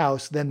strong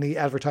house than the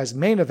advertised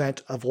main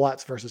event of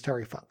Watts versus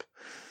Terry Funk.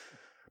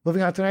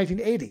 Moving on to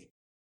 1980.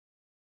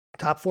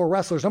 Top 4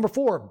 wrestlers: number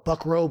 4,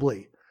 Buck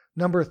Robley;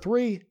 number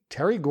 3,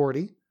 Terry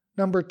Gordy;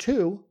 number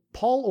 2,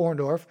 Paul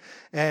Orndorff;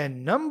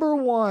 and number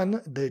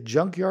 1, the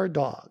Junkyard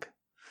Dog.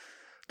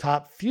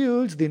 Top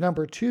feuds: the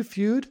number 2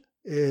 feud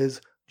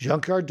is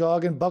Junkyard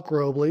Dog and Buck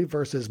Robley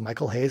versus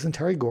Michael Hayes and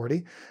Terry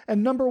Gordy;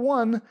 and number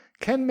 1,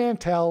 Ken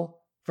Mantell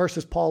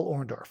versus Paul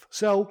Orndorff.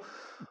 So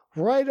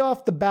right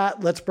off the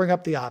bat, let's bring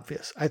up the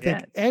obvious. I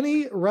think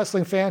any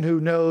wrestling fan who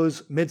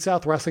knows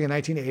Mid-South Wrestling in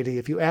 1980,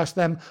 if you ask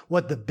them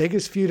what the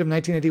biggest feud of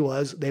 1980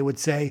 was, they would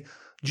say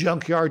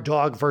Junkyard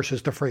Dog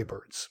versus the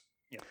Freebirds.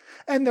 Yeah.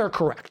 And they're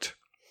correct.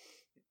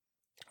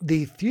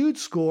 The feud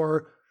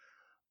score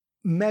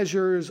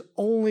measures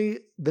only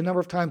the number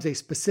of times a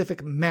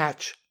specific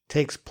match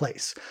takes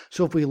place.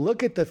 So if we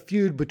look at the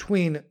feud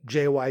between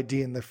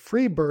JYD and the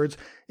Freebirds,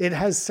 it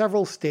has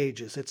several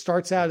stages. It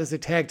starts out as a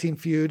tag team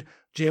feud,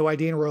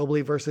 JYD and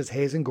Robley versus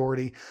Hayes and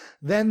Gordy.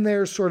 Then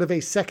there's sort of a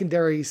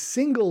secondary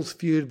singles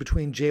feud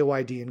between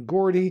JYD and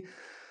Gordy.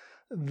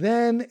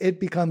 Then it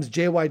becomes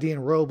JYD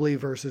and Robley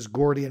versus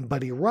Gordy and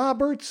Buddy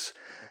Roberts.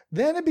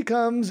 Then it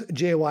becomes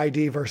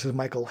JYD versus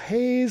Michael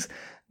Hayes.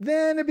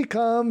 Then it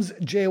becomes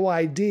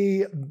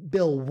JYD,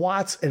 Bill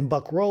Watts, and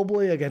Buck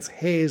Robley against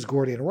Hayes,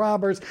 Gordy, and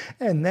Roberts.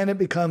 And then it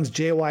becomes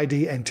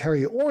JYD and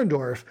Terry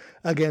Orndorff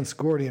against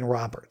Gordy and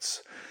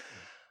Roberts.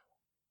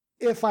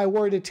 If I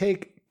were to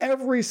take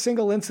every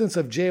single instance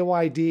of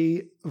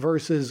JYD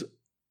versus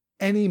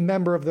any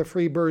member of the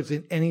Freebirds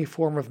in any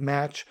form of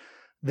match,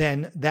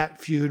 then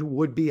that feud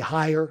would be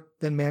higher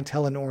than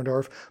Mantell and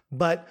Orndorff.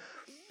 But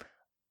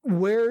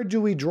where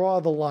do we draw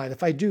the line?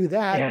 If I do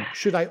that,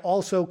 should I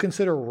also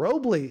consider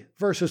Robley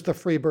versus the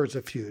Freebirds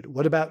a feud?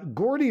 What about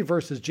Gordy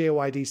versus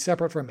JYD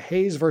separate from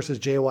Hayes versus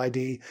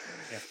JYD?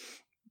 Yeah.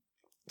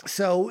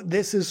 So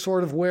this is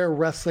sort of where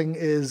wrestling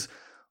is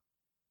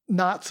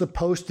not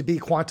supposed to be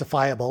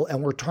quantifiable,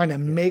 and we're trying to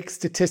make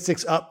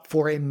statistics up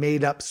for a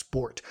made-up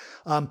sport.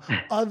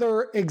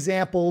 Other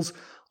examples,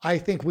 I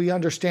think we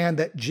understand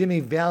that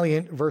Jimmy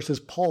Valiant versus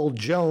Paul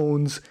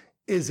Jones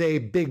is a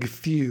big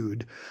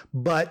feud.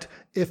 But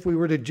if we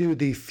were to do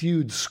the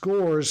feud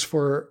scores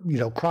for,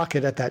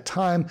 Crockett at that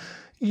time,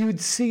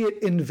 you'd see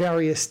it in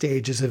various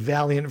stages of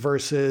Valiant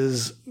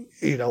versus,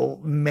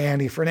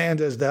 Manny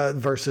Fernandez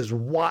versus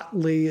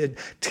Watley,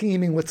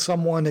 teaming with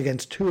someone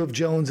against 2 of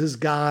Jones's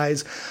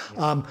guys.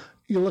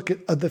 You look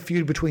at the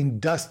feud between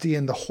Dusty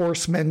and the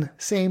Horsemen,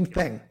 same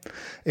thing.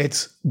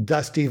 It's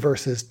Dusty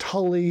versus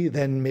Tully,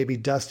 then maybe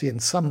Dusty and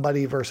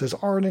somebody versus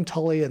Arn and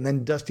Tully, and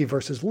then Dusty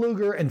versus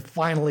Luger, and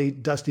finally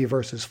Dusty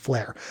versus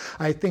Flair.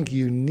 I think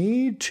you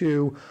need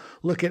to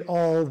look at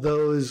all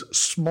those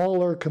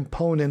smaller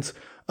components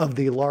of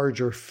the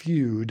larger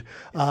feud.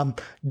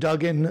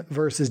 Duggan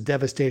versus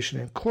Devastation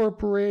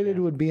Incorporated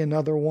would be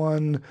another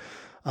one.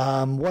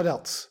 What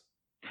else?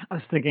 I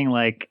was thinking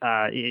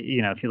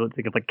if you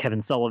think of like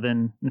Kevin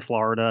Sullivan in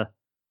Florida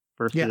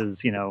versus,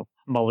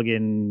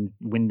 Mulligan,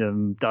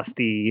 Wyndham,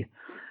 Dusty.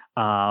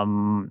 A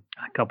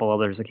couple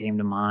others that came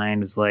to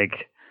mind is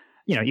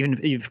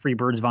even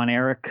Freebirds Von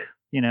Erich,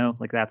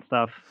 like that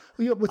stuff.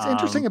 What's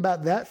interesting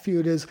about that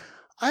feud is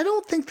I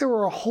don't think there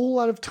were a whole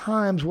lot of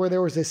times where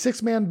there was a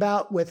 6-man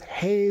bout with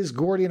Hayes,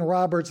 Gordy, and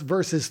Roberts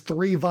versus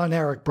 3 Von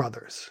Erich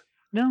brothers.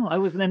 No,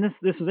 and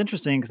this was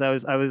interesting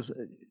because I was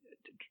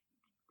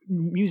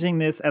using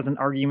this as an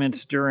argument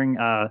during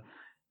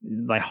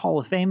my Hall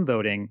of Fame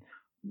voting.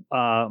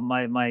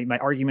 My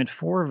argument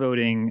for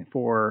voting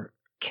for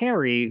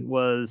Kerry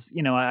was,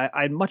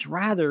 I'd much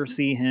rather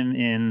see him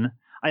in.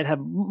 I'd have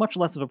much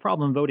less of a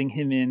problem voting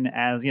him in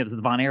as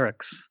the Von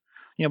Erichs.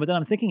 But then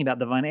I'm thinking about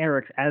the Von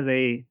Erichs as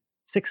a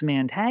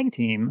 6-man tag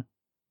team,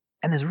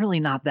 and there's really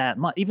not that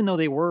much. Even though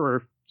they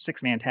were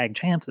 6-man tag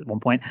champs at one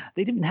point,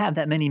 they didn't have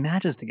that many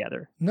matches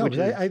together. No, which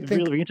I think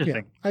really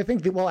interesting. Yeah, I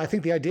think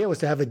the idea was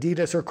to have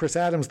Adidas or Chris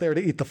Adams there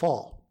to eat the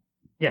fall.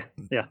 Yeah.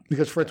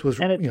 Because Fritz was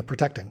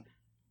protecting.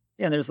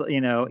 Yeah, and there's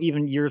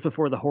even years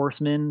before the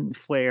Horsemen,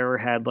 Flair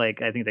had I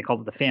think they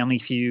called it the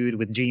Family Feud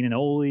with Gene and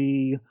Ole.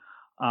 In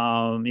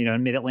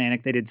Mid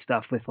Atlantic they did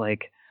stuff with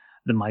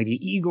the Mighty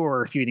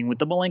Igor feuding with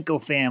the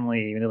Malenko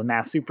family, the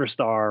Masked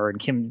Superstar and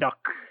Kim Duck.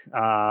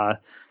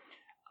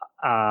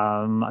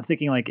 I'm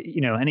thinking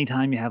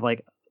anytime you have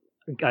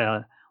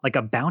like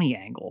a bounty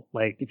angle.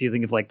 Like if you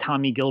think of like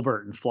Tommy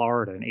Gilbert in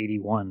Florida in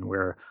 '81,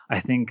 where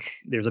I think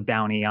there's a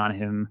bounty on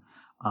him.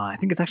 I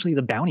think it's actually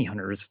the Bounty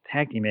Hunters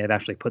tag team may have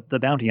actually put the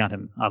bounty on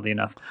him, oddly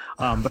enough.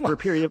 But for a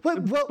period of...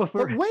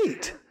 But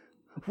wait,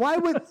 why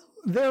would...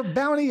 They're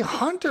bounty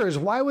hunters.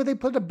 Why would they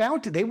put a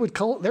bounty?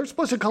 They're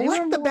supposed to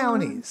collect the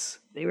bounties.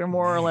 They were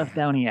more or less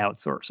bounty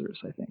outsourcers,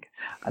 I think,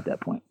 at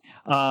that point.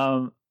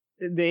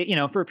 They,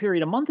 for a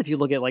period of a month, if you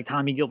look at like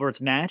Tommy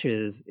Gilbert's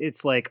matches,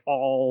 it's like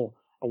all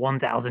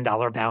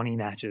 $1,000 bounty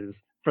matches.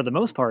 For the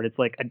most part, it's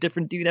like a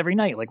different dude every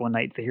night. Like one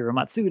night, Hiro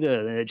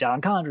Matsuda,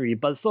 John Condrey,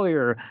 Buzz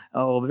Sawyer,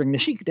 we'll bring the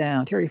Sheik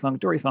down, Terry Funk,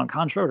 Dory Funk,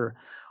 Con Schroeder.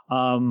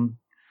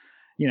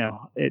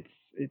 It's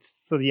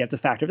so you have to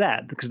factor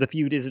that because the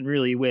feud isn't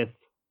really with,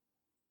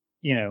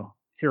 Hiro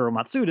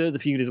Matsuda. The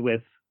feud is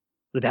with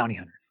the bounty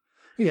hunters.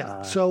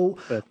 Yeah. So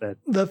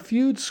the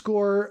feud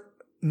score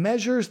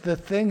measures the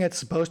thing it's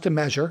supposed to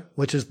measure,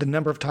 which is the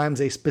number of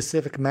times a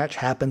specific match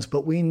happens.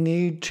 But we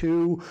need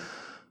to,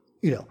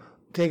 not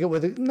take it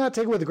with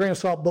a grain of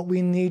salt, but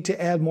we need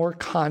to add more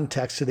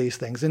context to these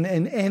things. And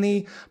in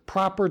any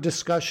proper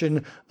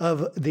discussion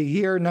of the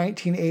year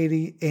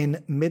 1980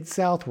 in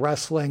Mid-South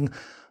Wrestling,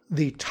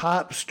 the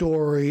top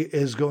story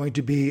is going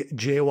to be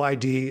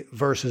JYD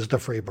versus the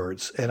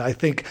Freebirds. And I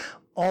think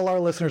all our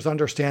listeners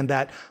understand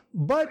that.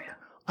 But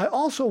I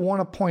also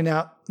want to point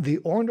out the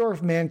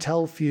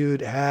Orndorff-Mantell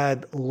feud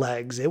had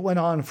legs. It went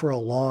on for a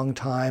long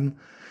time.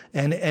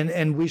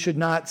 And we should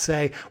not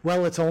say,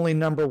 well, it's only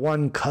number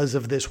one because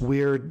of this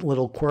weird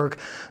little quirk.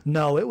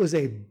 No, it was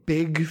a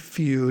big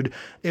feud.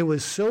 It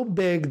was so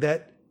big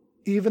that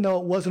even though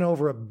it wasn't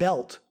over a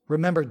belt,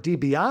 remember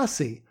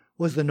DiBiase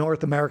was the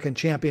North American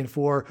champion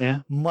for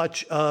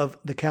much of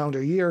the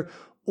calendar year.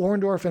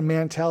 Orndorff and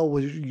Mantell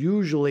was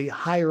usually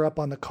higher up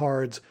on the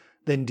cards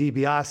than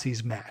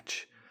DiBiase's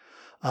match.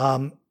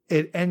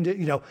 It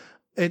ended,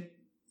 it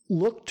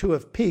looked to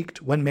have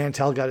peaked when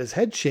Mantell got his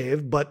head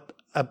shaved, but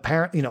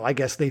apparently, I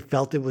guess they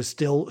felt it was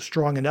still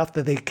strong enough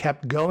that they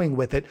kept going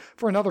with it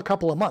for another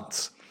couple of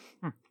months.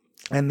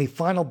 And the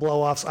final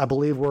blow-offs, I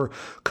believe, were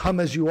come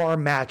as you are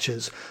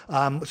matches.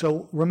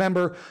 So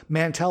remember,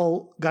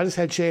 Mantell got his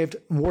head shaved,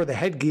 wore the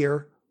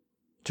headgear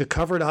to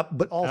cover it up,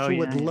 but also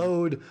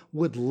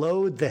would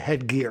load the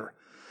headgear.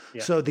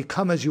 Yeah. So the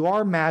come as you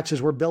are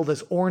matches were billed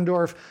as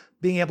Orndorff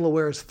being able to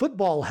wear his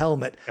football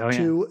helmet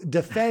to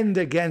defend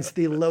against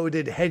the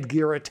loaded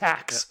headgear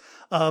attacks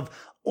of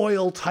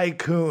oil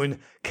tycoon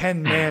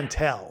Ken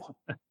Mantell.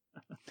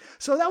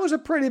 So that was a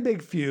pretty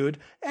big feud,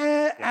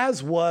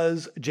 as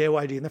was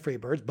JYD and the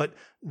Freebirds. But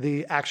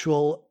the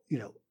actual,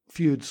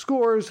 feud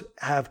scores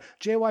have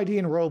JYD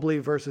and Robley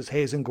versus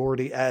Hayes and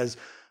Gordy as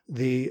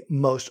the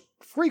most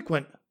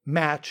frequent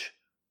match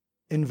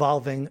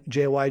involving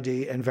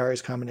JYD and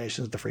various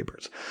combinations of the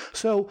Freebirds.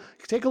 So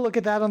take a look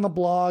at that on the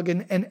blog.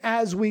 And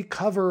as we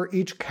cover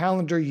each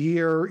calendar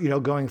year,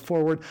 going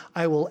forward,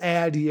 I will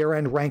add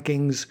year-end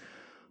rankings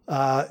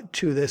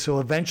to this. So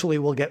eventually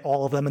we'll get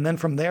all of them. And then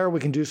from there, we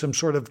can do some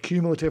sort of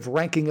cumulative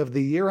ranking of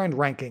the year-end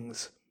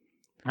rankings.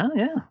 Oh,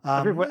 yeah.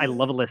 I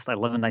love a list. I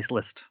love a nice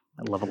list.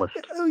 I love a list.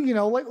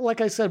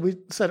 Like I said, we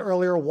said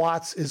earlier,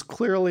 Watts is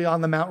clearly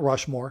on the Mount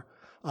Rushmore.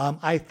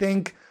 I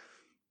think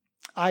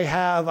I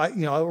have,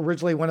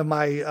 originally one of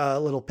my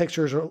little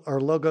pictures or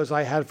logos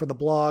I had for the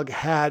blog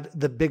had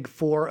the big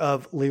four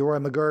of Leroy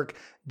McGuirk,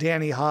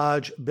 Danny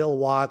Hodge, Bill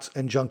Watts,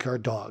 and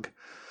Junkyard Dog.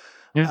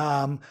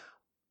 Yeah.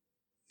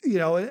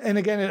 And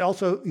again, it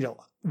also,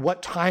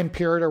 what time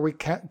period are we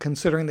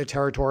considering the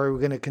territory? Are we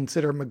going to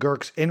consider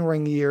McGuirk's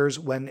in-ring years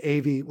when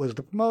AV was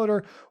the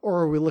promoter,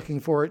 or are we looking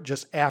for it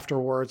just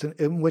afterwards?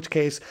 In which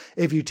case,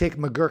 if you take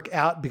McGuirk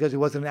out because he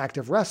wasn't an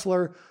active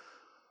wrestler,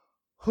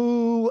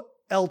 who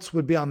else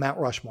would be on Mount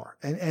Rushmore?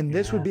 And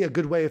this would be a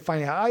good way of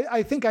finding out.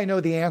 I think I know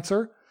the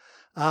answer,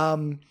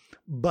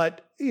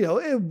 but,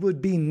 it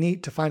would be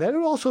neat to find out. It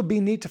would also be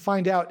neat to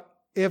find out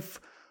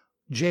if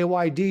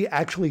JYD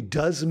actually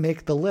does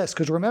make the list.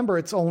 Because remember,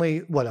 it's only,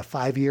 a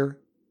 5-year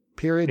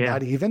period,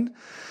 not even.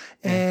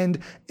 Yeah. And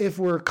if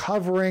we're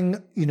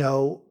covering,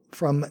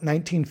 from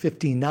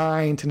 1959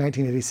 to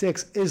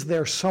 1986, is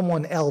there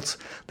someone else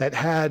that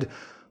had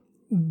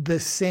the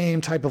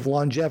same type of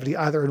longevity,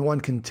 either in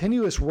one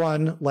continuous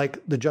run, like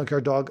the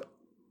Junkyard Dog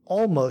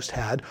almost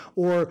had,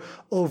 or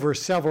over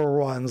several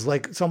runs,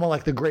 like someone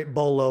like the Great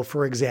Bolo,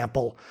 for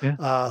example,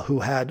 who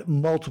had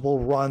multiple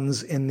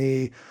runs in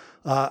the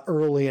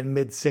early and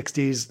mid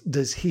 60s.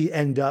 Does he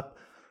end up,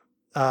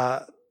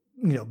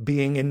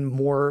 being in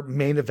more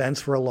main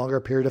events for a longer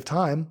period of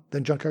time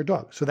than Junkyard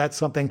Dog? So that's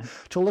something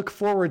to look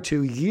forward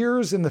to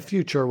years in the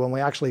future when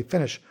we actually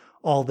finish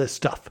all this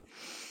stuff.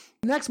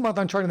 Next month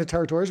on Charting the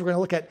Territories, we're going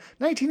to look at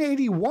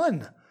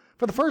 1981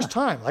 for the first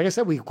time. Like I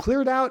said, we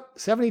cleared out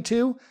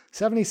 72,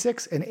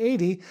 76, and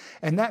 80,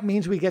 and that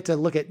means we get to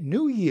look at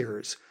New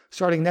Year's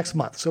starting next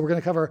month. So we're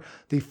going to cover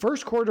the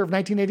first quarter of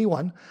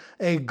 1981.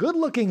 A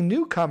good-looking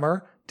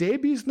newcomer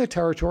debuts in the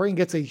territory and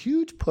gets a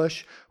huge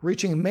push,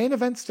 reaching main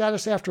event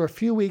status after a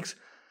few weeks,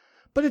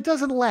 but it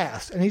doesn't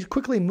last, and he's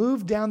quickly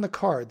moved down the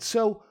card.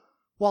 So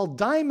While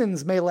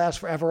diamonds may last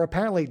forever,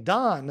 apparently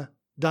Don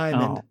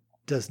Diamond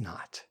does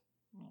not.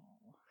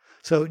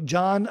 So,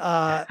 John,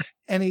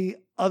 any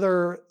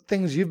other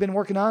things you've been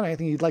working on?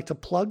 Anything you'd like to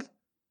plug?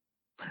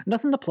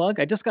 Nothing to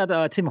plug. I just got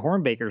Tim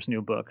Hornbaker's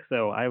new book,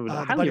 so I would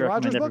highly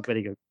recommend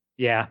everybody go.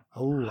 Yeah.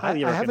 Oh, I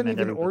haven't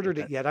even ordered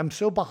it yet. I'm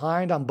so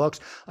behind on books.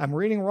 I'm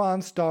reading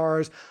Ron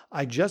Starr's.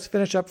 I just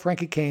finished up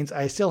Frankie Kane's.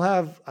 I still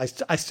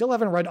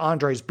haven't read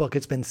Andre's book.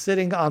 It's been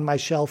sitting on my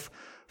shelf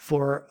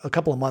for a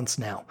couple of months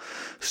now.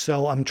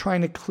 So I'm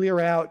trying to clear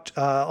out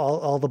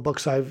all the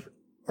books I've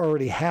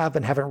already have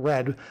and haven't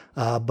read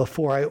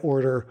before I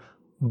order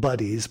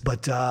Buddies.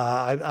 But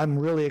I'm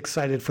really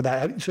excited for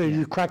that. So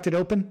you cracked it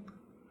open?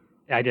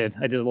 I did.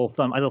 I did a little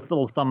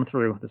thumb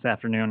through this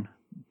afternoon,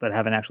 but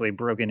haven't actually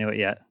broken into it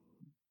yet.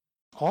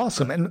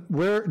 Awesome. And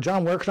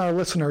John, where can our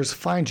listeners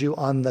find you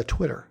on the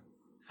Twitter?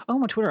 Oh,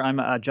 on Twitter, I'm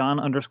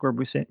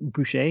John_Boucher,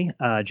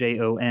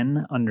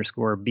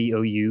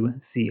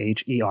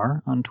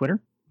 JON_BOUCHER on Twitter.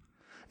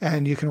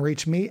 And you can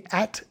reach me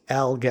at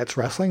Al Getz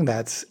Wrestling.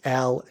 That's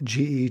Al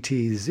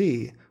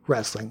GETZ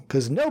Wrestling,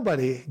 because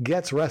nobody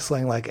gets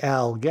wrestling like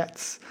Al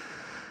gets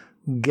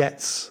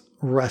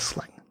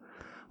wrestling.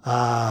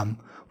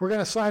 We're going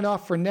to sign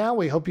off for now.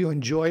 We hope you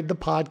enjoyed the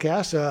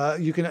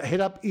podcast. You can hit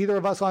up either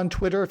of us on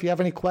Twitter if you have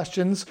any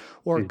questions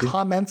or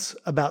comments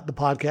about the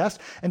podcast.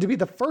 And to be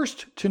the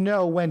first to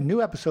know when new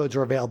episodes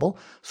are available,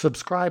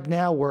 subscribe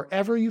now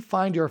wherever you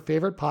find your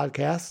favorite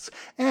podcasts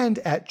and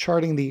at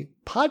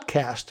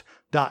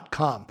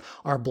chartingthepodcast.com.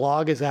 Our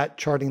blog is at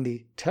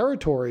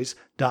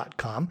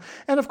chartingtheterritories.com.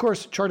 And of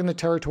course, Charting the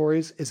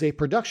Territories is a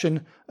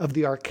production of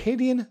the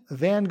Arcadian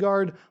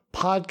Vanguard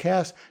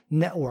Podcast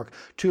Network.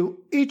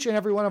 To each and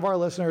every one of our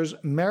listeners,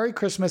 Merry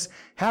Christmas,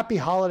 Happy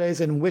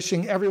Holidays, and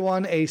wishing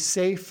everyone a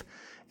safe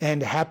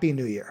and Happy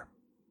New Year.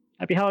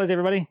 Happy Holidays,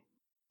 everybody.